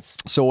makes sense.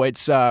 So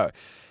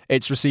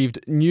it's received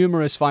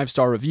numerous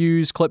 5-star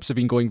reviews. Clips have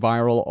been going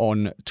viral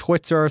on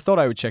Twitter. Thought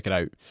I would check it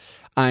out.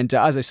 And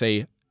as I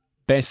say,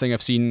 best thing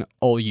I've seen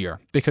all year.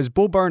 Because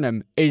Bo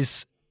Burnham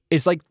is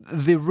like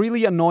the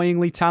really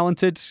annoyingly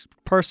talented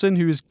person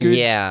who is good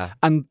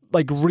and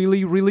like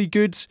really, really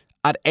good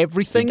at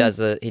everything.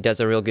 He does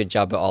a real good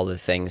job at all the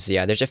things.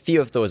 Yeah, there's a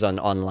few of those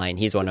online.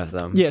 He's one of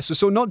them. Yeah,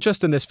 so not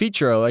just in this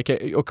feature, like,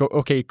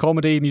 okay,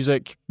 comedy,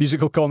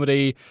 musical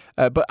comedy,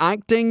 but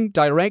acting,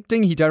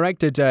 directing. He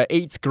directed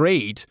 8th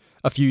Grade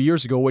a few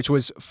years ago, which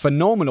was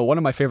phenomenal. One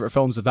of my favorite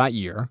films of that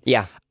year.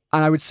 Yeah.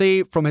 And I would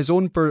say from his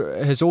own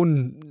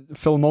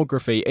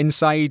filmography,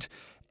 Inside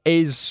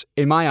is,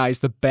 in my eyes,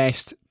 the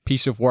best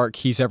piece of work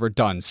he's ever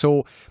done.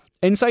 So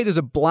Inside is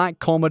a black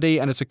comedy,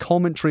 and it's a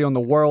commentary on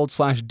the world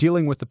 /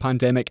 dealing with the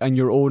pandemic and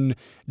your own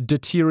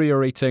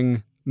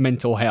deteriorating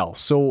mental health.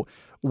 So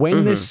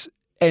when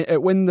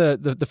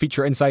the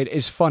feature Inside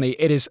is funny,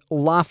 it is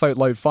laugh out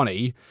loud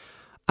funny.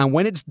 And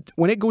when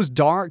it goes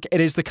dark, it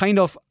is the kind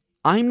of,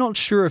 I'm not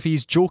sure if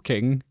he's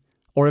joking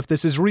or if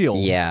this is real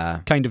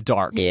kind of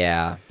dark.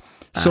 Yeah.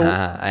 So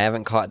I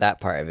haven't caught that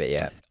part of it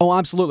yet. oh,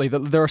 absolutely.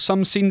 There are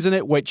some scenes in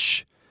it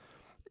which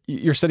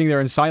you're sitting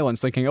there in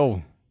silence,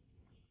 thinking,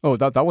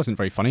 that wasn't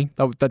very funny.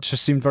 That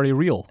just seemed very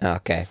real.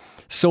 Okay,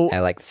 So I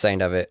like the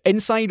sound of it.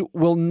 Inside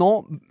will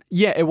not,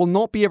 it will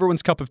not be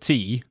everyone's cup of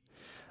tea.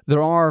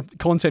 There are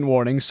content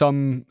warnings,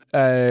 some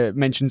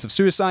mentions of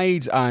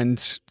suicide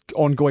and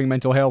ongoing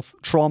mental health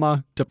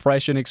trauma,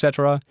 depression,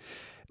 etc.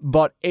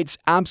 But it's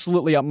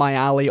absolutely up my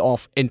alley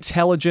of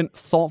intelligent,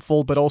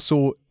 thoughtful, but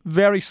also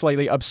very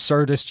slightly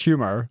absurdist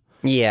humor.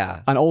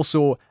 Yeah. And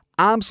also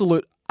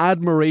absolute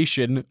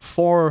admiration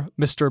for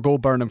Mr. Bo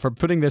Burnham for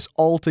putting this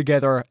all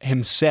together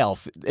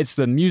himself. It's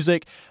the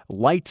music,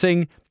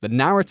 lighting, the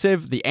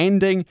narrative, the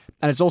ending,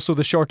 and it's also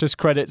the shortest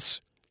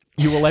credits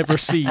you will ever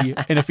see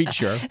in a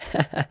feature.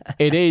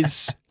 It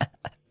is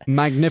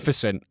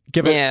magnificent.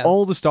 Give it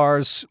all the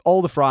stars,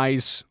 all the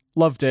fries.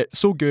 Loved it.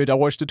 So good. I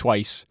watched it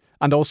twice.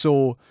 And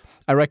also,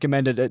 I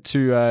recommended it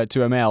to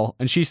Amel,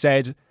 and she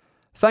said,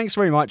 "Thanks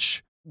very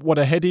much. What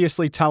a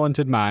hideously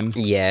talented man."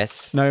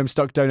 Yes. Now I'm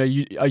stuck down a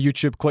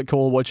YouTube click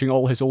hole watching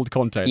all his old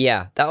content.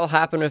 Yeah, that'll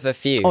happen with a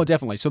few. Oh,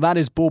 definitely. So that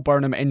is Bo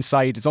Burnham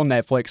Inside. It's on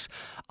Netflix.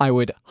 I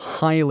would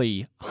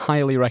highly,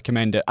 highly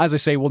recommend it. As I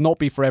say, will not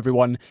be for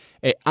everyone.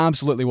 It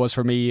absolutely was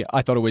for me.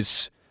 I thought it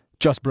was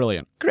just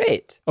brilliant.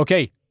 Great.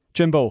 Okay,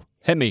 Jimbo,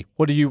 hit me.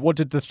 What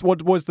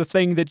was the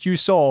thing that you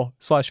saw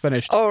 /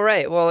 finished? Oh,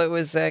 right. Well, it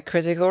was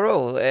Critical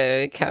Role,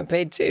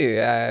 campaign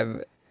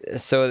 2.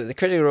 So the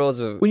Critical Roles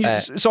of... When you,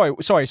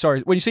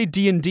 sorry. When you say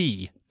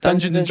D&D,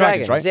 Dungeons and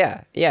Dragons,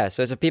 right? Yeah.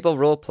 So it's a people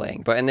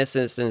role-playing, but in this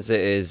instance, it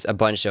is a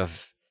bunch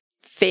of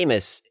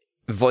famous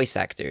voice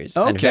actors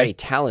and very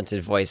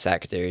talented voice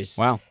actors.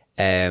 Wow.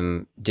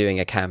 Doing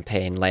a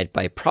campaign led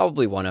by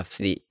probably one of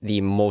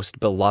the most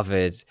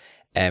beloved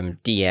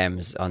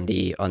DMs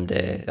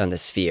on the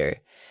Sphere,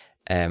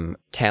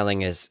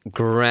 telling us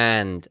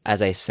grand,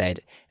 as I said,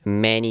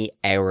 many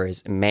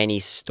hours, many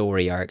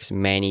story arcs,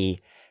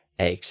 many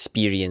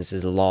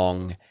experiences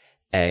long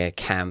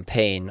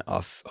campaign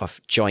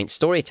of joint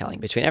storytelling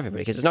between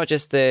everybody, because it's not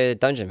just the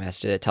dungeon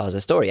master that tells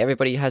a story.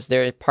 Everybody has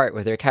their part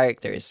with their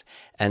characters,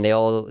 and they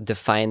all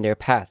define their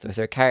path with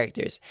their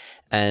characters.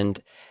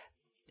 And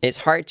it's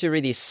hard to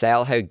really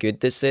sell how good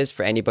this is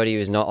for anybody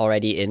who's not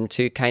already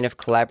into kind of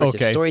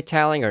collaborative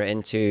storytelling or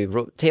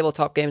into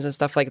tabletop games and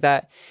stuff like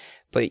that.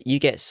 But you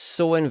get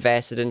so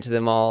invested into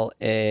them all,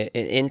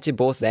 into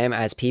both them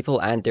as people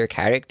and their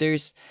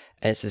characters.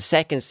 And it's the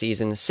second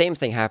season. Same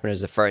thing happened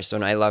as the first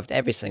one. I loved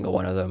every single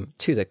one of them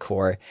to the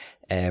core.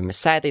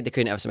 Sadly, they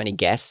couldn't have so many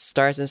guest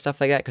stars and stuff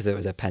like that because it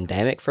was a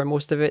pandemic for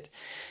most of it.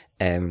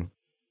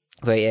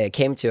 But yeah, it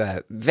came to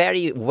a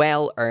very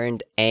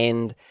well-earned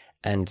end.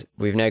 And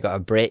we've now got a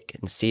break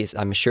and see.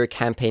 I'm sure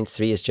campaign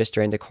 3 is just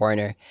around the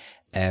corner.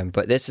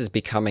 But this is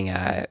becoming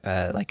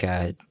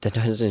the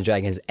Dungeons and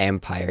Dragons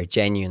empire.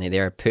 Genuinely, they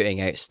are putting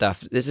out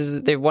stuff.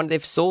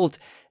 They've sold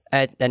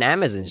an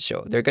Amazon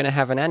show. They're going to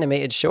have an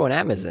animated show on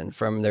Amazon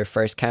from their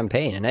first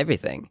campaign and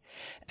everything,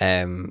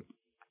 and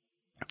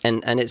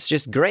it's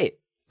just great.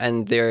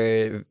 And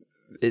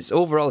it's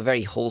overall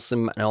very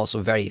wholesome and also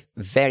very,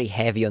 very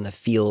heavy on the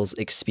feels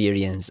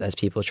experience as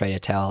people try to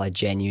tell a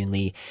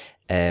genuinely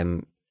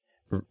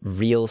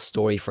real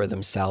story for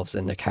themselves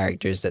and the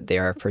characters that they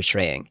are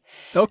portraying.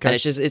 Okay. And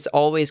it's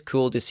always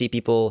cool to see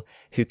people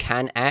who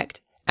can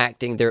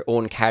acting their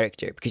own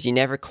character, because you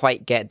never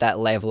quite get that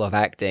level of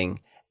acting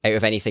out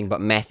of anything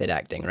but method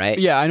acting, right?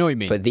 Yeah, I know what you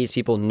mean. But these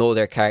people know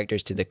their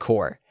characters to the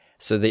core.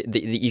 So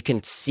you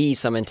can see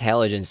some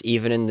intelligence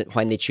even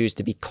when they choose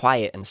to be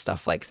quiet and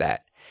stuff like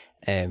that.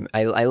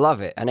 I love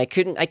it. And I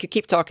could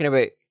keep talking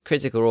about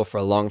Critical Role for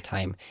a long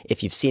time.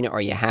 If you've seen it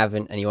or you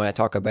haven't and you want to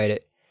talk about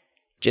it,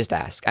 just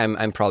ask.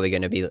 I'm probably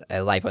going to be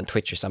live on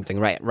Twitch or something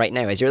right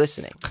now as you're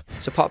listening.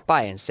 So pop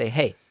by and say,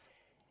 hey,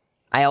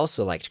 I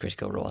also liked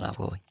Critical Role. And I'll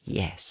go,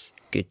 yes,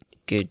 good.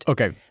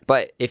 Okay.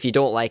 But if you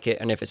don't like it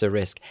and if it's a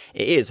risk,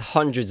 it is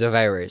hundreds of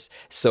hours.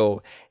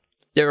 So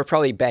there are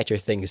probably better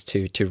things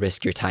to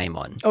risk your time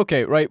on.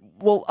 Okay, right.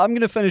 Well, I'm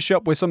going to finish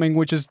up with something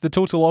which is the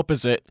total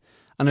opposite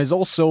and is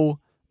also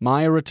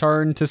my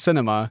return to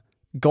cinema,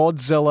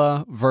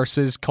 Godzilla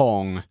vs.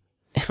 Kong.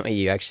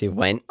 You actually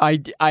went?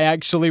 I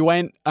actually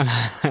went and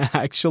I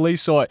actually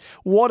saw it.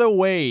 What a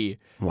way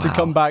to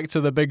come back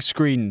to the big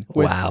screen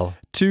with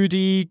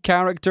 2D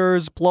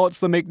characters, plots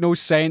that make no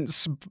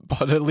sense,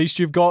 but at least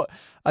you've got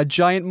a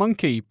giant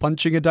monkey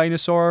punching a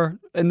dinosaur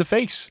in the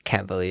face.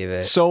 Can't believe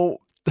it. So,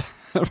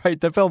 right,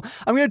 the film,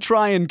 I'm going to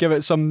try and give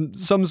it some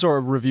sort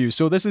of review.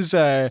 So this is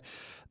I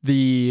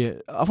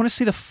want to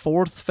say the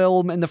fourth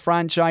film in the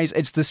franchise.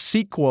 It's the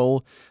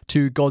sequel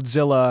to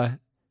Godzilla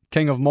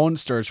King of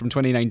Monsters from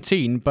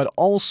 2019, but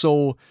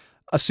also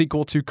a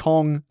sequel to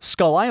Kong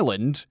Skull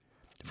Island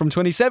from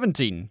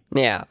 2017.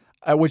 Yeah.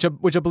 Which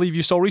I believe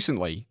you saw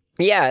recently.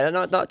 Yeah,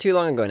 not too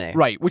long ago now.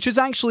 Right, which is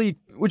actually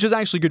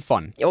good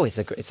fun. Oh,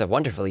 it's a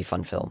wonderfully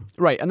fun film.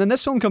 Right, and then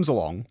this film comes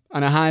along,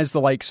 and it has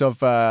the likes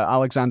of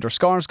Alexander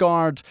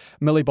Skarsgård,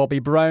 Millie Bobby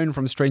Brown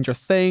from Stranger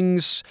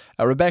Things,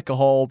 Rebecca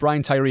Hall,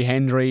 Brian Tyree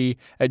Henry,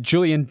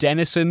 Julian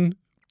Dennison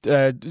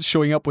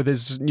showing up with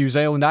his New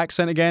Zealand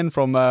accent again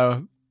from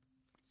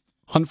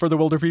Hunt for the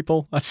Wilder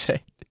People. That's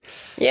it.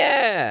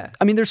 Yeah.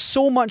 I mean, there's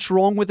so much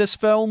wrong with this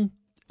film,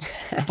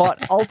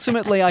 but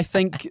ultimately I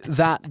think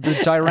that the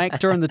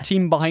director and the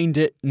team behind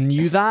it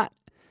knew that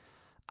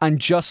and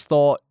just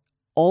thought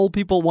all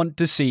people want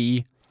to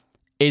see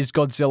is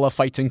Godzilla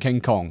fighting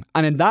King Kong.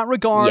 And in that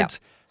regard, Yep.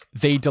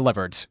 they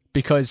delivered.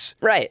 Because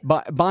Right.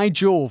 by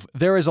Jove,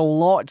 there is a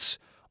lot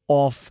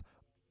of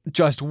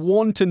just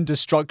wanton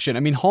destruction. I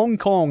mean, Hong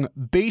Kong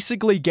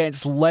basically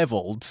gets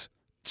leveled.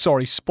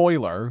 Sorry,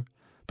 spoiler.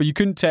 But you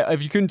couldn't tell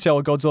if you couldn't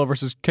tell Godzilla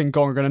versus King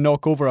Kong are going to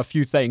knock over a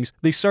few things.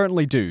 They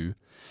certainly do.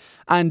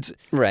 And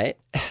Right.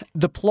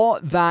 the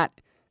plot that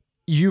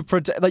you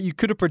could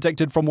have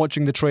predicted from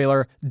watching the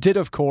trailer did,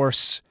 of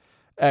course,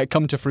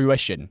 come to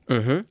fruition.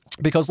 Mm-hmm.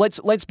 Because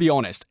let's be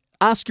honest.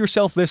 Ask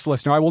yourself this,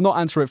 listener. I will not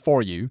answer it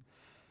for you.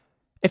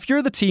 If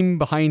you're the team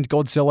behind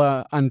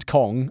Godzilla and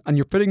Kong, and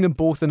you're putting them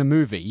both in a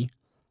movie,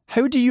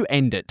 how do you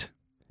end it?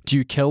 Do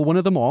you kill one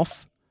of them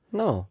off?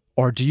 No.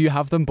 Or do you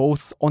have them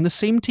both on the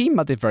same team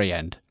at the very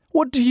end?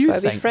 What do you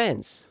Gotta think? be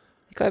friends.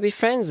 You gotta be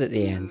friends at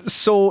the end.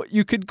 So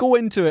you could go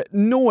into it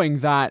knowing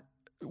that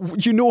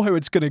you know how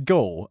it's going to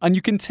go, and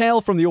you can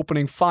tell from the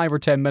opening 5 or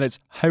 10 minutes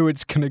how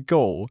it's going to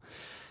go.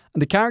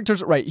 And the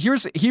characters, right, here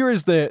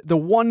is the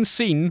one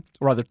scene,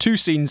 or rather two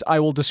scenes I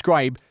will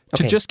describe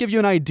to Okay. just give you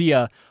an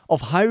idea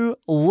of how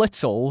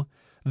little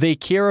they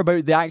care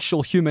about the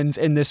actual humans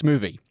in this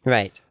movie.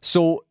 Right.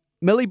 So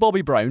Millie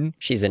Bobby Brown,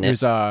 She's in it.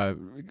 who's a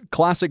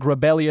classic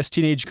rebellious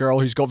teenage girl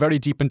who's got very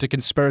deep into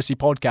conspiracy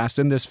podcasts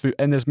in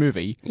this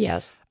movie,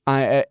 Yes.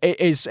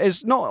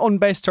 is not on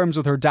best terms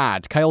with her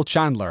dad, Kyle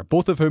Chandler,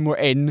 both of whom were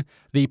in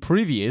the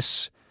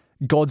previous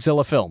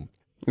Godzilla film.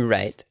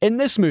 Right. In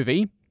this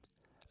movie,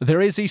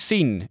 there is a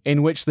scene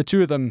in which the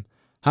two of them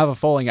have a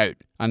falling out,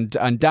 and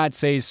Dad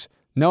says,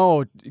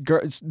 "No,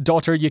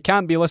 daughter, you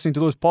can't be listening to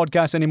those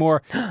podcasts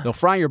anymore. They'll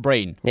fry your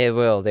brain." They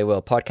will.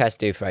 Podcasts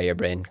do fry your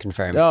brain.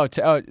 Confirmed. Oh,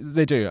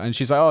 they do. And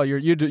she's like, "Oh,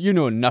 you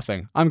know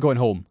nothing. I'm going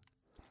home."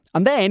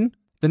 And then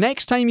the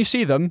next time you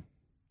see them,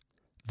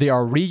 they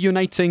are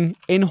reuniting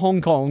in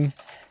Hong Kong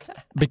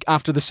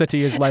after the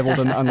city is leveled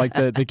and like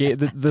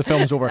the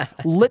film's over.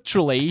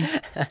 Literally,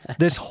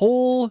 this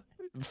whole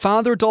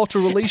father-daughter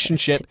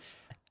relationship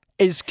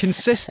is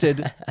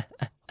consisted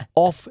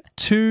of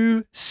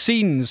two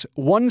scenes.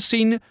 One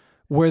scene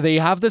where they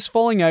have this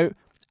falling out,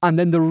 and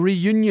then the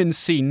reunion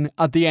scene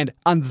at the end,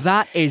 and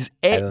that is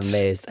it. I'm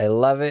amazed. I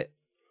love it.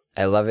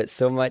 I love it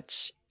so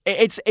much.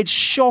 It's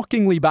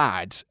shockingly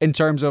bad in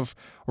terms of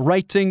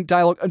writing,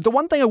 dialogue. The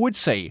one thing I would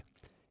say,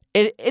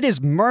 it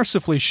is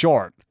mercifully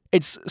short.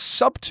 It's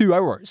sub 2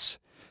 hours.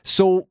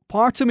 So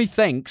part of me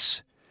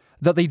thinks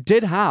that they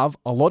did have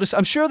a lot of...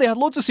 I'm sure they had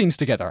loads of scenes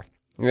together.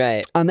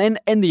 Right. And then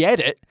in the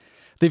edit,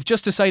 they've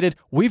just decided,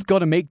 we've got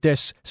to make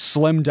this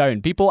slim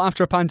down. People,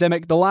 after a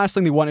pandemic, the last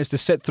thing they want is to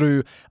sit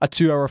through a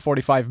 2-hour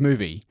 45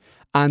 movie.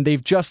 And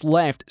they've just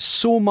left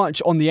so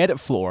much on the edit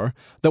floor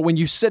that when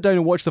you sit down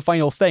and watch the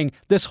final thing,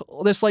 this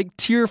like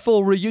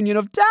tearful reunion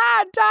of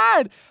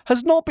Dad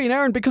has not been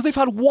earned because they've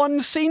had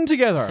one scene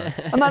together.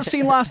 And that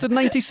scene lasted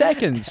 90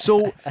 seconds.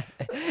 So...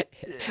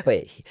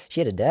 Wait, she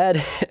had a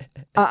dad?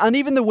 And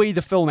even the way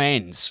the film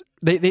ends,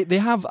 they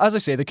have, as I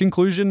say, the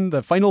conclusion,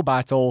 the final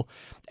battle,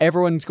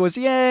 everyone goes,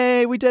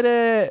 "Yay, we did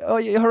it! Oh,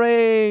 yeah,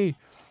 hooray!"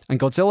 And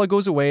Godzilla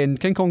goes away and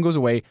King Kong goes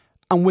away.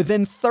 And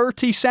within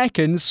 30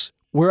 seconds,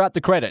 we're at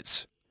the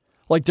credits.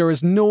 Like, there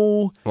is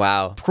no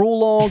Wow.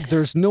 prologue.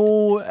 There's no,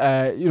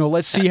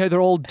 let's see how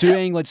they're all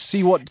doing. Let's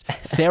see what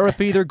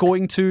therapy they're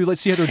going to.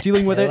 Let's see how they're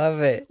dealing with I it.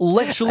 love it.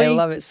 Literally, I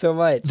love it so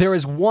much. there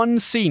is one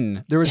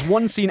scene. There is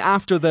one scene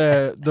after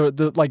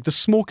the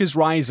smoke is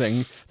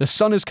rising, the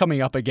sun is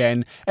coming up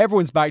again,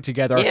 everyone's back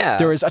together. Yeah.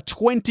 There is a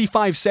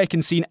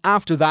 25-second scene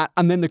after that,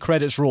 and then the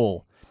credits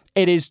roll.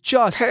 It is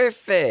just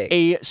Perfect.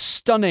 a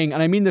stunning,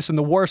 and I mean this in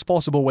the worst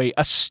possible way,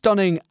 a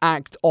stunning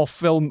act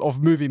of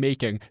movie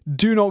making.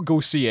 Do not go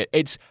see it.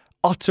 It's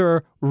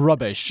utter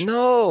rubbish.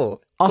 No.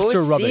 Utter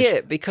Go rubbish. see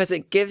it because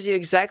it gives you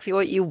exactly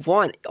what you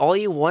want. All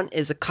you want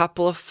is a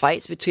couple of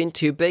fights between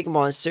two big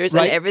monsters,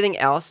 Right. and everything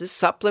else is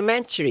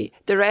supplementary.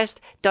 The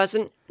rest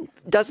doesn't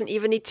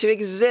even need to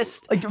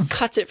exist.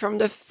 Cut it from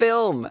the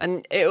film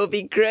and it will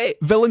be great.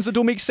 Villains that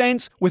don't make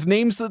sense with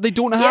names that they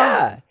don't have.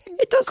 Yeah.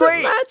 It doesn't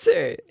Great.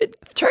 matter.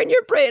 Turn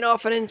your brain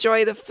off and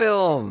enjoy the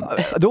film.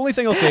 The only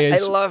thing I'll say I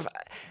is love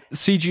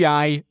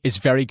CGI is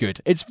very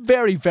good. It's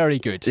very, very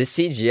good. the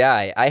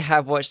CGI. I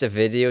have watched a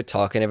video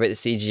talking about the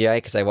CGI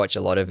because I watch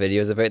a lot of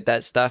videos about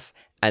that stuff,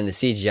 and the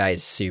CGI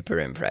is super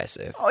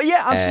impressive. Oh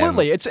yeah,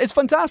 absolutely. It's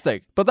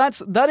fantastic. But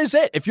that is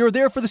it. If you're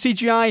there for the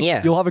CGI,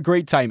 Yeah. you'll have a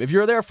great time. If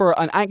you're there for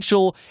an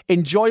actual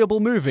enjoyable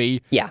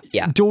movie, Yeah.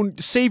 don't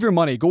save your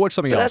money. Go watch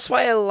something else. That's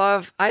why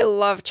I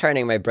love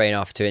turning my brain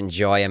off to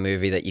enjoy a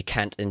movie that you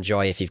can't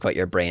enjoy if you've got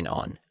your brain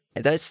on.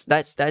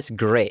 That's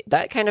great.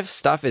 That kind of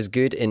stuff is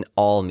good in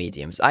all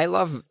mediums. I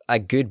love a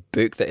good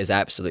book that is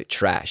absolute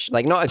trash.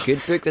 Like, not a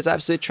good book that's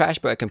absolute trash,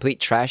 but a complete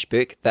trash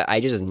book that I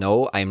just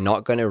know I'm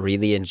not going to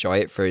really enjoy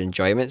it for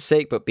enjoyment's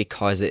sake, but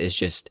because it is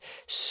just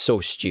so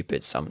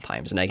stupid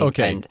sometimes. And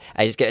and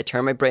I just get to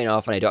turn my brain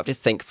off and I don't have to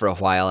think for a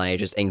while and I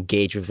just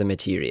engage with the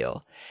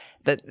material.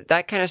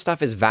 That kind of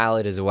stuff is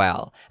valid as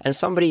well. And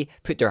somebody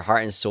put their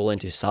heart and soul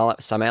into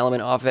some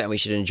element of it, and we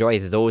should enjoy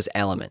those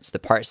elements, the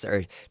parts that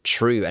are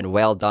true and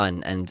well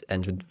done and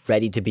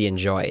ready to be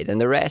enjoyed. And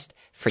the rest,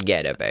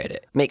 forget about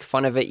it. Make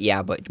fun of it,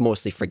 yeah, but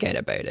mostly forget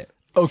about it.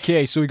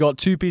 Okay, so we got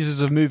 2 pieces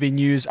of movie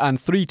news and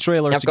 3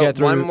 trailers I've to get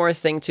through. One more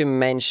thing to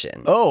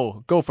mention.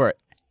 Oh, go for it.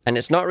 And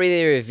it's not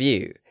really a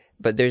review,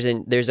 but there's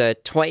a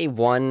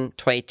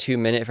 22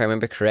 minute, if I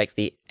remember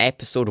correctly,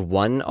 episode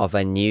 1 of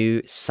a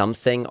new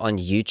something on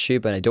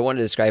YouTube, and I don't want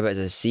to describe it as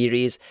a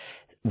series.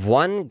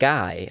 One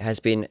guy has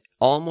been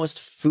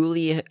almost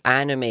fully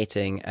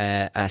animating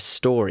a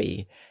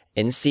story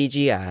in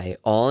CGI,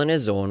 all on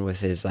his own, with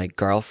his like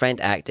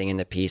girlfriend acting in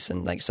the piece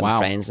and like some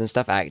friends and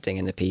stuff acting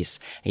in the piece.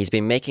 He's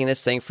been making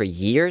this thing for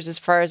years, as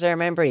far as I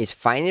remember. He's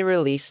finally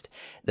released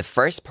the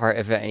first part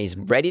of it, and he's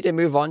ready to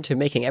move on to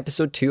making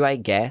episode 2, I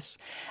guess.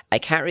 I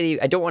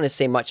don't want to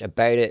say much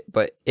about it,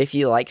 but if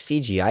you like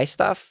CGI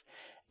stuff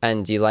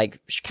and you like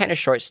kind of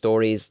short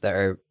stories that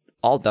are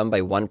all done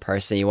by one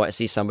person, you want to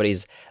see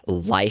somebody's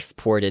life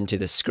poured into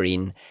the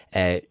screen,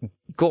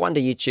 go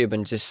onto YouTube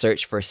and just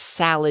search for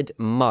Salad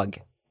Mug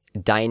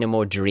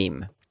Dynamo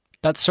Dream.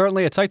 That's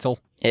certainly a title.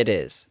 It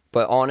is.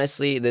 But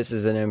honestly, this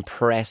is an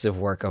impressive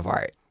work of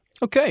art.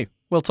 Okay,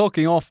 well,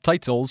 talking off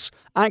titles,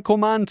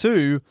 Aquaman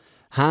 2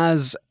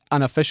 has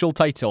an official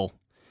title,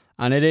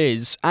 and it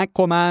is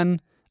Aquaman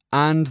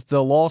and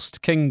the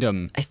Lost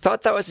Kingdom. I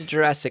thought that was a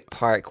Jurassic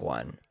Park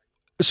one.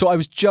 So I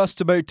was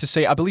just about to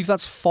say, I believe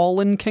that's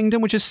Fallen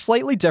Kingdom, which is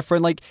slightly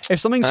different. Like,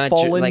 if something's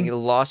fallen... Like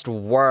Lost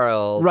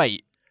World.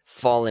 Right.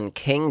 Fallen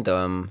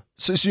Kingdom.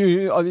 So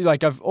you,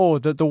 like,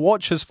 the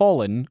watch has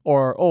fallen,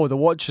 or, the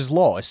watch is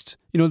lost.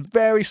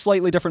 Very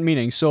slightly different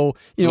meanings. So,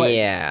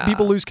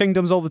 people lose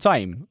kingdoms all the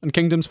time, and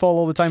kingdoms fall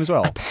all the time as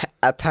well.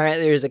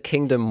 Apparently there's a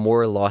kingdom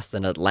more lost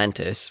than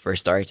Atlantis, for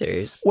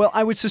starters. Well,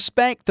 I would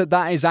suspect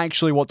that is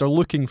actually what they're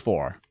looking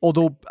for.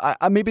 Although,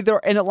 maybe they're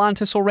in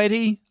Atlantis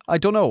already? I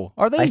don't know.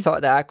 Are they? I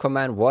thought that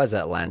Aquaman was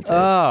Atlantis.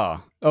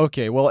 Ah,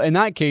 okay. Well, in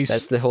that case...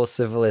 That's the whole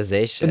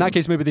civilization. In that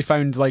case, maybe they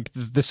found, like,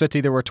 the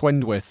city they were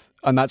twinned with,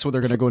 and that's what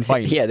they're going to go and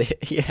find.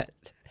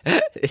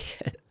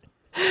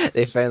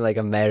 They found, like,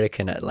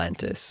 American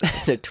Atlantis,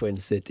 the twin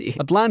city.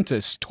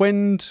 Atlantis,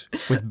 twinned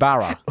with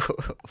Barra.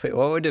 Wait,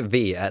 what would it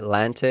be?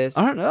 Atlantis?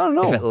 I don't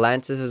know. If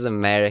Atlantis was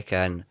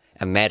American,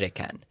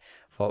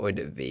 what would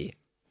it be?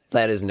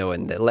 Let us know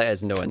in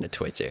the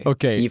Twitter.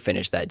 Okay. You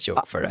finish that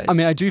joke for us. I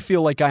mean, I do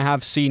feel like I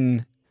have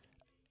seen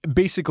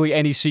basically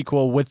any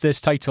sequel with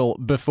this title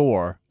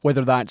before,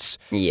 whether that's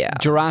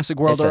Jurassic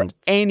World or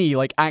any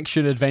like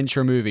action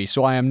adventure movie.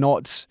 So I am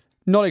not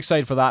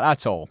excited for that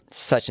at all.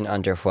 Such an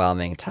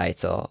underwhelming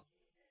title.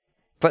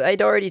 But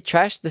I'd already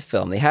trashed the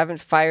film. They haven't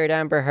fired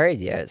Amber Heard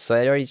yet, so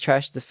I'd already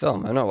trashed the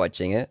film. I'm not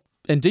watching it.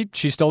 Indeed,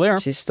 she's still there.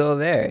 She's still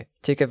there.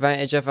 Took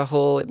advantage of a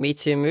whole Me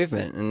Too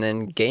movement and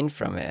then gained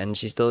from it, and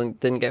she still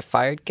didn't get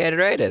fired. Get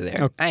her out of there.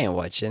 Okay. I ain't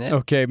watching it.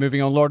 Okay, moving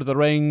on. Lord of the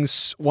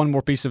Rings. One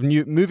more piece of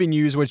movie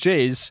news, which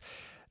is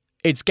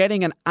it's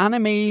getting an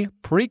anime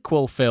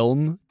prequel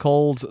film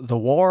called The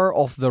War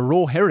of the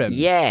Rohirrim.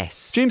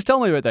 Yes. James, tell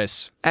me about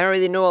this. I don't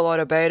really know a lot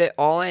about it.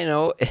 All I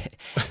know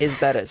is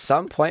that at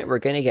some point we're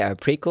going to get a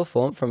prequel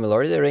film from the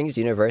Lord of the Rings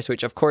universe,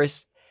 which of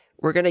course...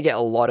 We're going to get a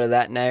lot of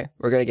that now.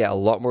 We're going to get a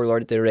lot more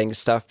Lord of the Rings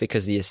stuff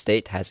because the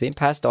estate has been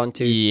passed on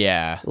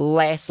to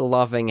less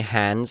loving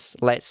hands,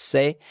 let's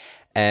say.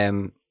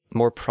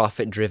 More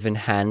profit-driven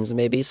hands,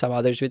 maybe some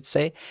others would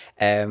say.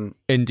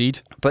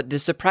 Indeed. But the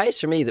surprise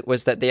for me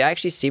was that they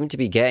actually seem to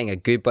be getting a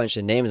good bunch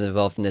of names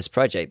involved in this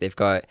project. They've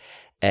got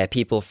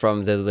people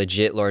from the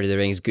legit Lord of the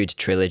Rings good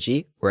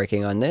trilogy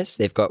working on this.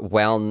 They've got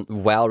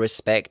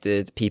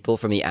well-respected people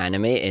from the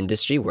anime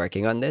industry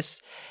working on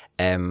this.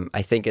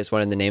 I think it's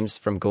one of the names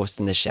from Ghost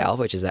in the Shell,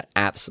 which is an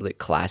absolute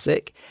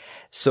classic.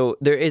 So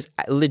there is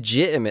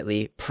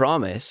legitimately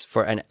promise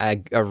for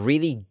a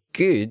really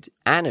good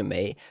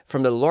anime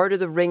from the Lord of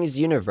the Rings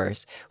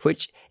universe,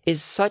 which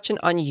is such an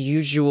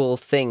unusual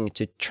thing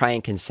to try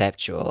and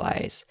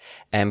conceptualize.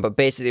 But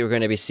basically, we're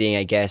going to be seeing,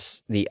 I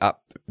guess, the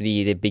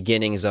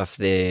beginnings of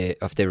the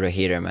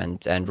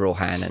Rohirrim and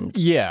Rohan and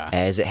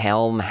is it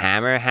Helm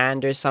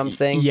Hammerhand or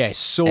something? Yes.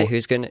 So who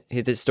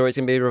the story's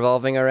going to be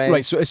revolving around?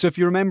 Right. So if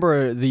you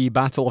remember the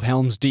Battle of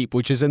Helm's Deep,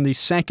 which is in the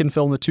second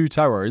film, The Two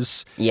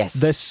Towers. Yes.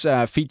 This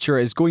feature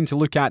is going to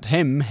look at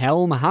him,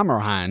 Helm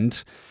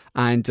Hammerhand,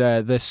 and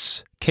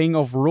this King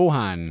of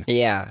Rohan.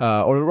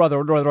 Yeah. Or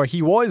rather,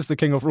 he was the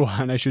King of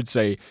Rohan, I should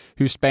say,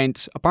 who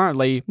spent,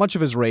 apparently, much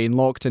of his reign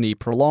locked in a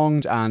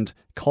prolonged and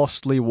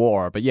costly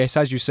war. But yes,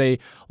 as you say,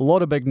 a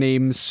lot of big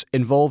names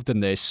involved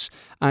in this,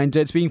 and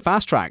it's being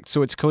fast-tracked,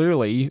 so it's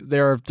clearly they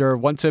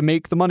want to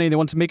make the money, they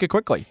want to make it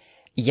quickly.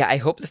 Yeah, I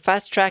hope the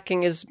fast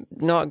tracking is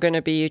not going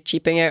to be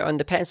cheaping out on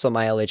the pencil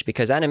mileage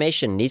because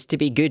animation needs to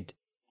be good.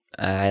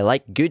 I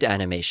like good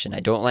animation. I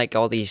don't like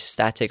all these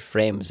static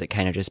frames that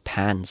kind of just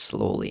pan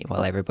slowly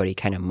while everybody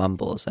kind of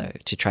mumbles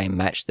out to try and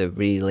match the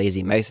really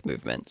lazy mouth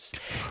movements.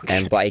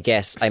 But I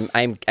guess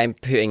I'm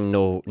putting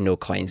no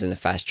coins in the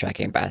fast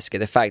tracking basket.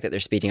 The fact that they're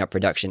speeding up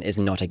production is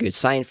not a good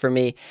sign for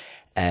me.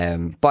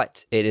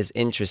 But it is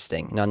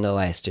interesting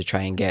nonetheless to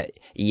try and get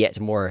yet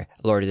more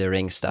Lord of the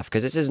Rings stuff,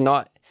 because this is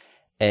not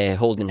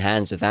holding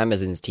hands with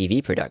Amazon's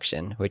TV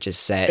production, which is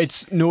set.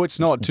 It's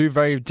not. Two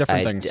very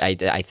different things.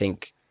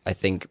 I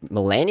think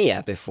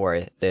millennia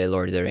before the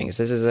Lord of the Rings.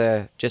 This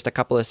is just a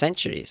couple of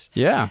centuries.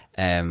 Yeah.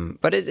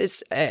 But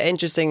it's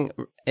interesting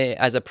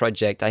as a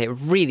project. I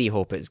really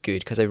hope it's good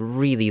because I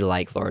really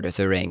like Lord of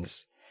the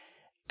Rings.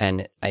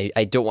 And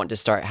I don't want to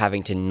start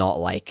having to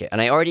not like it.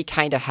 And I already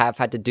kind of have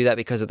had to do that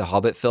because of the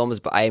Hobbit films,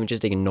 but I am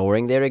just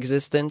ignoring their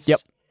existence. Yep.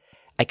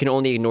 I can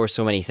only ignore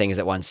so many things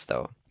at once,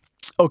 though.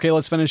 Okay,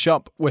 let's finish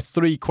up with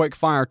 3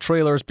 quick-fire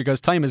trailers because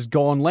time is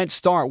gone. Let's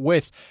start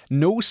with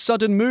No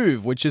Sudden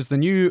Move, which is the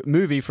new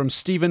movie from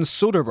Steven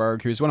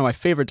Soderbergh, who's one of my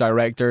favourite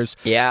directors.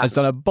 Yeah. Has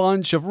done a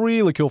bunch of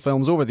really cool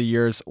films over the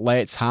years.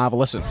 Let's have a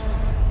listen.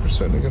 We're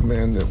sending a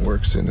man that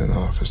works in an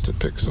office to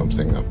pick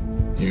something up.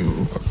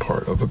 You are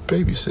part of a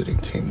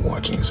babysitting team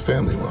watching his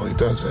family while he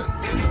does it.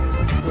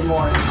 Good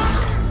morning.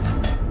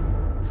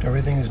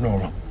 Everything is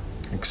normal,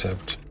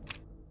 except...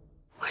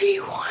 What do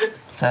you want?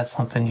 Is that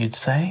something you'd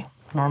say?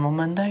 Normal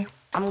Monday?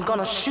 I'm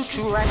gonna shoot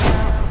you right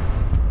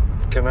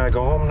now. Can I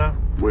go home now?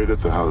 Wait at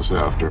the house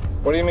after.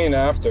 What do you mean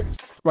after?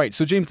 Right,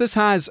 so James, this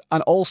has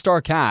an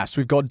all-star cast.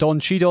 We've got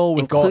Don Cheadle,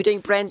 we've including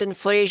Brendan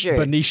Fraser.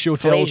 got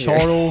Benicio del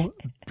Toro,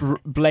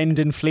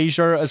 Brendan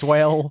Fraser as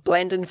well.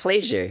 Brendan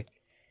Fraser.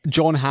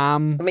 John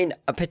Hamm. I mean,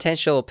 a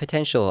potential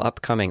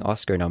upcoming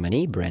Oscar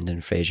nominee,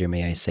 Brendan Fraser,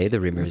 may I say. The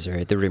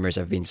rumors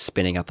have been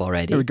spinning up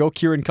already. There we go,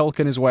 Kieran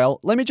Culkin as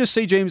well. Let me just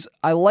say, James,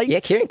 I like...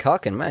 Yeah, Kieran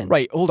Culkin, man.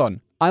 Right, hold on.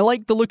 I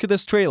like the look of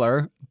this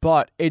trailer,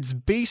 but it's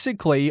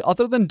basically,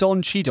 other than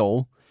Don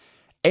Cheadle,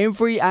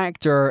 every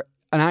actor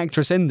and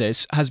actress in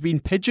this has been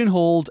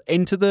pigeonholed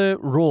into the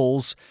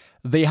roles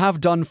they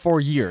have done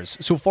for years.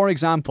 So, for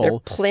example... They're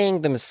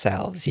playing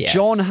themselves, yes.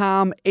 John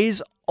Hamm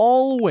is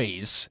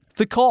always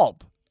the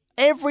cop.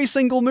 Every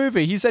single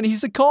movie, he's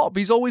the cop.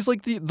 He's always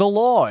like the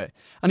law.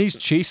 And he's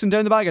chasing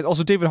down the bad guys.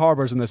 Also, David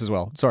Harbour's in this as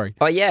well. Sorry.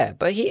 Oh, yeah.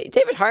 But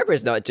David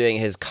Harbour's not doing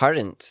his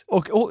current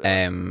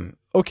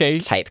okay.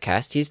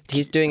 typecast.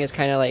 He's doing his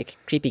kind of like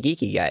creepy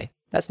geeky guy.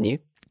 That's new.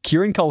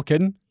 Kieran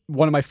Culkin,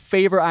 one of my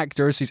favourite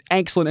actors. He's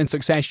excellent in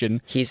Succession.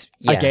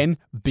 Again,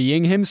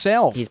 being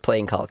himself. He's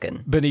playing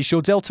Culkin.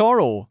 Benicio del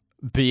Toro,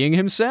 being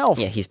himself.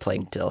 Yeah, he's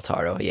playing Del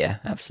Toro. Yeah,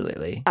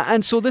 absolutely.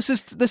 And so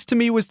this to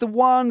me was the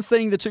one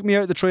thing that took me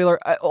out of the trailer.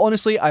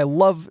 Honestly, I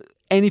love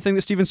anything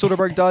that Steven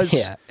Soderbergh does.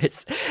 Yeah,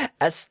 it's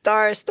a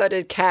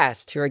star-studded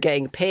cast who are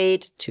getting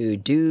paid to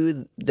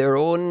do their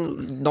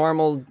own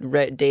normal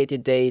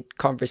day-to-day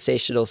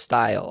conversational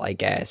style, I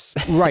guess.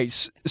 Right.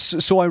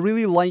 So I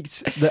really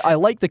liked I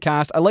liked the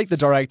cast, I liked the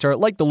director, I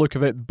liked the look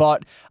of it,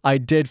 but I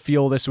did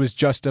feel this was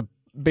just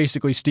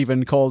basically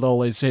Stephen called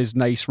all his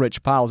nice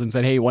rich pals and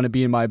said, hey, want to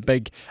be in my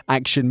big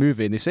action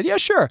movie? And they said, yeah,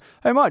 sure.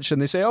 How much?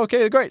 And they say,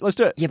 okay, great, let's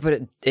do it. Yeah,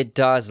 but it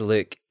does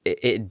look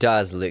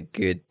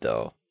good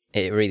though.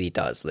 It really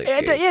does look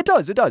good.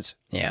 It does.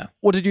 Yeah.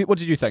 What did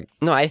you think?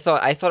 No, I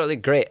thought it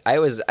looked great. I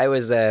was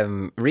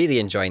really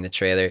enjoying the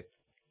trailer.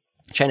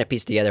 Trying to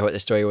piece together what the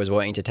story was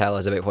wanting to tell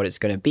us about what it's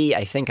going to be.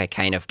 I think I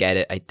kind of get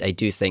it. I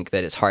do think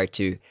that it's hard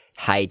to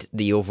hide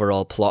the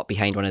overall plot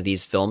behind one of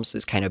these films.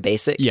 It's kind of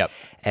basic. Yep.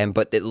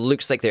 But it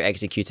looks like they're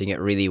executing it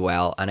really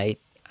well. And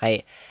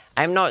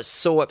I'm not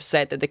so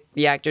upset that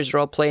the actors are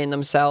all playing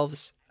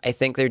themselves. I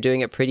think they're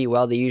doing it pretty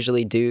well. They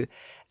usually do.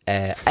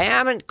 I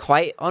haven't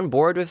quite on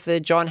board with the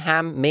John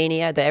Hamm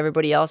mania that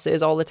everybody else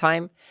is all the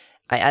time.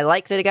 I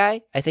like the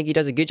guy. I think he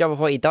does a good job of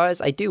what he does.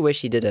 I do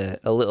wish he did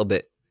a little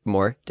bit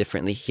more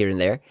differently here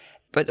and there,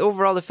 but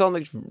overall the film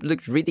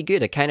looked really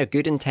good. A kind of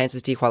good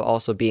intensity while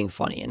also being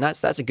funny, and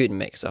that's a good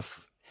mix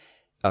of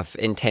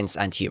intense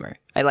and humor.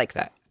 I like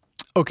that.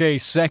 Okay,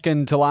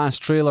 second to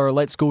last trailer,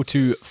 let's go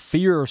to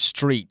Fear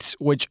Street,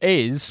 which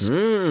is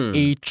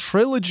a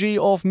trilogy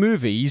of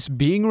movies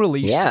being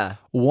released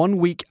 1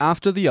 week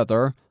after the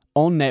other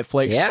on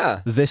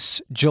Netflix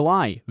this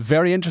July.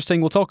 Very interesting.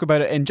 We'll talk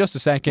about it in just a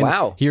second.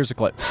 Wow. Here's a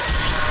clip.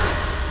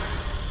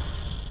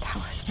 That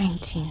was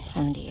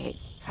 1978.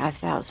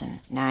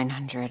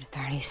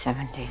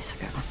 5,937 days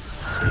ago.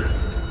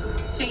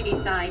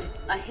 Shadyside,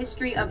 a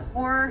history of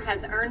horror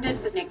has earned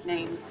it the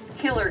nickname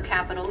Killer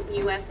Capital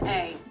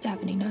USA. What's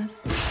happening to us?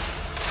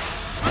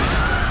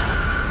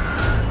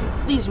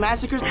 These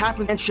massacres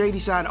happen in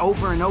Shadyside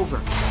over and over.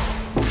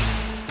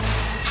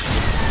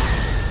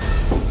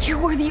 You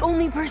were the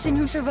only person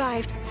who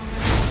survived.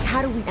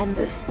 How do we end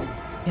this?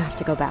 You have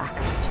to go back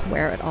to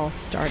where it all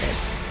started.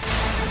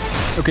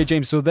 Okay,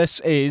 James, so this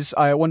is,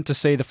 I want to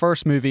say the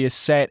first movie is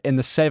set in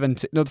the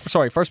 70s. No,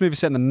 sorry, first movie is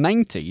set in the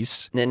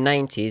 90s. The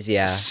 90s,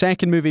 yeah.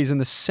 Second movie is in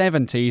the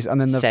 70s. And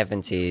then the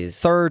 70s.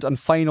 third and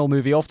final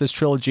movie of this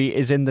trilogy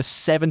is in the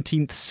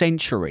 17th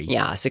century.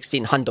 Yeah,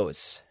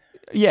 1600s.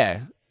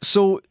 Yeah.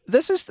 So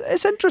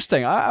it's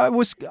interesting. I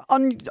was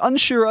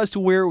unsure as to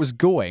where it was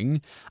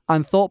going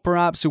and thought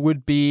perhaps it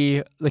would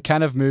be the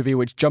kind of movie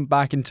which jumped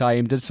back in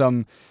time, did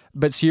some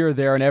bits here,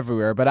 there and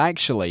everywhere, but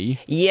actually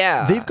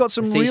they've got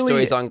some three really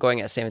stories ongoing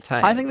at the same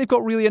time. I think they've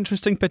got really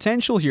interesting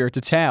potential here to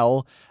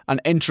tell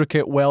an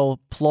intricate,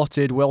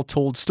 well-plotted,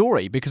 well-told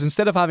story, because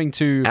instead of having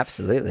to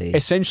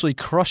essentially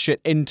crush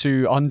it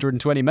into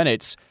 120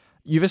 minutes,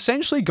 you've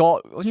essentially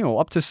got,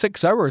 up to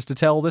 6 hours to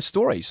tell this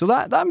story. So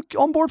that I'm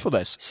on board for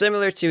this.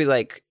 Similar to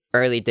like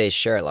early days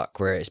Sherlock,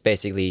 where it's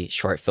basically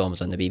short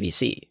films on the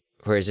BBC,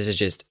 whereas this is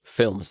just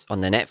films on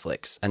the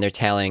Netflix, and they're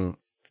telling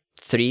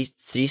three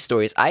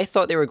stories. I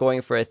thought they were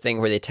going for a thing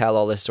where they tell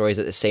all the stories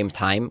at the same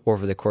time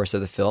over the course of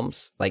the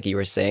films, like you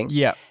were saying.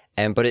 Yeah.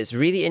 But it's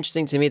really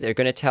interesting to me that they're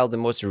going to tell the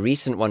most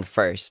recent one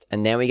first,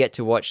 and then we get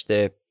to watch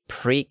the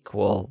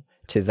prequel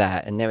to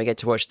that, and then we get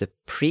to watch the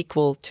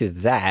prequel to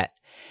that.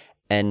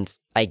 And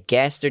I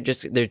guess they're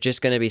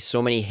just going to be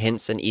so many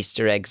hints and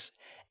Easter eggs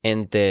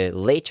in the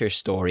later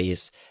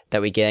stories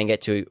that we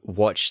get to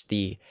watch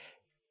the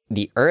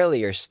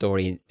earlier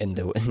story in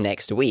the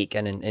next week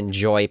and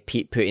enjoy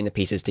putting the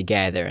pieces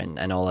together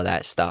and all of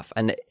that stuff.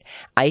 And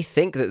I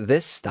think that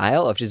this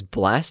style of just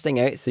blasting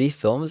out 3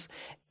 films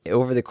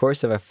over the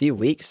course of a few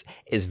weeks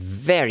is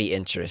very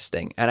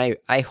interesting. And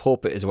I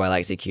hope it is well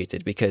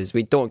executed, because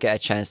we don't get a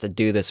chance to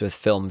do this with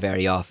film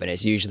very often.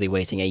 It's usually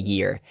waiting a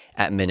year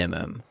at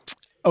minimum.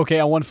 Okay,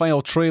 and one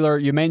final trailer.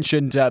 You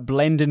mentioned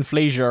Brendan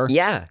Fraser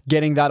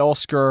getting that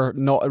Oscar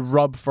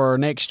rub for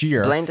next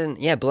year.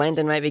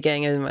 Brendan might be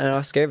getting an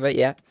Oscar, but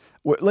yeah.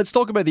 Let's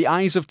talk about The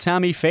Eyes of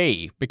Tammy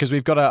Faye, because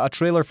we've got a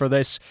trailer for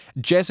this.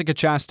 Jessica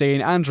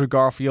Chastain, Andrew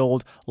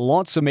Garfield,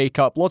 lots of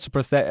makeup, lots of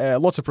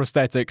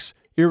prosthetics.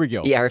 Here we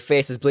go. Yeah, her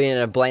face is bleeding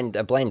a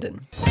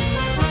Brendan.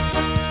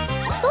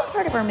 It's all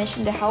part of our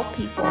mission to help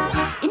people.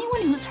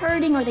 Anyone who's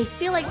hurting or they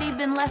feel like they've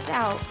been left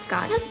out,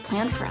 God has a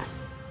plan for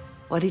us.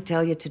 What'd he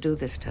tell you to do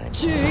this time?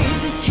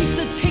 Jesus keeps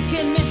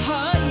taking me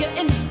higher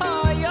and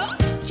higher.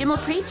 Jim will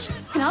preach,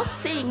 and I'll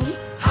sing.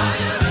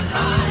 Higher and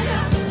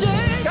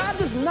higher. God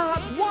does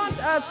not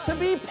want us to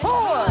be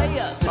poor.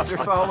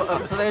 Waterfall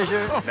of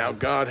pleasure. Now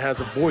God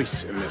has a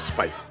voice in this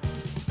fight.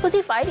 Who's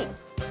he fighting?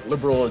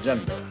 Liberal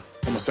agenda.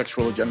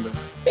 Homosexual agenda.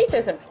 Faith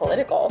isn't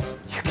political.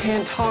 You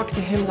can't talk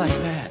to him like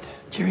that.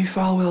 Jerry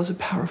Falwell is a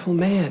powerful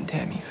man,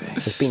 Tammy Faye.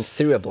 It's been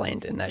through a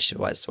Brendan. That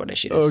was what I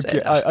should have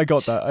said. I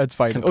got that. It's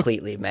fine.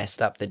 Completely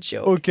messed up the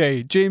joke.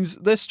 Okay, James,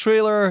 this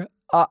trailer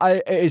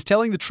is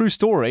telling the true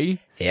story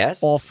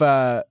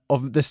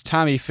of this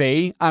Tammy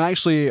Faye, and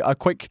actually a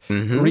quick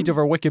read of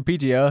her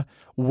Wikipedia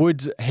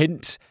would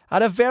hint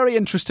at a very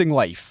interesting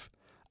life.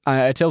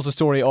 It tells the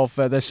story of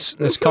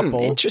this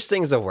couple.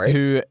 Interesting is a word.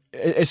 Who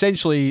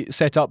essentially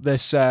set up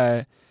this,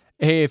 hey,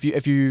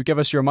 if you give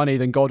us your money,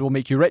 then God will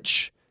make you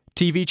rich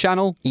TV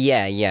channel.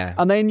 Yeah.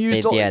 And then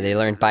used they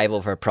learned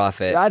Bible for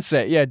profit. That's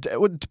it, yeah.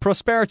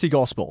 Prosperity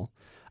gospel.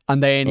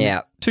 And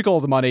then took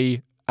all the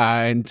money,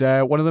 and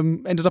one of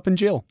them ended up in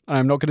jail. And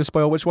I'm not going to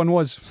spoil which one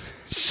was.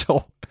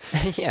 So,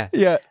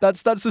 yeah,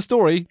 that's the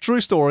story.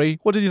 True story.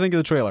 What did you think of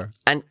the trailer?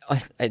 And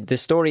the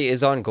story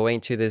is ongoing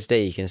to this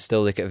day. You can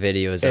still look at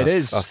videos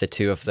of the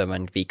two of them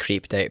and be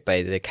creeped out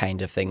by the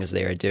kind of things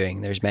they are doing.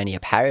 There's many a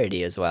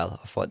parody as well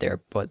of what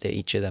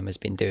each of them has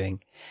been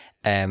doing.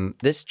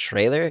 This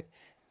trailer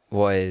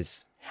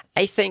was,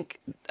 I think,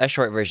 a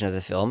short version of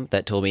the film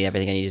that told me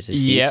everything I needed to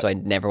see, so I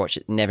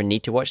never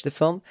need to watch the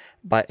film.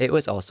 But it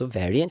was also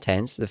very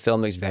intense. The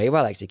film looks very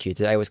well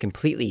executed. I was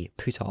completely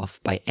put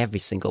off by every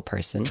single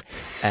person,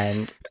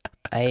 and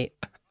I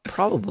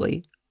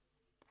probably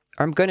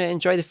am going to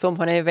enjoy the film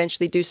when I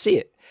eventually do see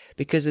it,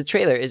 because the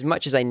trailer, as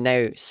much as I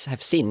now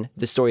have seen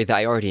the story that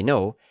I already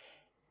know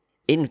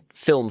in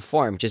film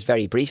form, just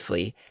very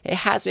briefly, it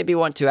has made me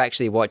want to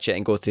actually watch it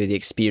and go through the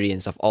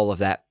experience of all of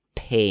that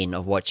pain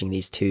of watching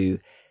these two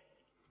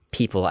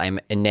people I'm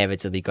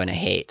inevitably going to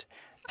hate.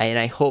 And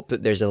I hope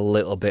that there's a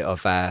little bit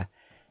of an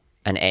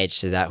edge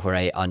to that where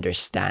I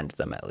understand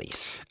them at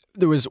least.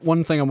 There was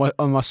one thing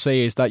I must say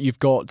is that you've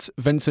got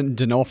Vincent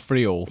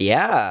D'Onofrio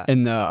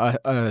in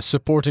a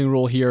supporting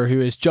role here,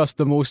 who is just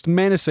the most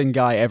menacing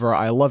guy ever.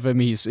 I love him.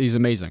 He's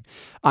amazing.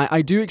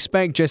 I do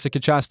expect Jessica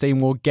Chastain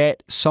will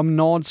get some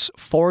nods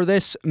for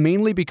this,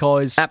 mainly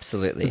because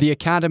the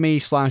Academy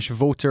 /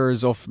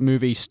 voters of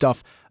movie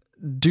stuff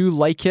do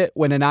like it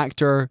when an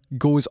actor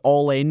goes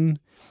all in.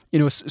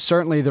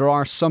 Certainly there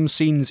are some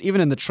scenes,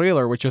 even in the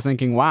trailer, which you're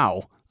thinking,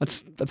 wow,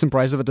 that's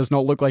impressive. It does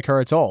not look like her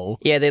at all.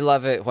 Yeah, they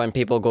love it when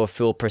people go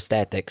full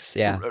prosthetics,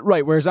 yeah.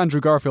 Right, whereas Andrew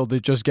Garfield,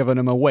 they've just given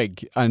him a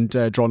wig and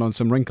drawn on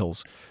some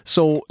wrinkles.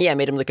 So yeah,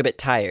 made him look a bit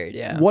tired,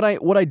 yeah. What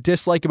I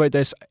dislike about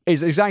this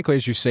is exactly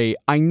as you say,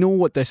 I know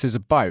what this is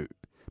about,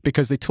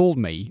 because they told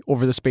me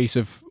over the space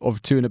of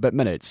 2 and a bit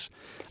minutes.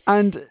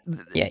 And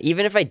yeah,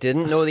 even if I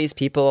didn't know these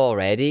people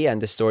already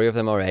and the story of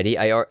them already,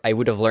 I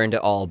would have learned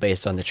it all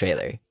based on the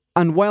trailer.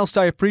 And whilst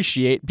I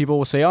appreciate people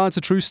will say, it's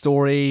a true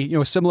story,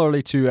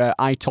 similarly to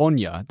I,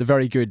 Tonya, the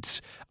very good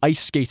ice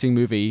skating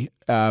movie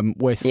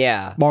with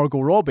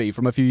Margot Robbie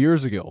from a few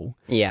years ago.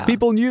 Yeah.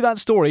 People knew that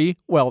story.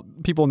 Well,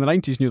 people in the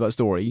 90s knew that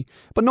story,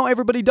 but not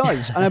everybody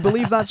does. And I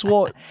believe that's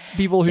what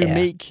people who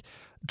make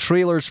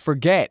trailers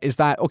forget, is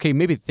that, okay,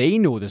 maybe they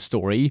know the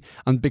story,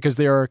 and because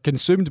they are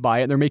consumed by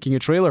it, they're making a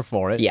trailer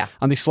for it,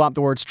 and they slap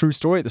the words true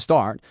story at the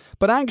start.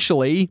 But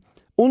actually,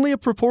 only a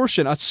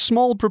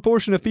small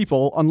proportion of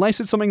people, unless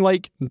it's something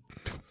like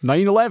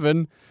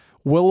 9/11,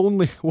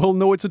 will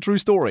know it's a true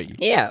story.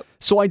 Yeah.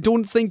 So I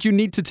don't think you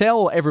need to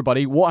tell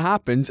everybody what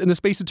happens in the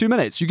space of 2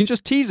 minutes. You can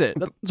just tease it.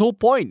 That's the whole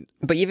point.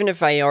 But even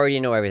if I already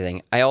know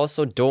everything, I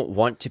also don't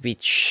want to be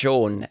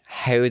shown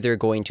how they're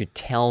going to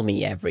tell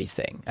me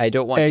everything. I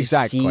don't want to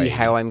see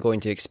how I'm going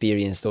to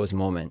experience those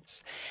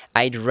moments.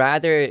 I'd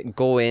rather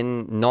go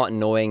in not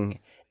knowing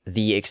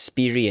the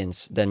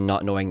experience than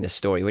not knowing the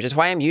story, which is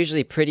why I'm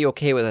usually pretty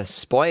okay with a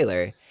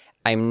spoiler.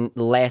 I'm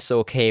less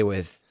okay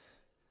with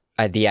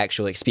the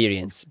actual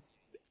experience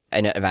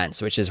in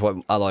advance, which is what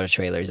a lot of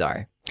trailers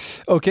are.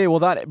 Okay, well,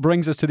 that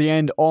brings us to the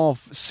end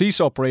of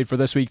Seesaw Parade for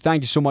this week.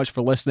 Thank you so much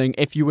for listening.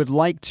 If you would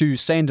like to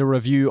send a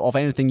review of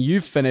anything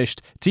you've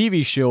finished,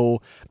 TV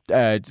show,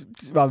 a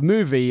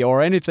movie,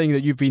 or anything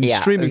that you've been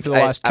streaming for the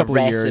last couple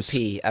of years.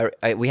 We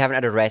haven't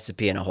had a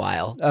recipe in a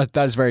while.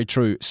 That is very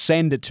true.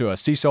 Send it to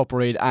us,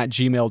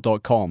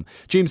 seesawparade@gmail.com.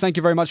 James, thank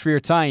you very much for your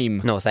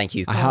time. No, thank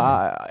you.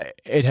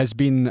 It has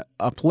been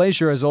a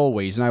pleasure as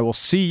always, and I will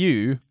see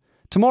you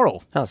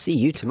tomorrow. I'll see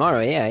you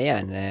tomorrow, yeah.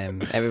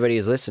 And everybody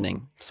who's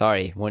listening,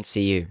 sorry, won't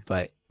see you,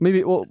 but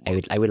maybe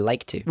I would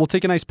like to. We'll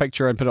take a nice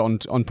picture and put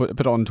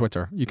it on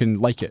Twitter. You can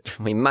like it.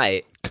 We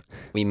might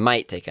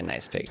take a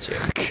nice picture.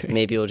 Okay.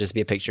 Maybe it'll just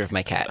be a picture of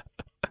my cat.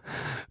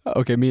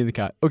 Okay, me and the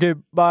cat. Okay,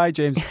 bye,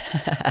 James.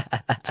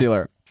 See you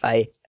later. Bye.